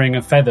smattering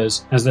of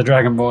feathers as the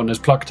Dragonborn has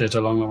plucked it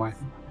along the way.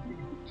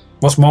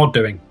 What's Maud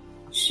doing?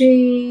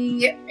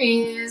 She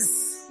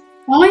is...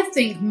 I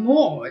think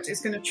Maud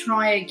is going to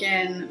try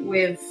again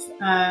with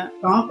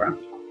Barbara.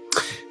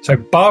 So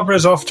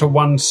Barbara's off to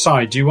one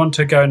side. Do you want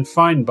to go and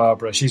find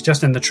Barbara? She's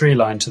just in the tree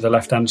line to the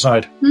left-hand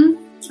side.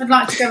 I'd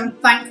like to go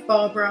and thank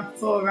Barbara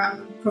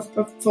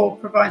for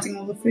providing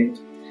all the food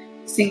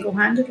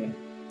single-handedly.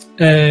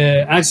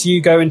 As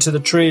you go into the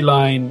tree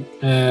line,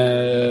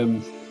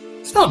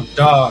 it's not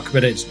dark,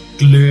 but it's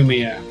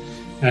gloomier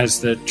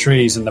as the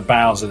trees and the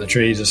boughs of the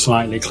trees are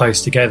slightly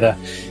close together.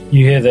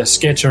 You hear the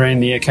skittering,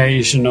 the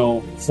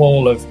occasional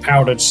fall of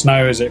powdered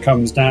snow as it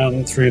comes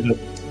down through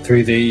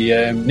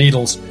the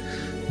needles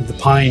of the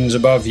pines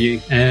above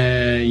you.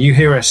 You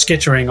hear a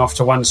skittering off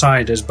to one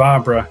side as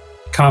Barbara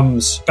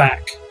comes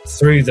back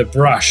through the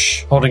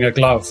brush, holding a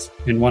glove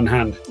in one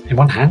hand. In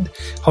one hand?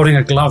 Holding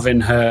a glove in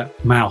her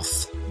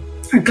mouth.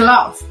 A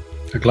glove?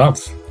 A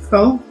glove.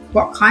 Cool.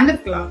 What kind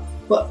of glove?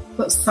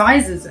 What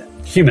size is it?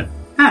 Human.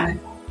 Oh.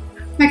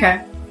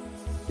 Okay.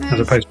 As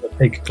opposed to a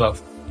pig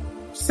glove.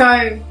 So,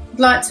 I'd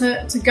like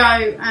to go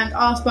and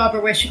ask Barbara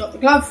where she got the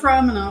glove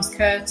from and ask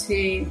her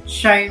to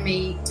take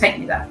me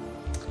there.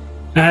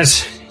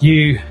 As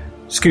you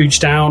scooch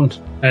down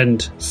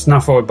and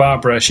snuffle with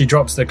Barbara, she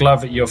drops the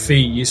glove at your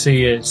feet. You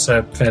see it's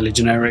a fairly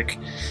generic,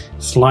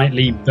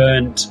 slightly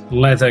burnt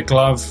leather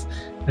glove.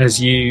 As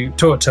you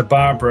talk to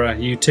Barbara,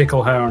 you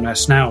tickle her on her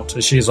snout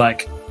as she's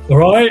like, all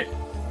right.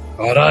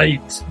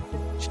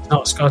 She's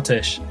not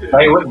Scottish.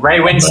 Ray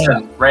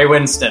Winston. Ray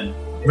Winston.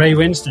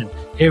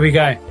 Here we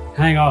go.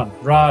 Hang on.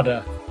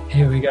 Rada.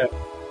 Here we go.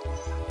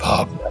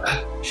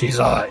 Barbara. She's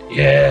like,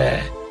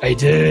 yeah, how you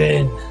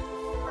doing?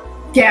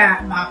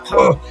 Yeah, my pop.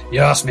 Oh,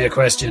 you asked me a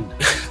question.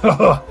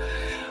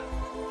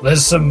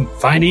 There's some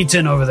fine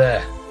eating over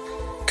there.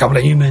 A couple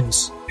of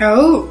humans.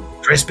 Oh.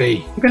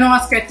 Crispy. I'm going to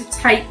ask her to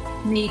take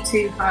me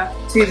to her,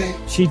 to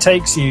them. She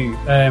takes you.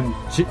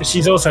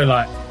 She's also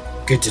like,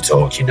 good to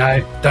talk, you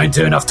know. Don't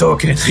do enough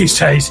talking these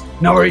days.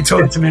 Not really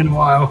talking to me in a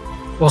while.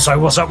 Also,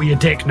 what's up with your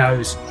dick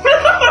nose?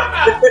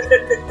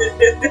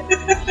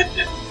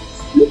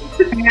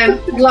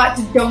 I'd like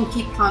to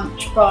donkey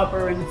punch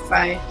Barbara in the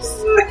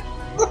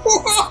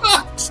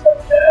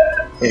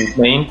face.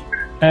 Mean.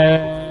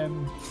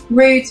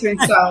 Rude to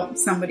insult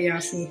somebody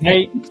else's.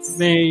 Hey,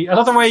 me. I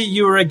love the way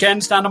you were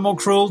against animal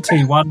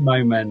cruelty one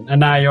moment, and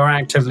now you're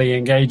actively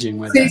engaging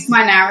with Suits it.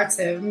 my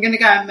narrative. I'm going to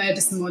go and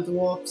murder some more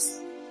dwarfs.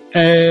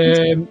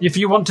 If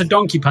you want to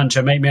donkey punch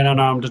her, make me an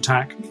unarmed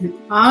attack.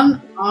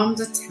 Unarmed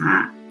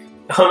attack.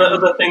 Are there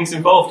other things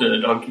involved in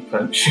a donkey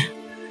punch?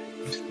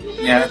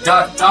 Yeah,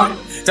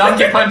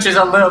 donkey punch is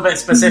a little bit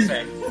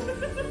specific.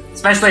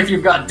 Especially if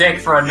you've got a dick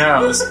for a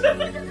nose.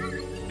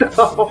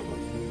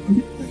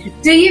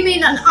 Do you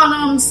mean an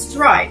unarmed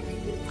strike?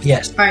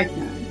 Yes. Okay.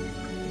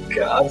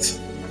 God.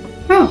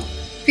 Oh,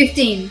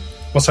 15.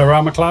 What's her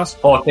armor class?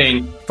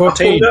 14.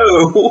 14.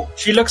 Oh, no.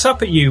 She looks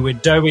up at you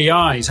with doughy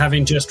eyes,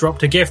 having just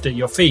dropped a gift at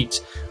your feet,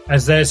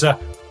 as there's a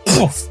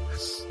poof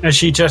as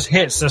she just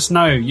hits the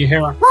snow. You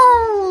hear a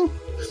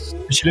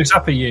and she looks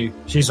up at you.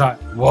 She's like,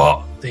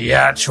 what the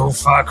actual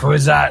fuck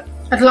was that?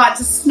 I'd like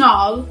to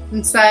snarl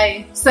and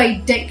say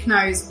dick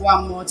nose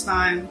one more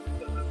time.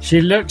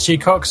 She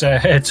cocks her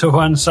head to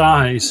one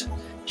side.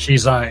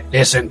 She's like,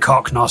 listen,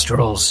 cock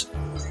nostrils.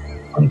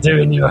 I'm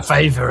doing you a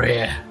favour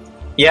here.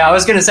 Yeah, I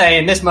was going to say,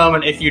 in this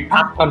moment, if you'd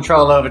pass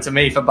control over to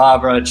me for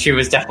Barbara, she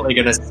was definitely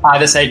going to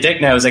either say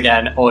dick nose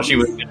again, or she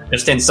was going to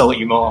just insult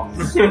you more.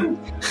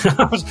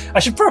 I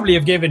should probably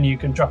have given you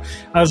control.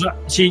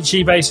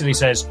 She basically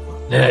says,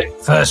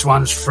 look, first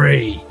one's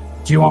free.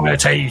 Do you want me to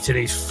take you to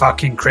these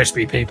fucking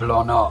crispy people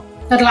or not?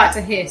 I'd like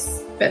to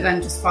hiss, but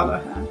then just follow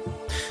her.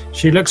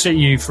 She looks at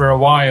you for a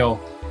while.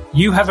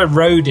 You have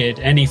eroded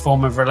any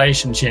form of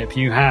relationship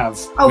you have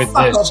with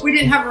fuck this. off. We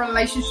didn't have a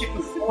relationship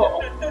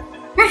before.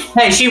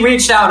 Hey, she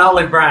reached out an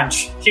olive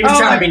branch. She was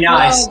trying to be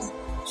nice. God.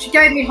 She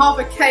gave me half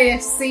a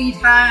KFC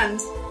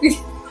hand.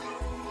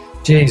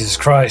 Jesus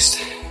Christ.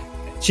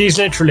 She's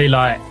literally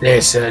like,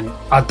 listen,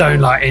 I don't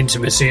like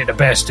intimacy at the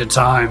best of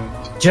time.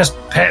 Just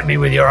pet me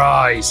with your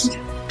eyes.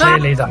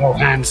 Clearly the whole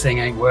hands thing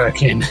ain't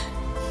working.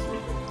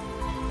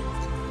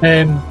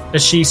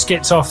 As she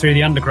skits off through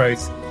the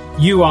undergrowth,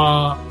 you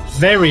are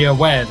very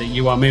aware that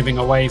you are moving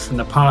away from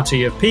the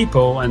party of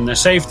people and the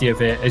safety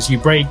of it as you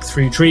break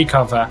through tree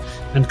cover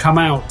and come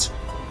out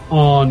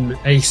on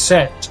a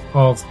set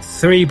of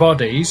 3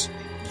 bodies,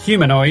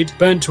 humanoid,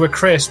 burnt to a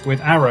crisp with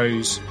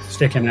arrows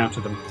sticking out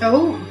of them.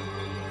 Oh.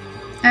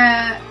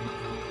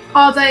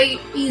 Are they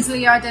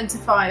easily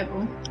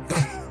identifiable?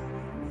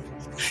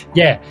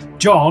 Yeah,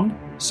 John,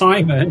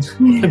 Simon,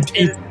 and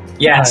Peter.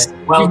 Yes,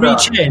 well you done.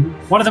 reach in.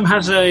 One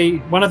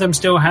of them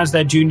still has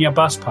their junior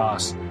bus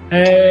pass.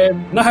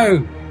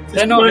 No,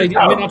 they're not. I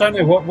don't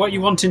know what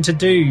you wanting to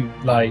do.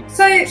 Like,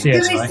 So, do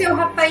CSI. they still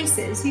have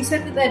faces? You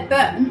said that they're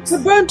burnt. They're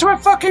burnt to a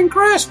fucking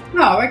crisp.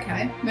 Oh,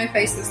 okay. No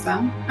faces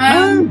then.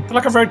 No, they're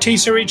like a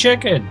rotisserie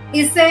chicken.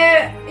 Is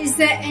there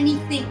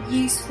anything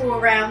useful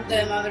around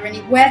them? Are there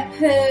any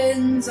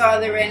weapons? Are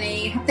there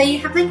any? Have they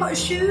got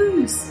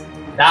shoes?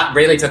 That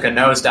really took a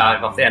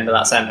nosedive off the end of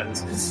that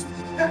sentence.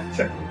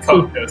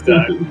 Cock goes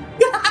down.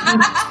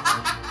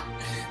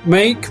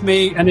 Make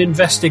me an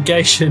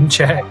investigation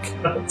check.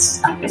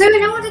 I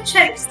don't know what the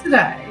checks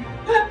today.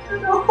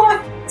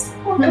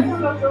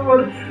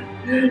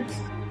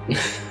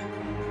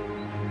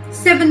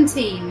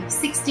 17.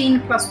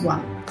 16 plus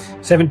 1.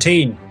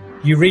 17.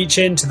 You reach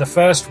into the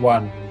first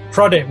one,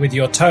 prod it with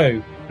your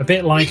toe, a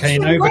bit like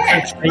an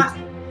overcooked.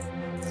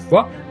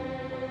 What?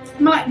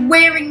 I'm like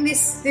wearing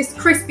this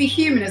crispy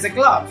human as a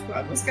glove.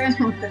 What's going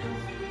on with it?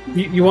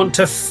 You want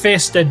to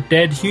fist a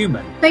dead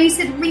human? But you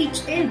said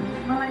reach in.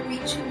 Why I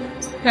reach in?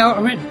 Yeah,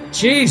 I mean,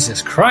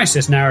 Jesus Christ,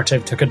 this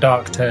narrative took a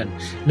dark turn.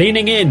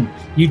 Leaning in,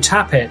 you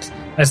tap it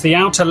as the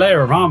outer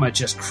layer of armor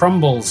just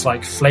crumbles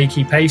like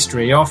flaky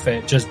pastry off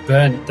it, just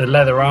burnt, the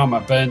leather armor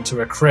burnt to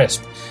a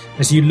crisp.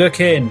 As you look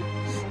in,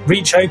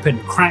 reach open,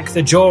 crack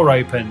the jaw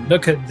open,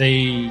 look at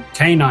the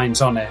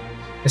canines on it,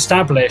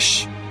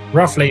 establish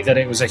roughly that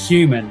it was a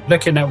human.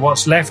 Looking at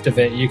what's left of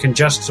it, you can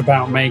just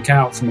about make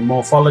out from the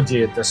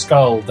morphology of the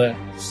skull that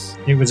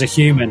it was a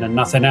human and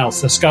nothing else.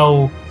 The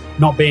skull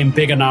not being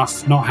big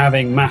enough, not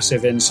having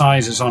massive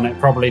incisors on it,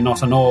 probably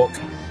not an orc,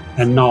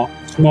 and not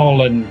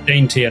small and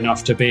dainty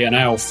enough to be an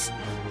elf.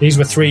 These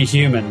were 3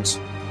 humans.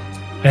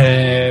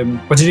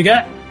 What did you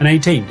get? An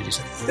 18, did you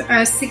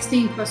say?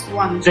 16 plus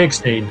 1.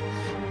 16.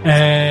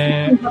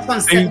 16 plus 1,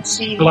 Boots,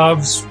 17.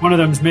 gloves. One of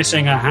them's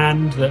missing a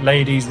hand that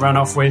ladies run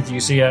off with. You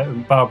see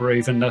Barbara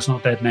even, that's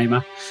not dead name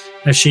her,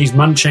 as she's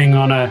munching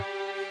on a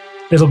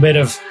little bit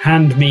of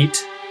hand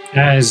meat.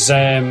 As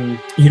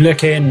you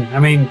look in, I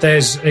mean,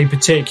 there's a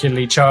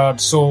particularly charred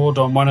sword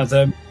on one of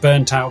them,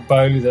 burnt out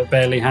bow that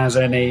barely has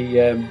any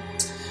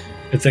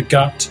of the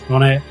gut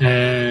on it.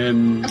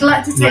 I'd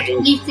like to say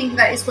anything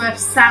that is worth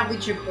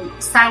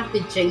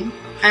salvaging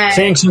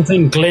Seeing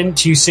something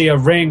glint, you see a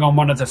ring on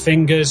one of the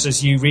fingers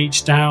as you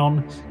reach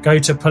down, go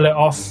to pull it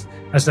off,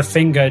 as the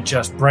finger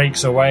just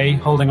breaks away,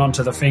 holding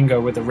onto the finger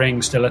with the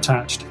ring still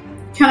attached.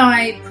 Can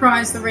I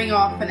prise the ring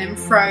off and then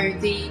throw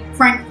the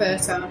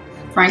Frankfurter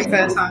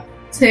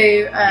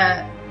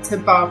to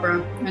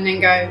Barbara and then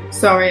go,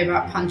 sorry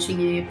about punching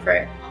you,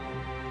 prick.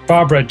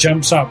 Barbara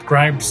jumps up,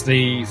 grabs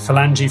the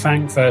phalange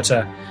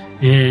Frankfurter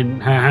in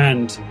her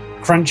hand,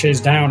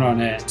 crunches down on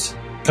it,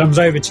 comes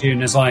over to you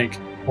and is like,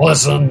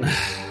 listen,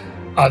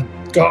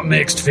 I've got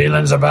mixed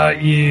feelings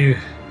about you.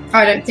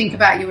 I don't think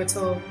about you at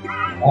all.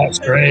 That's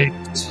great.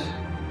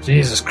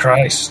 Jesus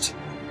Christ.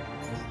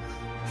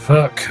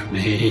 Fuck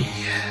me.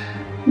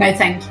 No,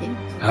 thank you.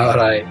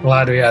 Alright,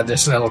 glad we had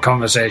this little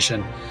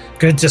conversation.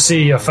 Good to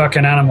see your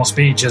fucking animal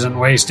speech isn't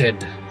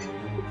wasted.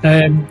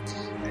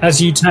 As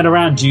you turn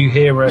around, you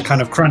hear a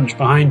kind of crunch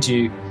behind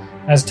you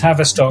as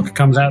Tavistock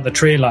comes out the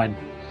tree line.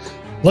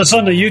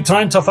 Listen, are you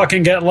trying to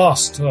fucking get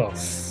lost? Oh,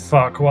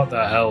 fuck, what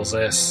the hell's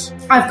this?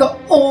 I've got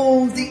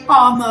all the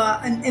armour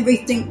and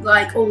everything,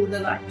 like all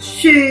the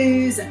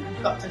shoes, and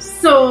I've got the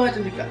sword,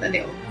 and I've got the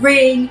little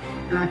ring,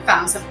 and I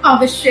found some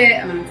other shit,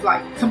 and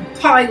I've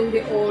compiled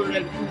it all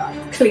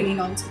and clinging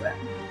onto it.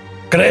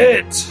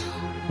 Great!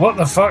 What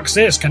the fuck's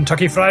this,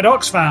 Kentucky Fried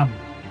Oxfam?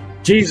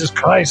 Jesus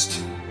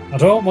Christ, I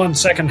don't want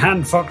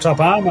second-hand fucked up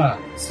armour.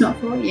 It's not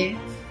for you.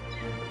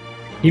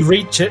 You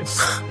reach it.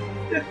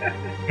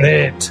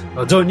 Great.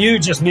 Well, don't you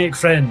just make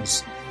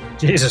friends?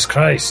 Jesus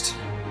Christ.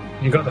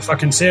 You got the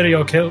fucking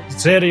serial.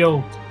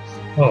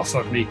 Oh,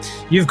 fuck me.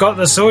 You've got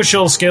the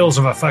social skills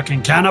of a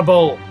fucking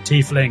cannibal,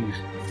 tiefling.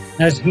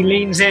 As he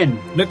leans in,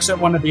 looks at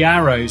one of the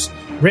arrows,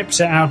 rips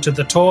it out of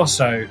the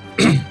torso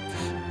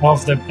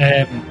of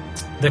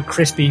the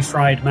crispy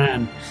fried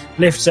man,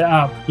 lifts it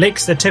up,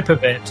 licks the tip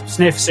of it,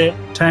 sniffs it,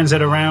 turns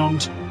it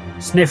around,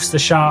 sniffs the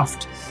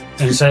shaft,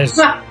 and says,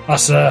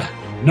 that's a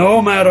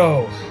gnome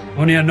arrow.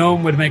 Only a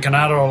gnome would make an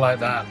arrow like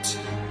that.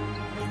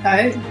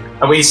 Oh.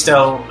 Are we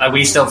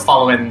still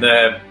following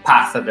the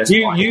path at this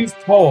point? You've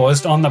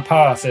paused on the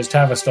path as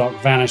Tavistock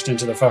vanished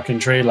into the fucking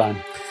tree line.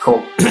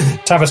 Cool.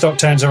 Tavistock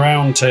turns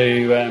around to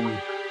you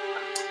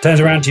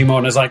more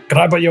and is like,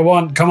 grab what you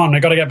want. Come on, I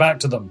got to get back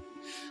to them.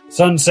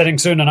 Sun's setting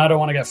soon, and I don't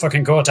want to get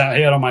fucking caught out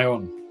here on my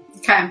own.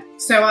 Okay,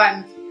 so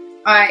I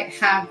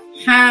have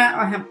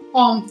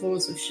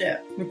armfuls of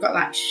shit. I've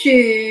got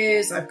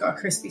shoes. I've got a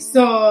crispy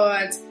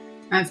sword.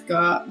 I've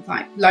got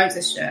loads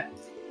of shit.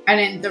 And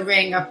then the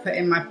ring I put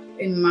in my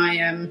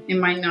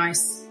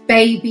nice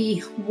baby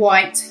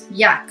white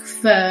yak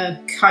fur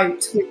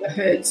coat with a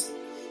hood,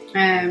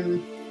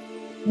 and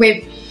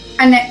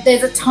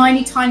there's a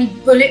tiny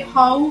bullet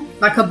hole,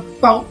 like a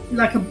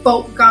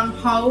bolt gun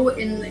hole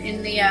in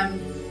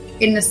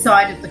the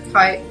side of the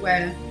coat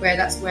where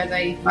that's where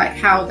they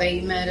how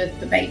they murdered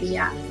the baby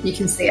yak. You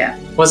can see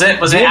it. Was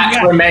it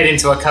actually made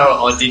into a coat,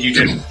 or are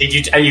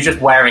you just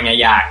wearing a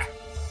yak?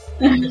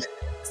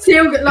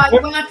 Still, when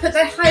I put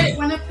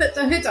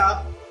the hood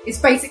up, it's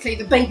basically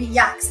the baby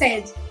yak's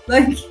head.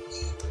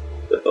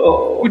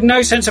 With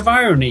no sense of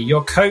irony,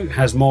 your coat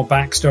has more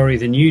backstory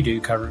than you do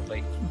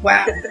currently.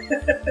 Wow.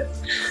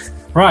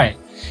 Right.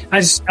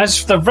 As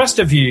the rest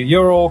of you,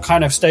 you're all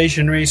kind of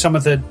stationary. Some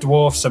of the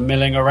dwarfs are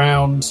milling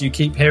around. You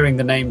keep hearing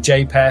the name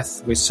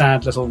Japheth with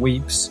sad little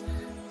weeps.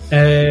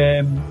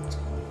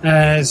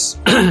 As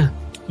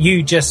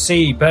you just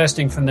see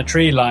bursting from the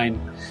tree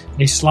line,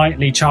 a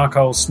slightly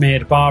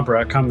charcoal-smeared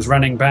Barbara comes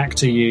running back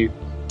to you.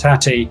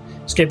 Tatty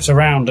skips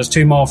around as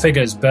two more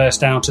figures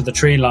burst out of the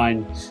tree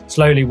line,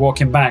 slowly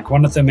walking back,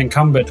 one of them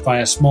encumbered by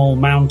a small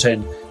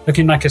mountain,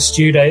 looking like a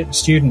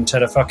student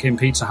at a fucking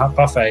Pizza Hut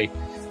buffet,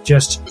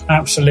 just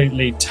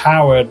absolutely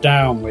towered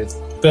down with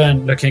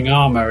burnt-looking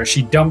armour as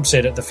she dumps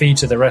it at the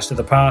feet of the rest of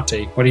the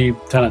party. What are you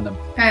telling them?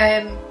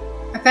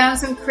 I found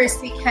some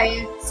crispy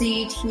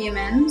KFC'd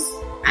humans,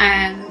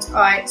 and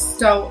I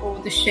stole all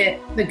the shit,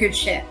 the good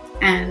shit.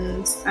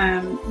 And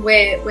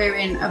we're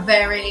in a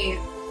very...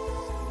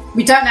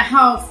 We don't know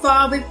how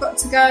far we've got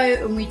to go,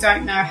 and we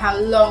don't know how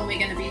long we're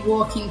going to be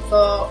walking for,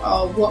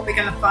 or what we're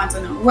going to find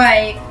on our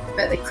way.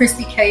 But the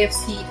crispy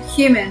KFC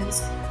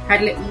humans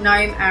had little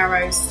gnome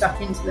arrows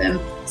stuck into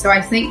them. So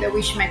I think that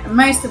we should make the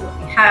most of what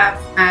we have.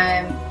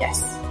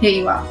 Yes, here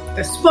you are.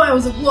 The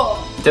spoils of war.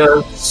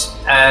 Did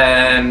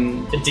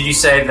you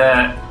say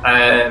that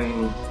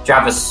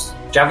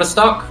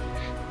Javistock?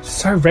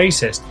 So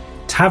racist.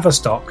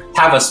 Tavistock.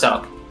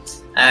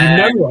 You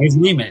know what his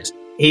name is.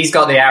 He's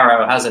got the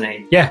arrow, hasn't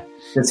he? Yeah.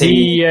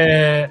 He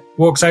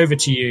walks over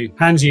to you,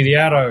 hands you the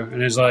arrow,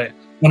 and is like,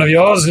 one of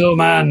yours, little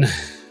man.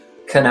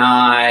 Can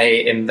I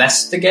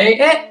investigate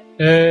it?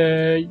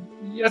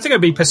 I think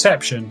it'd be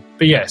perception.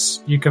 But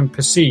yes, you can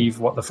perceive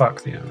what the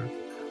fuck the arrow.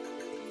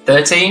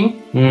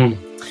 13?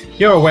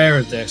 You're aware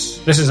of this.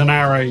 This is an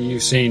arrow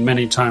you've seen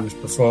many times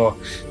before.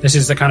 This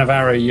is the kind of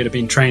arrow you'd have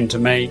been trained to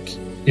make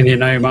in the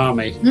gnome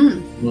army.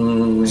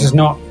 This is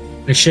not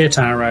a shit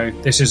arrow.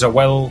 This is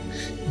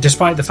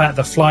despite the fact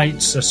the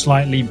flights are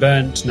slightly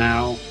burnt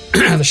now,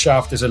 the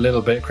shaft is a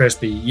little bit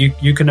crispy.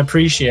 You can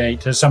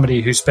appreciate, as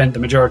somebody who spent the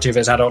majority of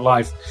his adult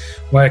life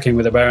working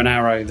with a bow and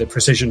arrow, the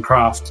precision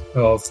craft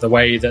of the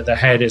way that the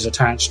head is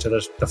attached to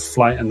the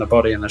flight and the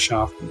body and the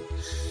shaft, and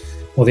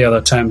all the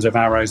other terms of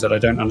arrows that I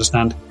don't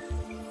understand.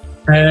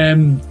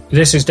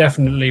 This is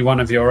definitely one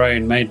of your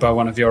own, made by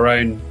one of your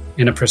own,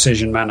 in a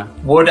precision manner.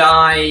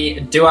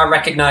 Do I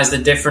recognise the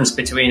difference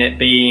between it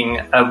being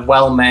a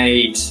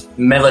well-made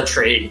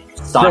military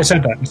style? It's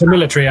a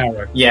military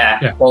arrow.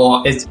 Yeah.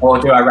 Or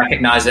do I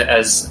recognise it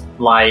as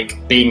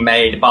like being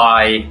made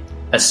by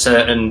a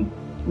certain,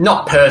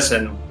 not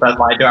person, but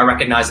like, do I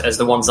recognise it as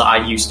the ones that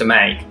I used to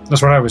make?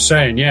 That's what I was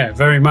saying. Yeah,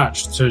 very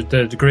much to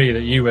the degree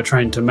that you were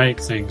trained to make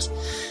things.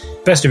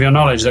 Best of your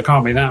knowledge, there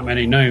can't be that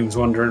many gnomes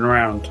wandering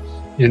around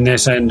in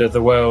this end of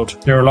the world.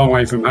 You're a long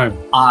way from home.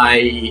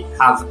 I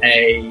have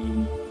a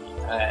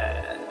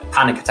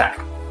panic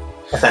attack,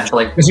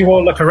 essentially. As you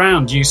all look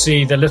around, you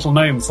see the little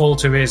gnome fall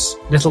to his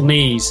little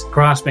knees,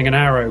 grasping an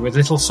arrow with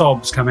little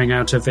sobs coming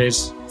out of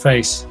his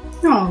face.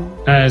 Oh.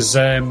 As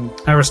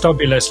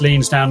Aristobulus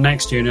leans down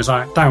next to you and is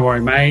like, "Don't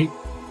worry, mate,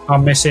 I'll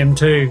miss him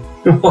too."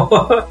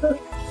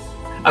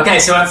 Okay,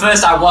 so at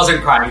first I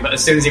wasn't crying, but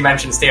as soon as he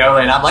mentioned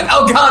Theolian, I'm like,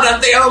 oh god, I'm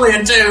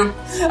Theolian too!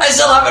 I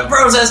still haven't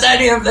processed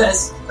any of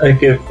this!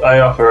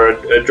 I offer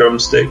a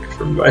drumstick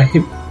from my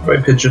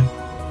pigeon.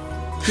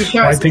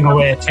 Wiping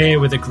away a tear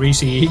with a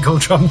greasy eagle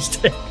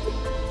drumstick.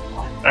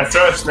 I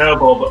throw a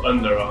snowball, but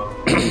underarm.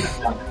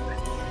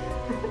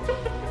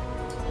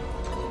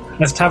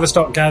 As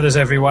Tavistock gathers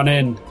everyone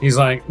in, he's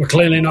like, "We're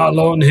clearly not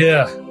alone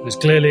here. There's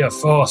clearly a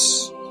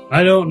force.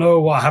 I don't know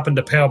what happened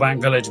to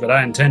Palebank Village, but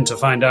I intend to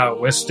find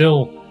out. We're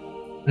still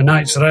a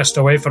night's rest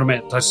away from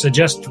it. I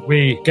suggest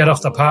we get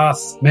off the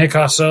path, make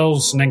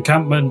ourselves an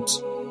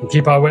encampment, and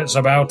keep our wits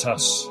about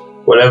us."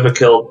 Whatever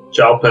killed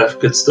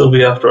Jalpeth could still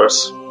be after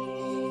us.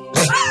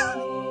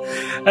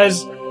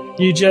 As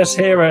you just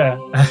hear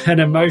an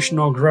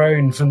emotional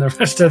groan from the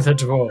rest of the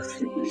dwarf.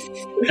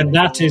 And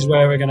that is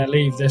where we're going to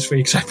leave this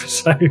week's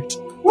episode.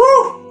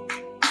 Woo!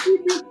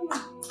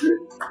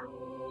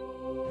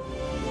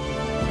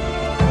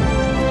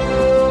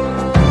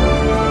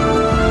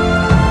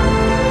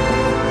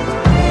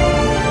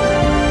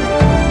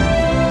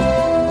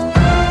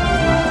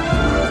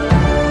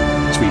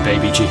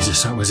 Baby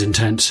Jesus, that was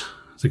intense.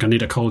 I think I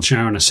need a cold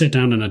shower and a sit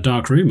down in a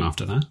dark room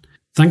after that.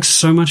 Thanks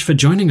so much for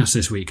joining us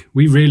this week.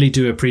 We really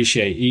do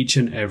appreciate each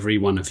and every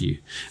one of you.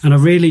 And I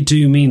really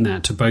do mean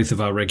that to both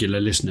of our regular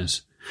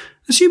listeners.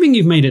 Assuming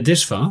you've made it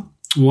this far,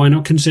 why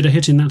not consider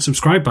hitting that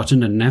subscribe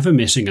button and never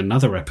missing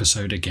another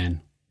episode again?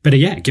 Better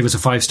yet, give us a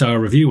 5-star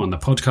review on the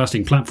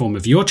podcasting platform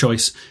of your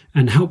choice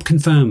and help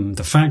confirm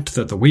the fact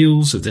that the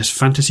wheels of this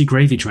fantasy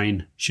gravy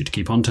train should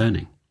keep on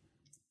turning.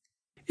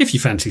 If you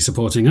fancy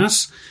supporting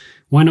us,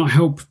 why not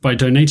help by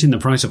donating the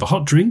price of a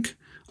hot drink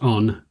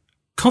on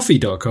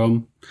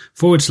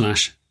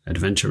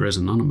coffee.com/Adventurers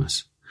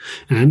Anonymous.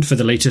 And for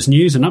the latest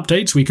news and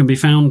updates, we can be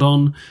found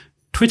on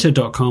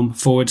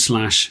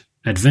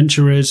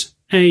twitter.com/Adventurers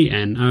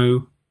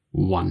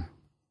ANO1.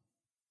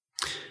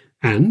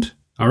 And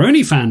our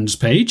OnlyFans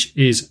page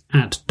is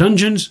at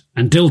Dungeons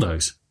and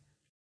Dildos.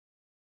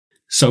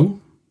 So,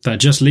 that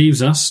just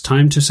leaves us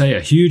time to say a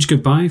huge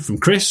goodbye from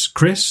Chris,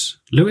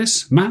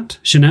 Lewis, Matt,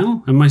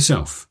 Chanel, and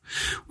myself.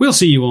 We'll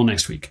see you all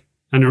next week.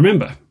 And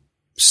remember,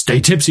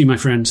 stay tipsy, my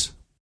friends.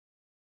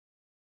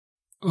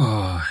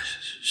 Oh,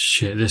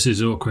 shit, this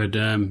is awkward.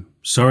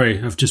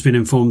 Sorry, I've just been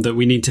informed that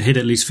we need to hit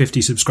at least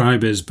 50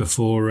 subscribers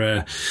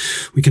before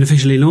we can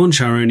officially launch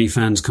our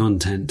OnlyFans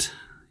content.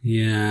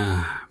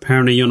 Yeah,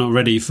 apparently you're not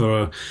ready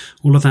for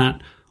all of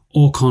that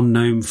Orcon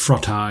Gnome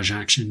frottage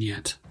action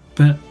yet.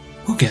 But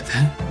we'll get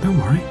there, don't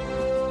worry.